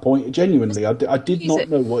doing at that point. Genuinely, I did not Music.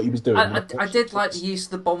 know what he was doing. I did like the use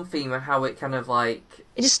of the bomb theme and how it kind of like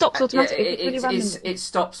It just stops automatically. Yeah, It's really random. it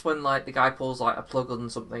stops when like the guy pulls like a plug on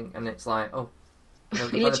something and it's like you know, He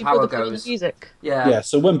when the literally power pulled the plug on the goes. music. Yeah. Yeah,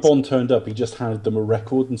 so when Bond turned up, he just handed them a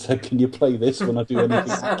record and said, "Can you play this when I do anything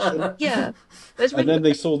action?" Yeah, but it's And really then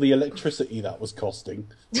they saw the electricity that was costing.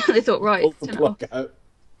 they thought, right, Pulled the turn it off. plug out.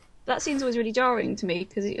 That scene's always really jarring to me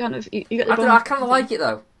because you kind of you get the I don't know, bomb- I kind of like it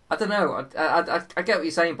though. I don't know. I get what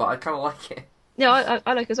you're saying, but I kind of like it. Yeah,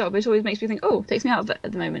 I like it as well, but it always makes me think, oh, it takes me out of it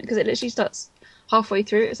at the moment because it literally starts halfway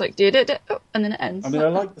through. It's like oh, and then it ends. I mean, I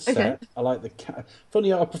like the set. Okay. I like the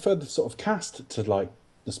funny. I prefer the sort of cast to like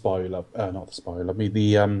the Spy Who Loved. Not the Spy Who Loved Me.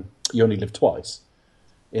 The You Only Live Twice.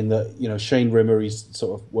 In that, you know, Shane Rimmer, he's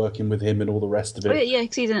sort of working with him and all the rest of it. Oh, yeah,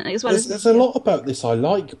 because he's in it as well. There's a lot about this I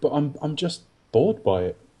like, but I'm just bored by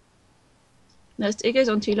it. No, it goes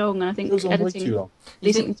on too long, and I think It goes on way editing too long. You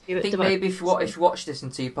leads think, it to be a bit think developed. maybe if you watched this in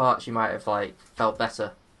 2 parts, you might have like felt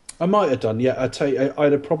better. I might have done, yeah.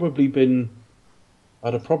 I'd have probably been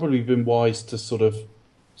wise to sort of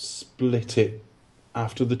split it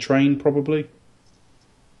after the train, probably.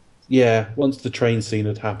 Yeah, once the train scene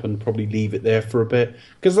had happened, probably leave it there for a bit,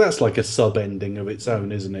 because that's like a sub ending of its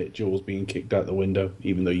own, isn't it? Jaws being kicked out the window,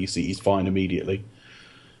 even though you see he's fine immediately.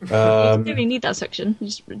 You don't really need that section. You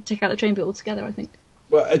just take out the train bit altogether, I think.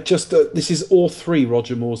 Well, this is all 3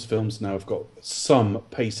 Roger Moore's films now have got some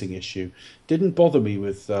pacing issue. Didn't bother me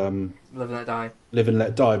with Live and Let Die. Live and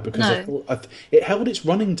Let Die because I No. thought it held its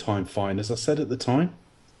running time fine, as I said at the time.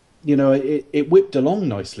 You know, it whipped along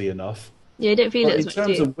nicely enough. Yeah, you don't feel But it in as much. terms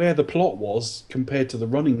do you? of where the plot was compared to the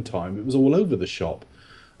running time, it was all over the shop.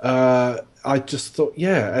 I just thought,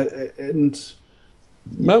 yeah, and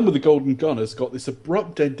Man with the Golden Gun has got this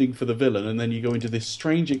abrupt ending for the villain, and then you go into this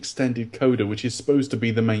strange extended coda, which is supposed to be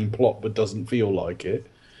the main plot but doesn't feel like it.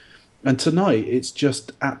 And tonight, it's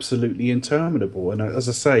just absolutely interminable. And as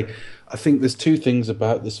I say, I think there's 2 things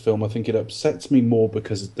about this film. I think it upsets me more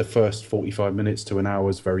because the first 45 minutes to an hour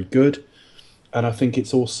is very good. And I think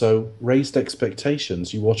it's also raised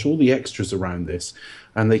expectations. You watch all the extras around this,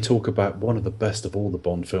 and they talk about one of the best of all the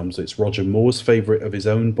Bond films. It's Roger Moore's favourite of his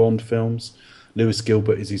own Bond films. Lewis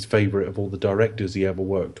Gilbert is his favourite of all the directors he ever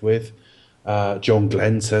worked with. John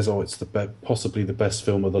Glenn says, it's possibly the best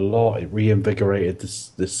film of the lot. It reinvigorated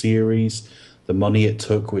the series, the money it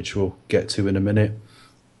took, which we'll get to in a minute.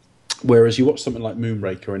 Whereas you watch something like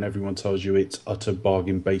Moonraker and everyone tells you it's utter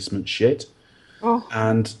bargain basement shit. Oh.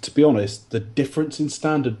 And to be honest, the difference in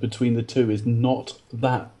standard between the 2 is not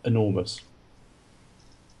that enormous.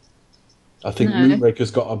 I think No.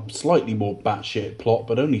 Moonraker's got a slightly more batshit plot,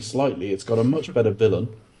 but only slightly. It's got a much better villain.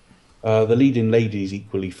 The leading lady is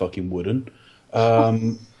equally fucking wooden.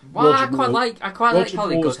 Well, I quite like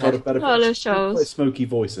Holly Moore's got a Goodhead. better, Hello, she's got Charles. quite a smoky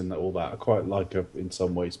voice and all that. I quite like her in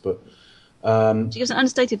some ways, but She gives an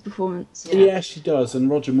understated performance. yeah, she does. And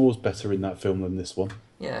Roger Moore's better in that film than this one.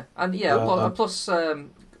 Yeah, and plus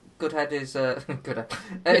Goodhead is Goodhead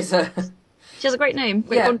is She has a great name.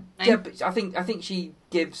 Great yeah, Bond name. yeah. But I think she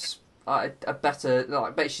gives a better,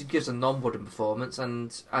 like, but she gives a non-wooden performance,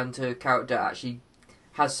 and her character actually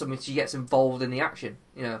has something. She gets involved in the action,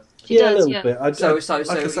 you know. She yeah, does, a little yeah. bit. So that's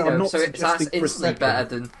instantly second. better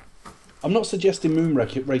than. I'm not suggesting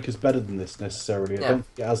Moonraker's better than this necessarily. I Yeah. don't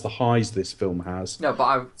think it has the highs this film has. No,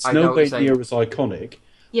 but It's I know what nowhere you're saying. near as iconic,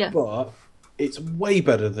 Yeah. but it's way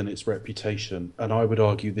better than its reputation. And I would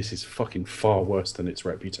argue this is fucking far worse than its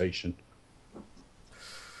reputation.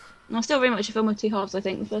 And still very much a film of two halves, I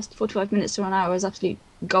think. The first 45 minutes to an hour is absolute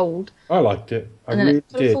gold. I liked it. I And then really it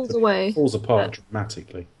sort of did. falls but away, It falls apart but-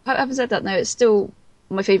 dramatically. Having said that, though, it's still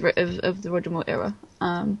my favourite of the Roger Moore era.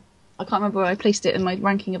 I can't remember where I placed it in my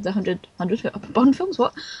ranking of the 100 Bond films.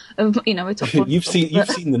 What? My top Bond You've films, but-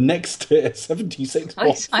 seen the next 76 Bond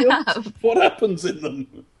Yes, I films. have. What happens in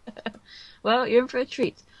them? Well, you're in for a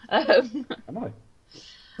treat. Am I?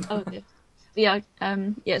 Oh, dear. Yeah,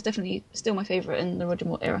 it's definitely still my favourite in the Roger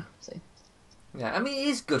Moore era. So Yeah, I mean, it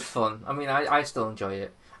is good fun. I mean, I still enjoy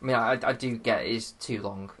it. I mean, I do get it is too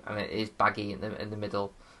long and it is baggy in the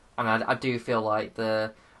middle, and I do feel like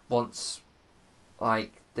once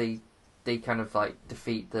they kind of like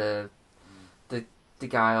defeat the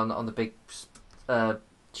guy on the big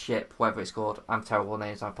ship, whatever it's called. I'm terrible with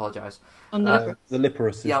names. I apologise. on the The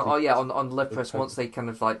Liparus. Is Yeah, the- on Liparus. Okay. Once they kind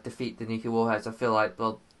of like defeat the nuclear warheads, I feel like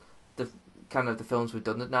the films we've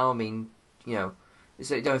done it now. I mean, you know,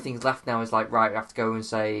 so the only thing left now is like, right, we have to go and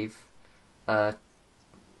save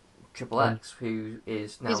Triple X, who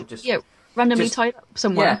is now he's, just randomly just- tied up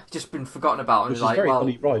somewhere. yeah, just been forgotten about. And Which it's is like, very well,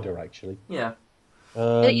 Honey Rider, actually. yeah,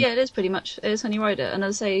 Yeah, it is pretty much. It is Honey Rider, and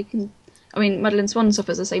as I say, Madeleine Swan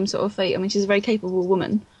suffers the same sort of fate. I mean, she's a very capable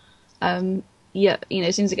woman. Yeah,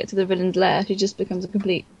 as soon as they get to the villain's lair, she just becomes a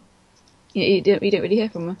complete. You don't really hear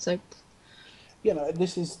from her. So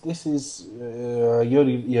This is You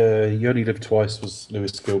Only Live Twice was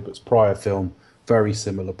Lewis Gilbert's prior film. Very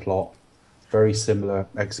similar plot, very similar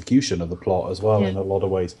execution of the plot as well in a lot of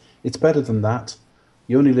ways. It's better than that.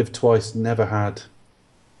 You Only Live Twice never had,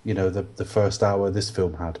 the first hour this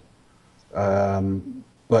film had.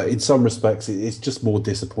 But in some respects, it's just more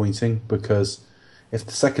disappointing because if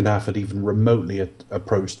the second half had even remotely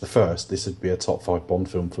approached the first, this would be a top 5 Bond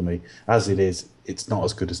film for me. As it is, it's not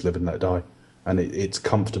as good as Live and Let Die. And it's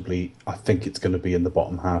comfortably, I think it's going to be in the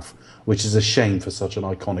bottom half, which is a shame for such an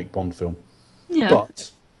iconic Bond film. yeah,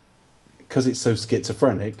 But because it's so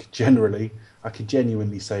schizophrenic, generally, I could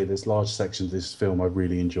genuinely say there's large sections of this film I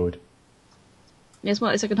really enjoyed. it's more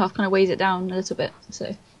like the second half kind of weighs it down a little bit.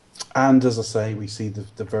 So And as I say, we see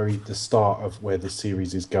the start of where the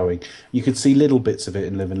series is going. You can see little bits of it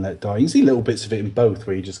in Live and Let Die. You can see little bits of it in both,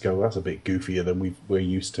 where you just go, "That's a bit goofier than we're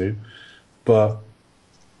used to," but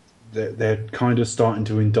they're kind of starting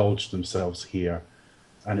to indulge themselves here,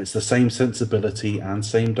 and it's the same sensibility and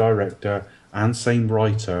same director and same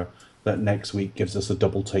writer that next week gives us a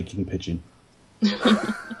double taking pigeon. so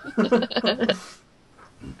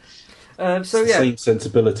It's the yeah, same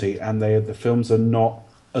sensibility, and the films are not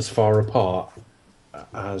as far apart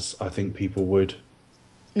as I think people would.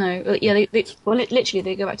 no, literally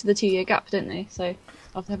they go back to the 2-year gap, don't they? So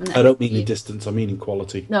after having that, I don't mean in distance, I mean in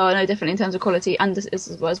quality. No, definitely in terms of quality and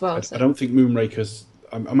as well. So. I don't think Moonraker's.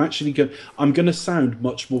 I'm actually going. I'm going to sound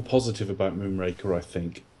much more positive about Moonraker, I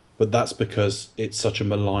think, but that's because it's such a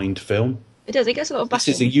maligned film. It does. It gets a lot of This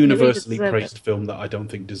bashing. is a It really does universally deserve praised it. film that I don't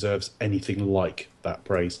think deserves anything like that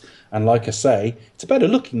praise. And like I say, it's a better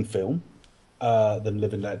looking film than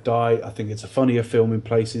Live and Let Die. I think it's a funnier film in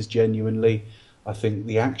places, genuinely. I think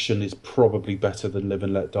the action is probably better than Live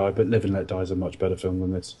and Let Die, but Live and Let Die is a much better film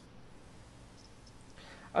than this.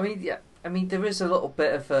 I mean, there is a little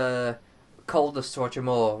bit of coldness to Roger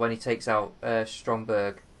Moore when he takes out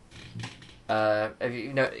Stromberg. Have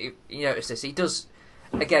you noticed this? He does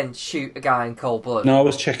again shoot a guy in cold blood. No, I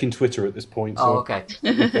was checking Twitter at this point. So Oh, okay.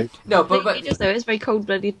 No, but It does though. It's very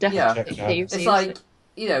cold-blooded death. Yeah. that you've it's seen, like, so-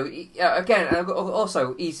 again, and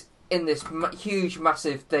also he's in this huge,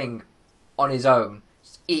 massive thing on his own,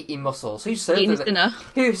 eating mussels. Who served eating his them? dinner.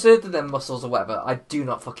 Who served them mussels or whatever? I do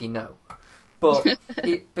not fucking know. But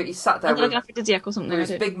he sat there Under like with an aphrodisiac or something. with I his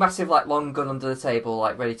don't- big, massive, like long gun under the table,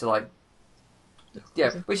 like ready to like,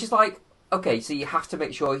 yeah, which is like, okay, so you have to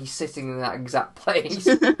make sure he's sitting in that exact place.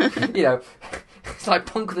 It's like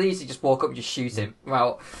Punk could easily just walk up and just shoot him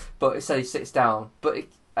out, but instead he sits down. But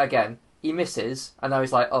again, he misses, and now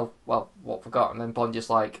he's like, oh, well, what forgot? And then Bond just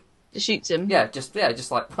like, Just shoots him. just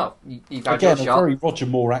like, well, you've had Again, your a shot. very Roger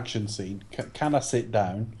Moore action scene. Can I sit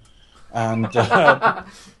down? And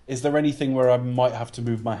is there anything where I might have to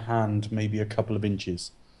move my hand maybe a couple of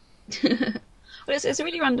inches? Well, it's a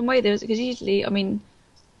really random way though, because usually, I mean,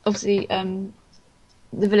 obviously,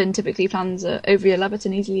 the villain typically plans a overly elaborate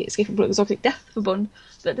and easily escapable exotic death for Bond,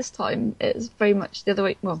 but this time it's very much the other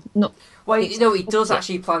way. Well, not. Well, you know, he does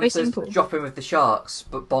actually plan Very to simple. drop him with the sharks,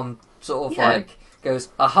 but Bond sort of Yeah. like goes,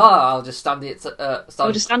 aha, I'll just stand it.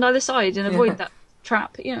 Or just stand either side and avoid that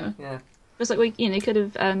trap. You know, Yeah. it's like he could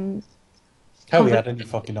have. How we had any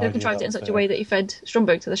fucking Could have idea? contrived it in that such was a way that he fed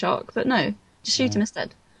Stromberg to the shark, but no, just shoot him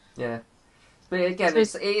instead. Yeah. But again,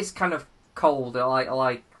 So it is kind of cold. I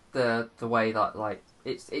like the way that like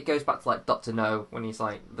it goes back to like Doctor No when he's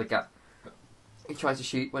like the guy. He tries to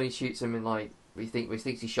shoot when he shoots him and like he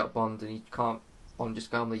thinks he shot Bond and he can't. Bond just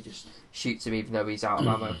calmly just shoots him even though he's out of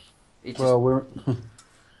ammo. It just, Well,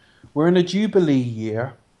 we're in a Jubilee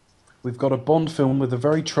year. We've got a Bond film with a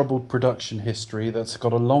very troubled production history that's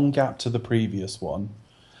got a long gap to the previous one,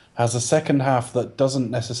 has a second half that doesn't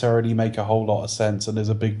necessarily make a whole lot of sense and is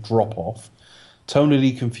a big drop-off,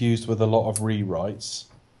 tonally confused with a lot of rewrites,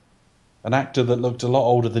 an actor that looked a lot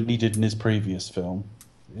older than he did in his previous film.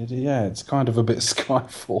 It's kind of a bit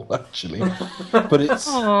Skyfall, actually. But it's...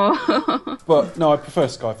 Oh, But, no, I prefer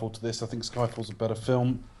Skyfall to this. I think Skyfall's a better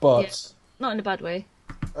film, but... not in a bad way.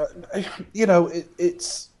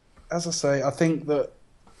 It's as I say, I think that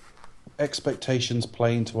expectations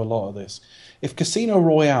play into a lot of this. If Casino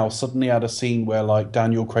Royale suddenly had a scene where like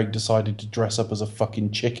Daniel Craig decided to dress up as a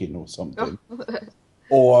fucking chicken or something,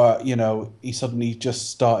 or he suddenly just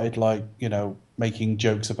started like making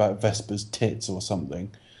jokes about Vesper's tits or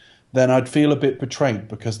something, then I'd feel a bit betrayed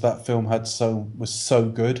because that film was so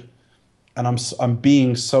good. And I'm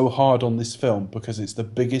being so hard on this film because it's the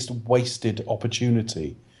biggest wasted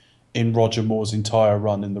opportunity in Roger Moore's entire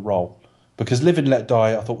run in the role. Because Live and Let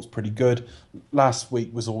Die I thought was pretty good. Last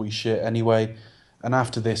week was always shit anyway. And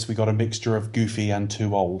after this we got a mixture of goofy and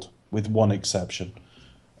too old, with one exception.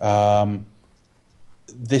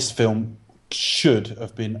 This film should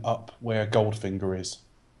have been up where Goldfinger is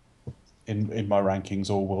in my rankings,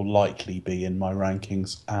 or will likely be in my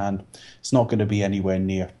rankings. And it's not going to be anywhere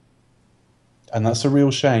near. And that's a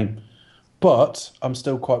real shame. But I'm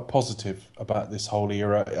still quite positive about this whole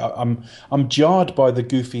era. I'm jarred by the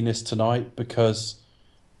goofiness tonight because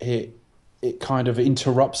it kind of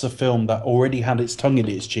interrupts a film that already had its tongue in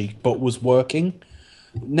its cheek but was working.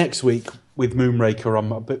 Next week with Moonraker,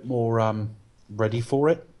 I'm a bit more ready for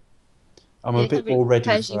it. I'm a bit more ready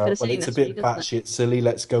prepares you for for the it. Well, it's a silliness, bit really, doesn't batshit silly.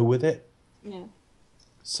 Let's go with it. Yeah.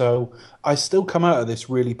 So I still come out of this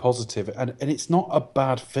really positive, and it's not a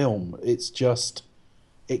bad film. It's just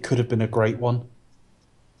it could have been a great one,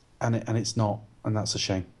 and it's not, and that's a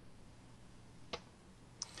shame.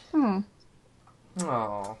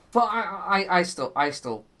 oh, but I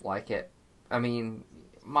still like it. I mean,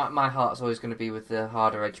 my heart's always going to be with the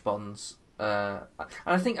harder edge Bonds, and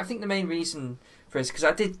I think the main reason for this, because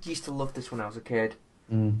I did used to love this when I was a kid.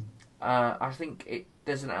 I think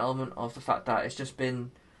there's an element of the fact that it's just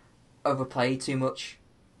been overplayed too much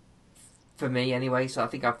for me anyway. So I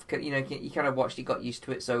think you kind of watched it, got used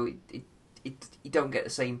to it, so you don't get the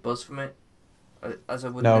same buzz from it as I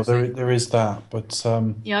would. No, there is that, but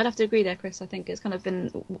Yeah, I'd have to agree there, Chris. I think it's kind of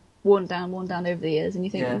been worn down over the years, and you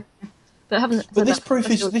think, but haven't. But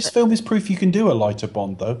this film is proof you can do a lighter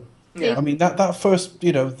Bond, though. Yeah. I mean that first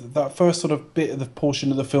sort of bit of the portion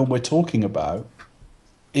of the film we're talking about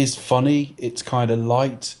is funny. It's kind of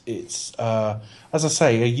light. It's as I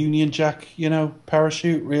say, a Union Jack,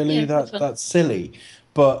 parachute. Really, Yeah, that's silly,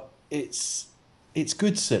 but it's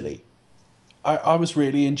good silly. I was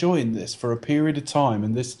really enjoying this for a period of time,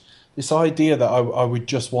 and this idea that I would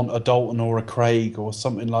just want a Dalton or a Craig or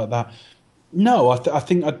something like that. No, I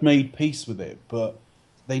think I'd made peace with it, but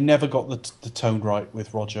they never got the tone right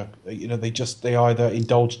with Roger. They either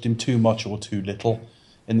indulged him too much or too little.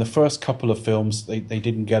 In the first couple of films, they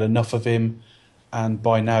didn't get enough of him, and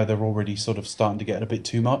by now they're already sort of starting to get a bit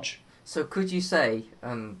too much. So could you say,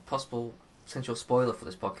 possible potential spoiler for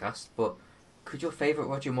this podcast, but could your favourite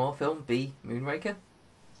Roger Moore film be Moonraker?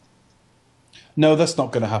 No, that's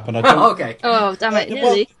not going to happen. I don't. Okay. Oh, damn it!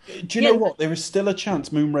 Well, Nearly. do you know what? There is still a chance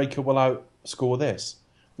Moonraker will outscore this,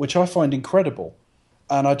 which I find incredible.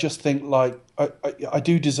 And I just think, like, I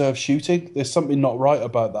do deserve shooting. There's something not right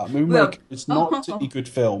about that. Moonraker is not a particularly good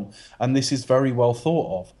film, and this is very well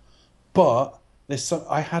thought of. But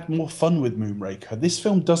I had more fun with Moonraker. This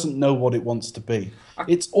film doesn't know what it wants to be.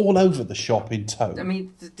 It's all over the shop in tone. I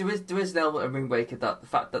mean, there is an element of Moonraker that the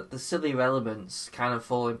fact that the sillier elements kind of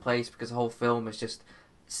fall in place because the whole film is just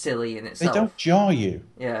silly in They itself. don't jar you.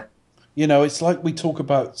 Yeah. You know, it's like we talk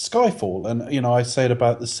about Skyfall, and, you know, I said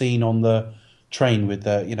about the scene on the train with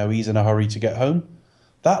the, you know, he's in a hurry to get home.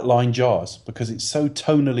 That line jars because it's so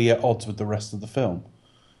tonally at odds with the rest of the film.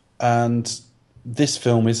 And this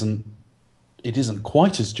film isn't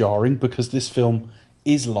quite as jarring because this film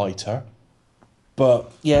is lighter.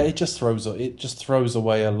 But yeah, it just throws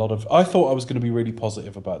away a lot of. I thought I was going to be really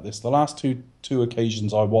positive about this. The last two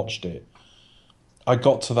occasions I watched it, I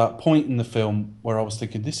got to that point in the film where I was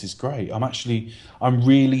thinking, this is great. I'm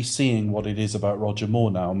really seeing what it is about Roger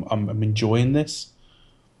Moore now. I'm enjoying this,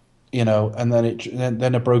 you know. And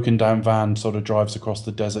then a broken down van sort of drives across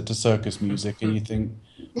the desert to circus music, and you think,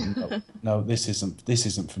 no, this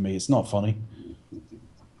isn't for me. It's not funny.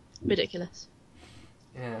 Ridiculous.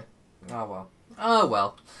 Yeah. Oh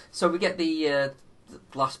well. So we get the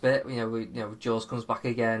last bit. You know, Jaws comes back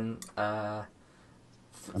again.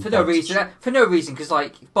 For no reason. For no reason, because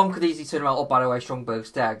like Bond could easily turn around. Oh, by the way,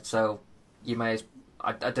 Stromberg's dead. So you may as.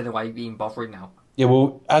 I don't know why you're even bothering now. Yeah,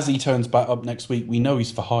 well, as he turns back up next week, we know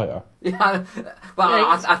he's for hire. Yeah,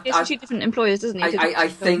 but He has two different employers, doesn't he? I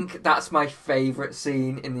think that's my favourite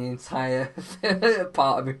scene in the entire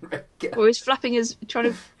part of it. Or he's trying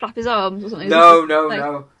to flap his arms or something.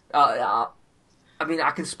 No. I mean,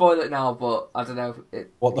 I can spoil it now, but I don't know.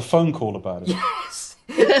 What, the phone call about it? Yes.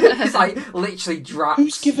 It's like literally Drax.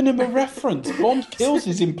 Who's giving him a reference? Bond kills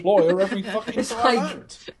his employer every fucking It's time like-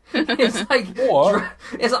 out. It's like What?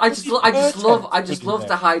 I just love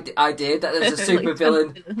the idea that there's a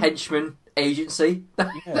supervillain henchman agency.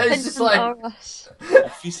 It's just like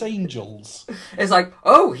Office Angels. it's like,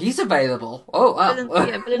 oh, he's available. Oh, wow.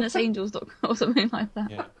 Villainousangels.com or something like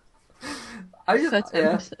that. Yeah. I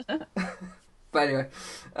just But anyway,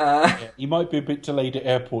 He might be a bit delayed at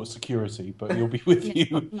airport security, but he'll be with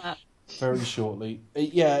you very shortly.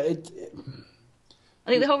 I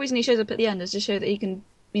think the whole reason he shows up at the end is to show that he can,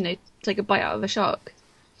 you know, take a bite out of a shark.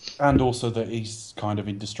 And also that he's kind of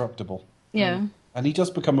indestructible. Yeah. And he does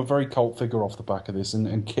become a very cult figure off the back of this,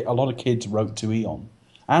 and a lot of kids wrote to Eon.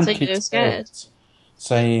 And So you're kids scared. parents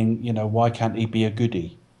saying, you know, why can't he be a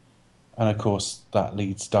goodie? And of course, that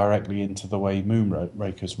leads directly into the way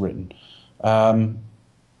Moonraker's written.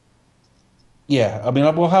 Yeah, I mean,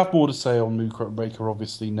 we'll have more to say on Moonraker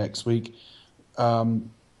obviously next week.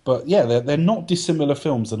 But yeah, they're not dissimilar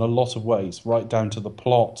films in a lot of ways, right down to the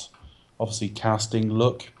plot, obviously casting,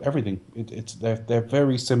 look, everything. They're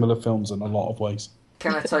very similar films in a lot of ways.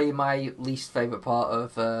 can I tell you my least favourite part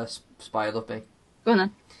of Spy Who Loved Me? Go on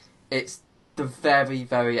then. It's the very,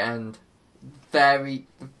 very end. Very,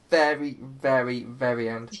 very, very, very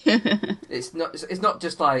end. It's not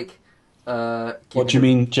just like. What do you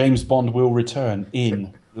mean James Bond will return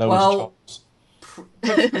in Lois Chops?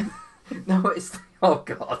 No, it's oh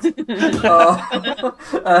god.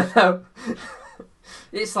 No.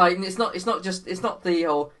 It's like it's not the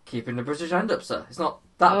whole keeping the British hand up, sir. It's not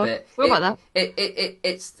that bit. What about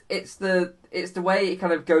that? It's the way it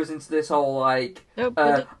kind of goes into this whole like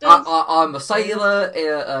Nobody does. I'm a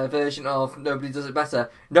sailor version of nobody does it better.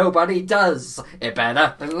 Nobody does it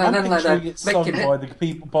better. I'm picturing it sung by the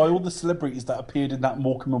people, by all the celebrities that appeared in that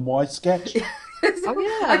Morecambe and Wise sketch. Oh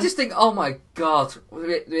yeah. I just think, oh my god,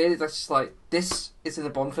 really? That's just like this is in a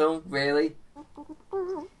Bond film, really?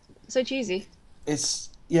 So cheesy. It's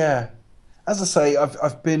as I say,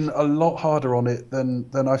 I've been a lot harder on it than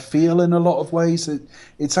I feel in a lot of ways.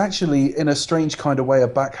 It's actually, in a strange kind of way, a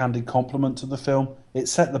backhanded compliment to the film. It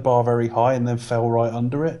set the bar very high and then fell right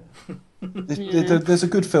under it. There's a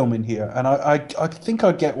good film in here, and I think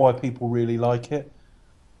I get why people really like it.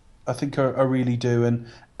 I think I really do, and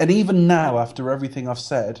even now, after everything I've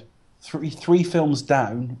said, three films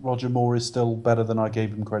down, Roger Moore is still better than I gave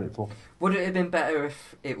him credit for. Would it have been better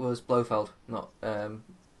if it was Blofeld, not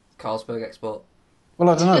Carlsberg Export? Well,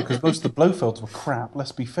 I don't know, because most of the Blofelds were crap,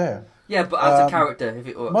 let's be fair. Yeah, but as a character, if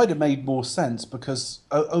it were Might have made more sense, because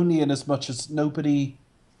only in as much as nobody...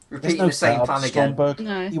 repeating there's no the same setup. plan again. Stromberg,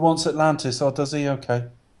 No. he wants Atlantis, or does he? Okay.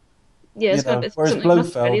 Yeah, it's You know, got whereas something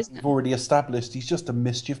must Blofeld, be, isn't we've it? already established, he's just a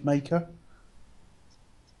mischief maker.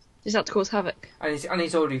 Just out to cause havoc. And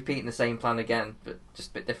he's already repeating the same plan again, but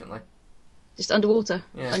just a bit differently. Just underwater.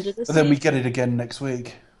 Yeah. Under the But then sea. we get it again next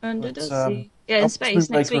week. Under the But, sea. Yeah, in I watched space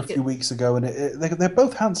next Moonraker week. a few weeks ago, and they're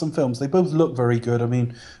both handsome films. They both look very good. I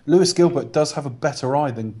mean, Lewis Gilbert does have a better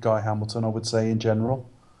eye than Guy Hamilton, I would say, in general.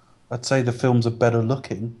 I'd say the films are better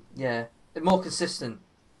looking. Yeah, they're more consistent.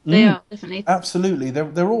 They are, definitely. Absolutely,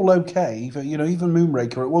 they're all okay. But, even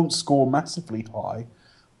Moonraker, it won't score massively high,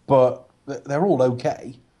 but they're all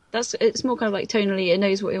okay. It's more kind of like tonally, it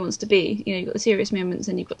knows what it wants to be. You've got the serious moments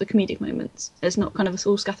and you've got the comedic moments. It's not kind of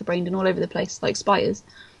all scatterbrained and all over the place like Spiders.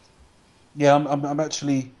 Yeah, I'm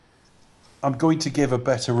going to give a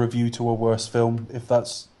better review to a worse film, if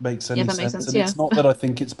that makes any Yeah, that sense. makes sense, And yeah. it's not that I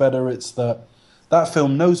think it's better, it's that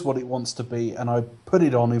film knows what it wants to be, and I put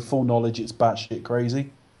it on in full knowledge it's batshit crazy.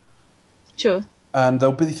 Sure. And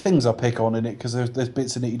there'll be things I pick on in it, because there's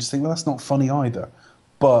bits in it you just think, well, that's not funny either.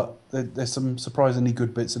 But there's some surprisingly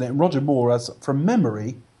good bits in it. And Roger Moore, from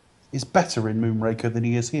memory, is better in Moonraker than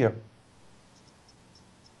he is here.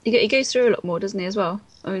 He goes through a lot more, doesn't he, as well?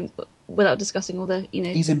 I mean, without discussing all the,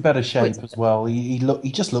 He's in better shape as well. He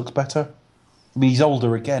just looks better. I mean, he's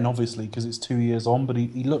older again, obviously, because it's 2 years on, but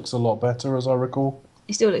he looks a lot better, as I recall.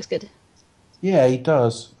 He still looks good. Yeah, he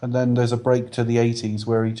does. And then there's a break to the 80s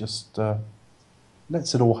where he just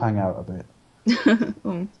lets it all hang out a bit.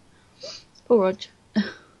 Poor Rog.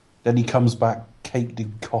 Then he comes back caked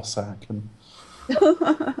in Cossack, and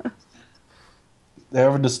they're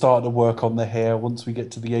having to start to work on the hair once we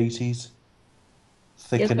get to the 80s. He's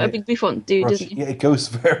Thicken got a it. big Buffon dude, brush- doesn't he? Yeah, it goes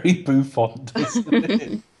very bouffant, doesn't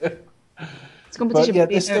it? It's competition. But yeah, with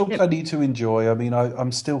there's still being- plenty to enjoy. I mean,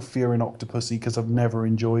 I'm still fearing Octopussy because I've never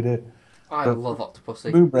enjoyed it. I But love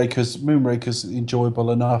Octopussy. Moonraker's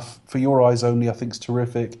enjoyable enough. For Your Eyes Only, I think, is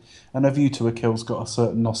terrific. And A View to a Kill's got a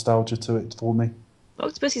certain nostalgia to it for me.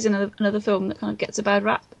 Octopussy's another film that kind of gets a bad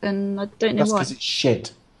rap, and I don't know That's why. because it's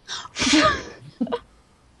shit.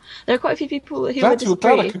 There are quite a few people who would Glad I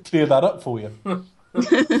disagree could clear that up for you.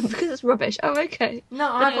 because it's rubbish. Oh, okay. No,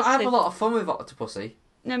 But I have it's- a lot of fun with Octopussy.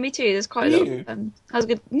 No, me too. There's quite a Do lot. you? That's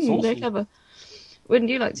good. Saucy. Very clever. Wouldn't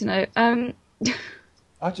you like to know?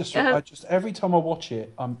 I just Yeah. every time I watch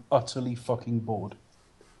it, I'm utterly fucking bored.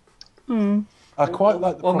 Hmm. I quite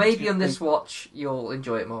like the Well, property maybe on of this the- watch you'll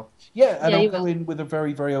enjoy it more. Yeah, and Yeah, I'll you go will. in with a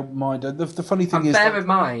very, very open mind. And the funny thing And is, bear that- in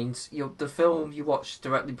mind, the film you watched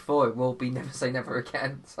directly before it will be Never Say Never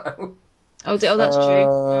Again. So, That's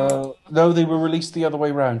true. No, they were released the other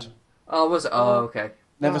way round. oh, was it? Oh, okay.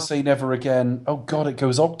 Never Say Never Again. Oh God, it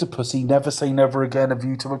goes Octopussy. Never Say Never Again. A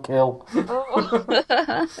View to a Kill.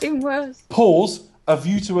 Even worse. Pause. A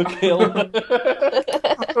View to a Kill.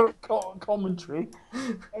 Commentary.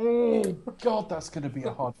 Oh God, that's going to be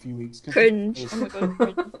a hard few weeks. 'cause Cringe. it Oh my is- god.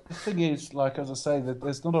 Cringe. The thing is, like as I say, that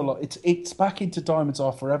there's not a lot. It's back into Diamonds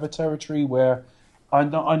Are Forever territory where I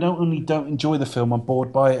not only don't enjoy the film, I'm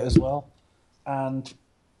bored by it as well. And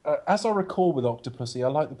as I recall with Octopussy, I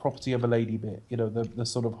like the Property of a Lady bit. The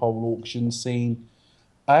sort of whole auction scene.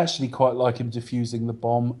 I actually quite like him defusing the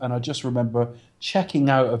bomb, and I just remember checking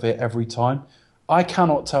out of it every time. I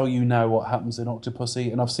cannot tell you now what happens in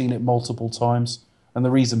Octopussy, and I've seen it multiple times. And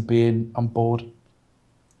the reason being, I'm bored.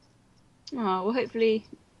 Oh, well, hopefully.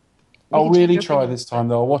 we I'll can change really your try opinion. this time,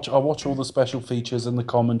 though. I'll watch all the special features and the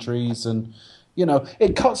commentaries, and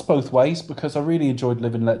it cuts both ways because I really enjoyed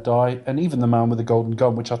Live and Let Die, and even The Man with the Golden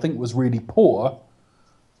Gun, which I think was really poor.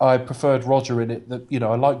 I preferred Roger in it.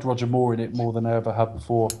 I liked Roger Moore in it more than I ever had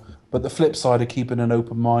before. But the flip side of keeping an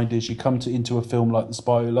open mind is you come into a film like The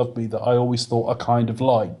Spy Who Loved Me that I always thought I kind of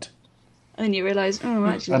liked, And then you realise,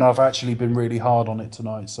 actually. and I've actually been really hard on it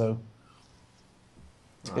tonight. So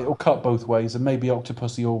it'll cut both ways, and maybe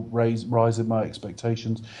Octopussy will rise in my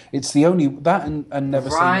expectations. It's the only that and Never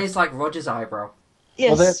Say. Rise like Roger's eyebrow.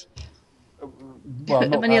 Yes. Well,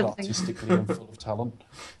 not Many that other things. artistically and full of talent,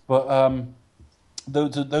 but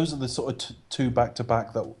those are the sort of two back to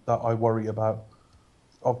back that I worry about.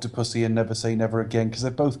 Octopussy and Never Say Never Again, because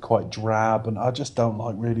they're both quite drab, and I just don't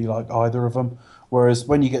really like either of them. Whereas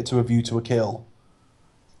when you get to A View to a Kill,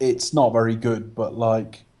 it's not very good, but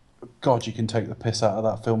God, you can take the piss out of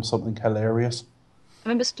that film. Something hilarious. I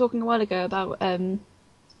remember talking a while ago about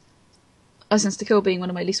License to Kill being one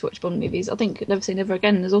of my least watched Bond movies. I think Never Say Never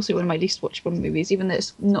Again is also one of my least watched Bond movies, even though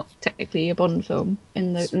it's not technically a Bond film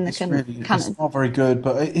in the It's canon. it's not very good,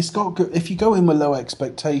 but it's got good. If you go in with low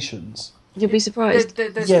expectations, You'll be surprised.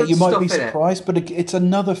 There's yeah, good you might stuff be in it. surprised, but it's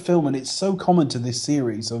another film, and it's so common to this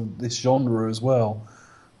series of this genre as well.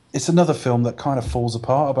 It's another film that kind of falls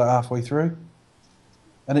apart about halfway through,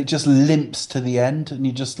 and it just limps to the end, and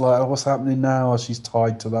you're just like, oh, what's happening now? Oh, she's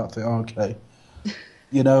tied to that thing. Okay.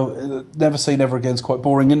 Never Say Never Again is quite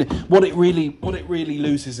boring, and what it really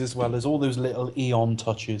loses as well is all those little Eon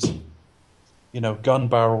touches. Gun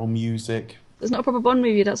barrel music, It's not a proper Bond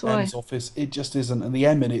movie, that's why. M's Office. It just isn't, and the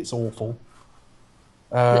M in it's awful.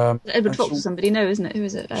 Edward and Fox Sean- or somebody, no, isn't it? Who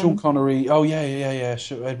is it? Sean Connery. Oh yeah.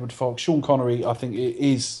 Edward Fox. Sean Connery. I think it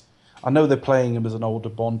is. I know they're playing him as an older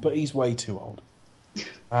Bond, but he's way too old.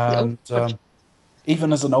 And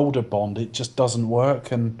even as an older Bond, it just doesn't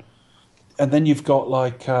work. And then you've got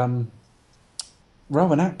like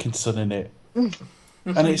Rowan Atkinson in it.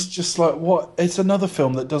 And it's just like, what? It's another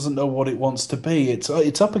film that doesn't know what it wants to be.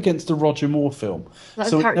 It's up against a Roger Moore film, That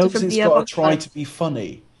so it character knows from it's the got Bond to try Fight. to be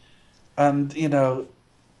funny. And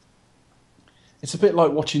it's a bit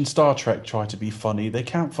like watching Star Trek try to be funny. They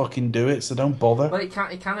can't fucking do it, so don't bother. But it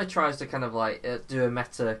kind of tries to kind of like do a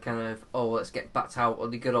meta kind of, let's get back to how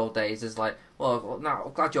the good old days is like. Well, now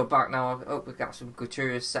I'm glad you're back. Now I hope we got some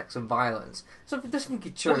gratuitous sex and violence. So there's nothing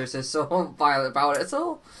gratuitous or so violent about it at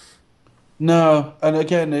all. No, and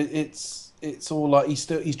again, it's all like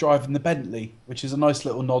he's driving the Bentley, which is a nice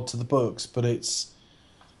little nod to the books, but it's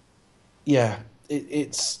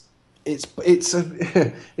it's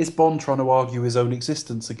Bond trying to argue his own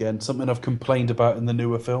existence again, something I've complained about in the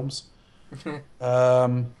newer films.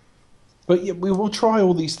 But yeah, we will try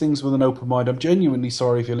all these things with an open mind. I'm genuinely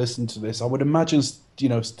sorry if you're listening to this. I would imagine,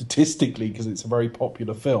 statistically, because it's a very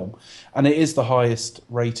popular film, and it is the highest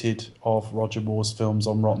rated of Roger Moore's films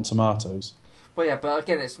on Rotten Tomatoes. But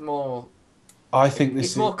again, it's more. I think this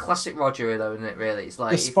It's more classic Roger, though, isn't it? Really, it's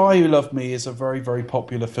like The Spy Who Loved Me is a very, very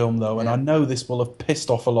popular film, though, and Yeah. I know this will have pissed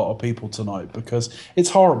off a lot of people tonight because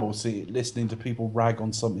it's horrible listening to people rag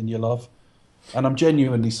on something you love. And I'm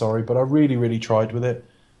genuinely sorry, but I really, really tried with it,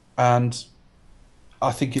 and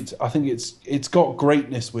I think it's got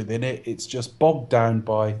greatness within it. It's just bogged down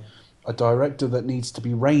by a director that needs to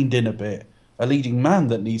be reined in a bit, a leading man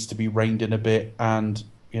that needs to be reined in a bit, and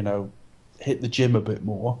hit the gym a bit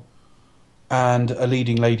more, and a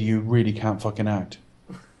leading lady who really can't fucking act.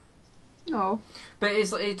 Oh. But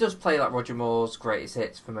it does play like Roger Moore's greatest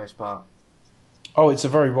hits for the most part. Oh, it's a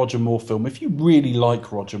very Roger Moore film. If you really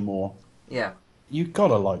like Roger Moore, Yeah, you've got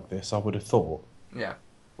to like this, I would have thought. yeah.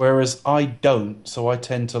 Whereas I don't, so I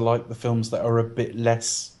tend to like the films that are a bit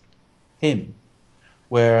less him,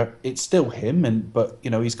 where it's still him, but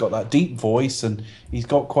he's got that deep voice and he's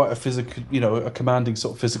got quite a physical, a commanding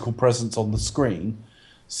sort of physical presence on the screen.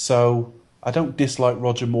 So I don't dislike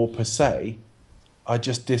Roger Moore per se. I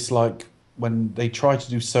just dislike when they try to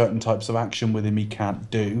do certain types of action with him he can't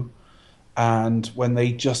do, and when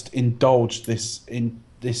they just indulge in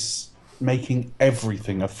this making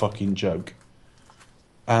everything a fucking joke,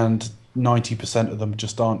 and 90% of them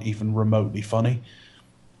just aren't even remotely funny.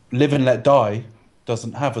 Live and Let Die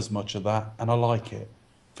doesn't have as much of that, and I like it.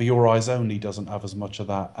 For Your Eyes Only doesn't have as much of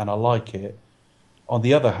that, and I like it. On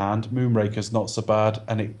the other hand, Moonraker's not so bad,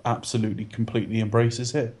 and it absolutely, completely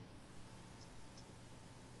embraces it.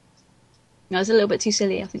 No, it's a little bit too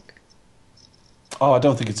silly, I think. Oh, I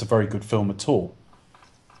don't think it's a very good film at all,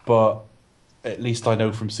 but at least I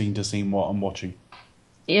know from scene to scene what I'm watching.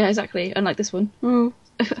 Yeah, exactly. Unlike this one. Oh.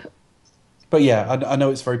 But yeah, I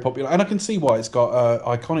know it's very popular, and I can see why. It's got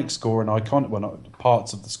iconic score and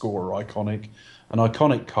parts of the score are iconic, an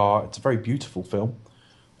iconic car. It's a very beautiful film.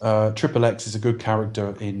 Triple X is a good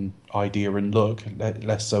character in idea and look,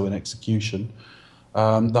 less so in execution.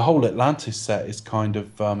 The whole Atlantis set is kind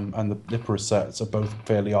of, and the Nippera sets are both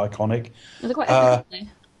fairly iconic. They're quite epic, aren't they?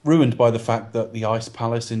 Ruined by the fact that the Ice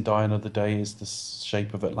Palace in Die Another Day is the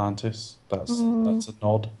shape of Atlantis. That's a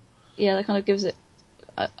nod. Yeah, that kind of gives it...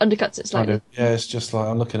 undercuts it slightly. It's just like,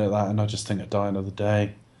 I'm looking at that and I just think of Die Another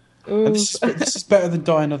Day. Ooh. And this is better than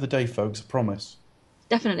Die Another Day, folks, I promise.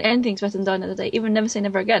 Definitely. Anything's better than Die Another Day. Even Never Say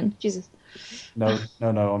Never Again. Jesus. No,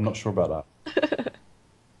 I'm not sure about that.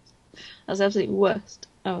 That's the absolute worst.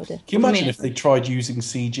 Oh, dear. Can you imagine if they tried using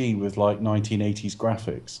CG with like 1980s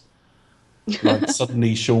graphics? Like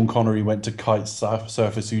suddenly Sean Connery went to kite surf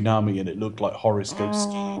a tsunami and it looked like horoscope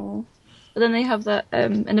skiing. Oh. But then they have that,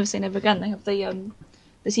 and Never Say Never Again, they have the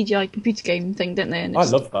CGI computer game thing, don't they? And I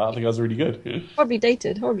it's love that. I think that was really good. horribly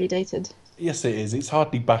dated. Yes, it is. It's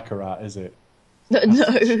hardly Baccarat, is it?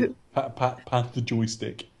 No. Pat the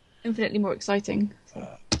joystick. Infinitely more exciting.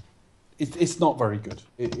 It's not very good.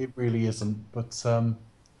 It really isn't. But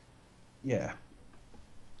yeah,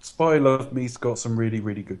 Spy Love Me's got some really,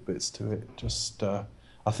 really good bits to it. Just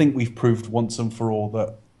I think we've proved once and for all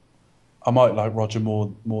that I might like Roger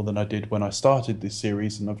more than I did when I started this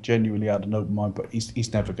series, and I've genuinely had an open mind. But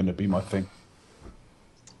he's never going to be my thing.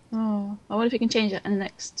 Oh, I wonder if we can change it in the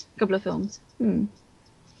next couple of films.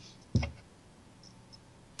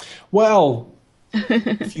 Well,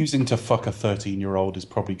 refusing to fuck a 13-year-old is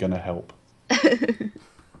probably going to help. I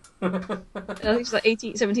think she's like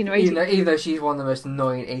 17 or 18. Even though she's one of the most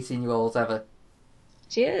annoying 18-year-olds ever.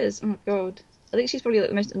 She is. Oh my god. I think she's probably like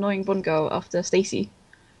the most annoying Bond girl after Stacey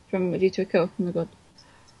from A View to a Kill. Oh my god.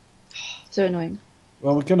 So annoying.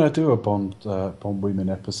 Well, we're going to do a Bond Women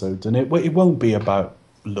episode, and it won't be about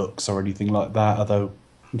looks or anything like that, although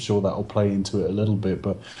I'm sure that'll play into it a little bit.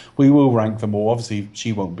 But we will rank them all. Obviously,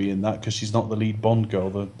 she won't be in that because she's not the lead Bond girl.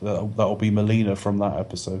 That'll be Melina from that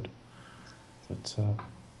episode. But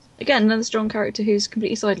Again, another strong character who's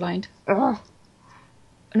completely sidelined. Ugh.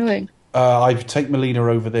 Annoying. I'd take Melina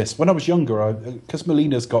over this. When I was younger, because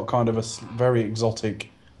Melina's got kind of a very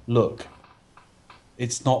exotic look.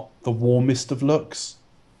 It's not the warmest of looks.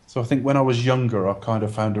 So I think when I was younger, I kind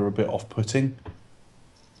of found her a bit off-putting.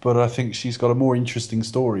 But I think she's got a more interesting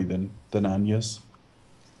story than Anya's.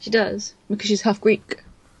 She does, because she's half Greek.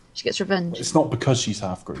 She gets revenge. It's not because she's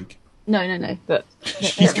half Greek. No, but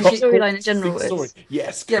She's the got storyline in general big story. is...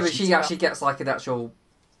 Yes. Yeah, but 'cause she she's actually gets like an actual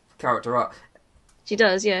character arc. She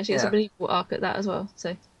does, yeah. She gets Yeah. a believable arc at that as well.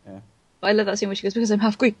 So, Yeah. But I love that scene where she goes, because I'm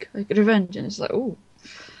half Greek, I get revenge. And it's like, ooh.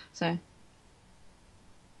 So,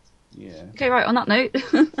 Yeah. okay, right, on that note...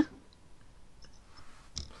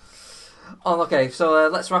 Oh, okay, so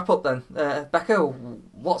let's wrap up then. Becca,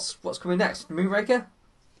 what's coming next? Moonraker?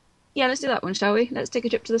 Yeah, let's do that one, shall we? Let's take a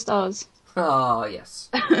trip to the stars. Ah, yes.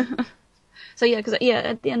 So yeah, because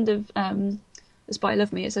at the end of The Spy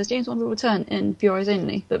Love Me, it says James Bond will return in Pure Eyes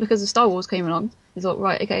Only. But because of Star Wars came along, they thought,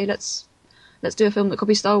 right, okay, let's do a film that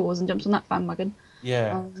copies Star Wars and jumps on that bandwagon.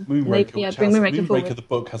 Yeah. Moonraker, bring Moonraker forward. Moonraker, the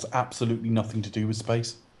book, has absolutely nothing to do with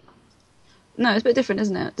space. No, it's a bit different,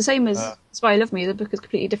 isn't it? The same as Spy Love Me, the book is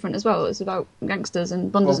completely different as well. It's about gangsters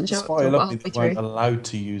and Bond doesn't show up Spy till about Love Me, halfway they weren't through. allowed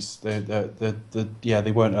to use they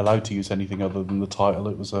weren't allowed to use anything other than the title.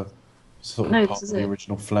 It was a sort of No, part this of is the it.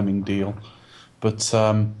 original Fleming deal, but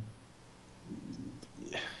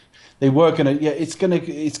they were gonna. Yeah, it's gonna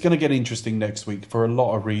get interesting next week for a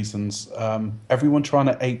lot of reasons. Everyone trying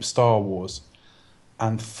to ape Star Wars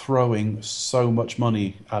and throwing so much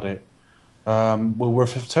money at it. We'll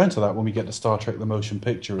return to that when we get to Star Trek: The Motion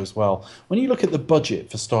Picture as well. When you look at the budget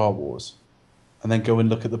for Star Wars, and then go and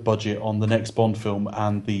look at the budget on the next Bond film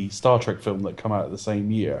and the Star Trek film that come out the same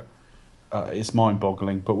year, it's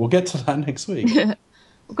mind-boggling. But we'll get to that next week. We'll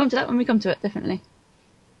come to that when we come to it, definitely.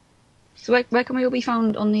 So where can we all be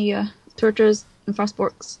found on the Twitters and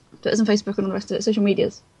Fastworks, Twitters and Facebook and all the rest of it, social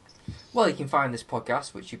medias? Well, you can find this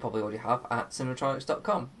podcast, which you probably already have, at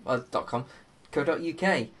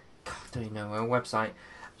cinematronics.co.uk. God, I don't even know our website.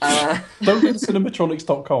 Don't go to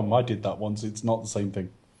cinematronics.com. I did that once. It's not the same thing.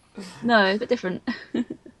 No, it's a bit different.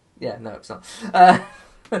 Yeah, no, it's not.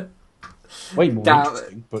 Way more Damn.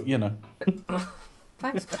 interesting, but you know.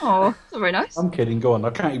 Thanks. Oh, that's very nice. I'm kidding. Go on.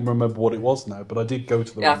 I can't even remember what it was now, but I did go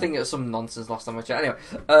to the. Yeah, I one. think it was some nonsense last time I checked. Anyway,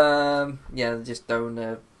 yeah, just down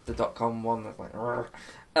the .com one. That's like,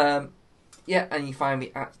 yeah, and you find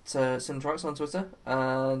me at Cinematronics on Twitter,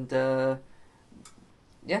 and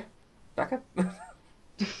yeah, Becca.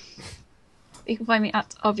 You can find me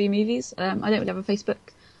at RV Movies. I don't really have a Facebook,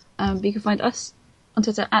 but you can find us on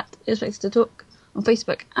Twitter at Expected to Talk, on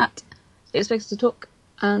Facebook at Expected to Talk,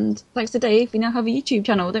 and thanks to Dave, we now have a YouTube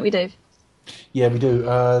channel, don't we, Dave? Yeah, we do.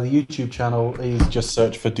 The YouTube channel is just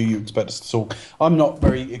search for Do You Expect Us to Talk. I'm not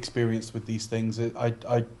very experienced with these things. I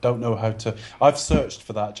don't know how to. I've searched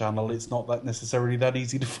for that channel. It's not that necessarily that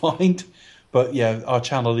easy to find, but yeah, our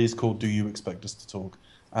channel is called Do You Expect Us to Talk.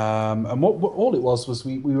 And what all it was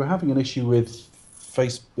we were having an issue with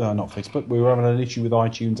not Facebook. We were having an issue with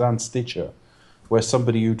iTunes and Stitcher, where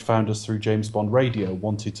somebody who'd found us through James Bond Radio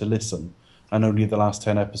wanted to listen, and only the last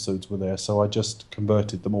 10 episodes were there. So I just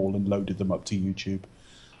converted them all and loaded them up to YouTube.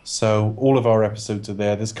 So all of our episodes are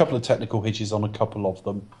there. There's a couple of technical hitches on a couple of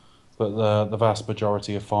them, but the vast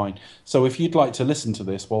majority are fine. So if you'd like to listen to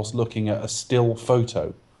this whilst looking at a still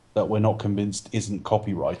photo that we're not convinced isn't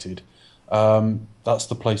copyrighted, that's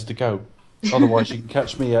the place to go. Otherwise, you can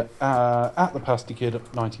catch me at the Pasty Kid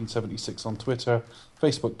 1976 on Twitter,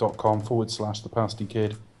 facebook.com/the Pasty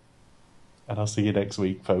Kid, and I'll see you next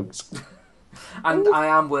week, folks. And I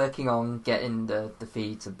am working on getting the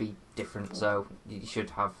feed to be different, so you should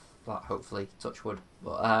have that, hopefully, touch wood.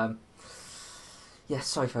 But yes,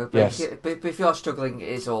 sorry folks. Yes. But if you are struggling, it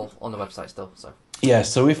is all on the website still. So Yeah,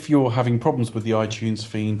 so if you're having problems with the iTunes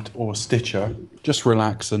feed or Stitcher, just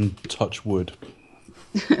relax and touch wood.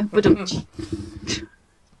 But No,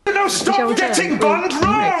 Shall stop we getting turn? Bond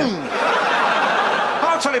wrong!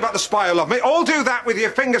 I'll tell you about The Spy Who Loved Me. All do that with your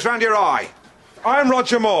fingers round your eye. I'm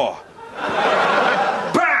Roger Moore.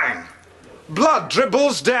 Bang! Blood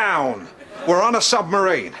dribbles down. We're on a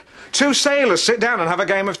submarine. Two sailors sit down and have a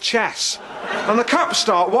game of chess. And the cups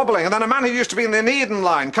start wobbling, and then a man who used to be in the Eden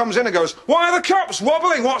line comes in and goes, "Why are the cups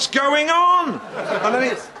wobbling? What's going on?" And then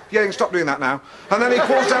Yeah, you can stop doing that now. And then he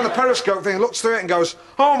pulls down the periscope thing, looks through it and goes,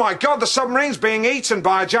 oh my God, the submarine's being eaten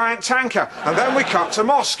by a giant tanker. And then we cut to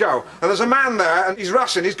Moscow. And there's a man there, and he's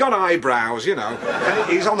Russian, he's got eyebrows, you know.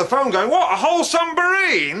 And he's on the phone going, what, a whole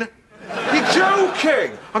submarine? You're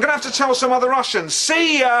joking! I'm going to have to tell some other Russians.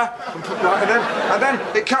 See ya! And then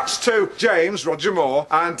it cuts to James, Roger Moore,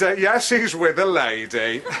 and yes, he's with a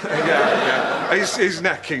lady. yeah. He's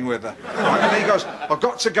necking with her. Right, and he goes, I've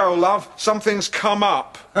got to go, love. Something's come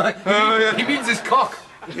up. He means his cock.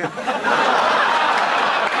 Anyway,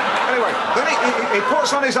 then he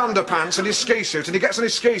puts on his underpants and his ski suit and he gets on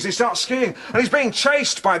his skis and he starts skiing. And he's being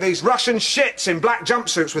chased by these Russian shits in black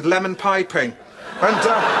jumpsuits with lemon piping. And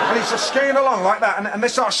he's just skiing along like that, and they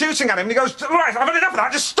start shooting at him, and he goes, right, I've had enough of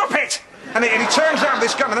that, just stop it! And he turns around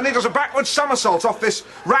this gun, and then he does a backward somersault off this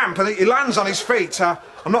ramp, and he lands on his feet.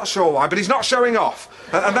 I'm not sure why, but he's not showing off.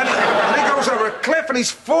 And then he goes over a cliff, and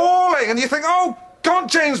he's falling, and you think, oh, God,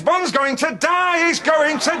 James Bond's going to die, he's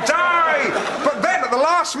going to die! But then, at the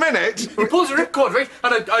last minute... He pulls a ripcord, right,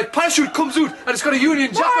 and a parachute comes out, and it's got a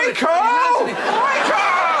Union Jack on it. Michael!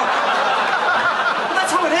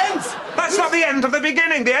 That's how it ends! That's not the end of the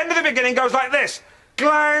beginning. The end of the beginning goes like this.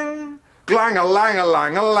 Glang,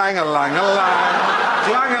 glang-a-lang-a-lang-a-lang-a-lang.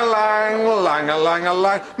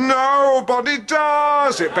 Glang-a-lang-lang-a-lang-a-lang. Nobody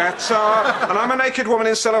does it better. And I'm a naked woman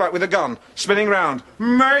in silhouette with a gun, spinning round.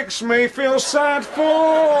 Makes me feel sad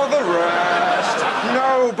for the rest.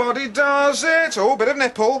 Nobody does it. Oh, bit of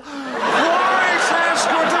nipple. Quite as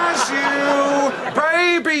good as you.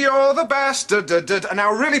 Baby, you're the best. And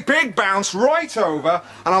now a really big bounce right over,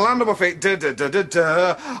 and I land on my feet.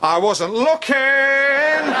 I wasn't looking,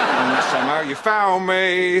 and somehow you found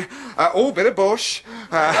me. Oh, bit of bush.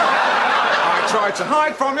 I tried to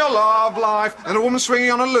hide from your love life. And a woman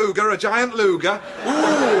swinging on a Luger, a giant Luger. Ooh,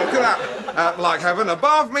 look at that. Like heaven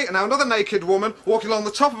above me. And now another naked woman walking along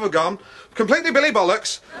the top of a gun, completely Billy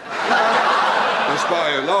Bollocks.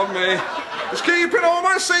 Inspire you, love me. Just keeping all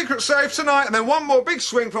my secrets safe tonight. And then one more big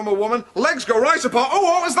swing from a woman. Legs go right apart. Oh,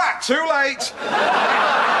 what was that? Too late.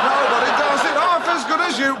 Nobody does it half as good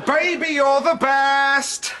as you. Baby, you're the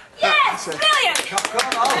best. Yes! Brilliant!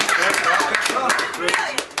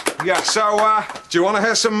 Yeah, so, do you want to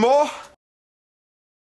hear some more?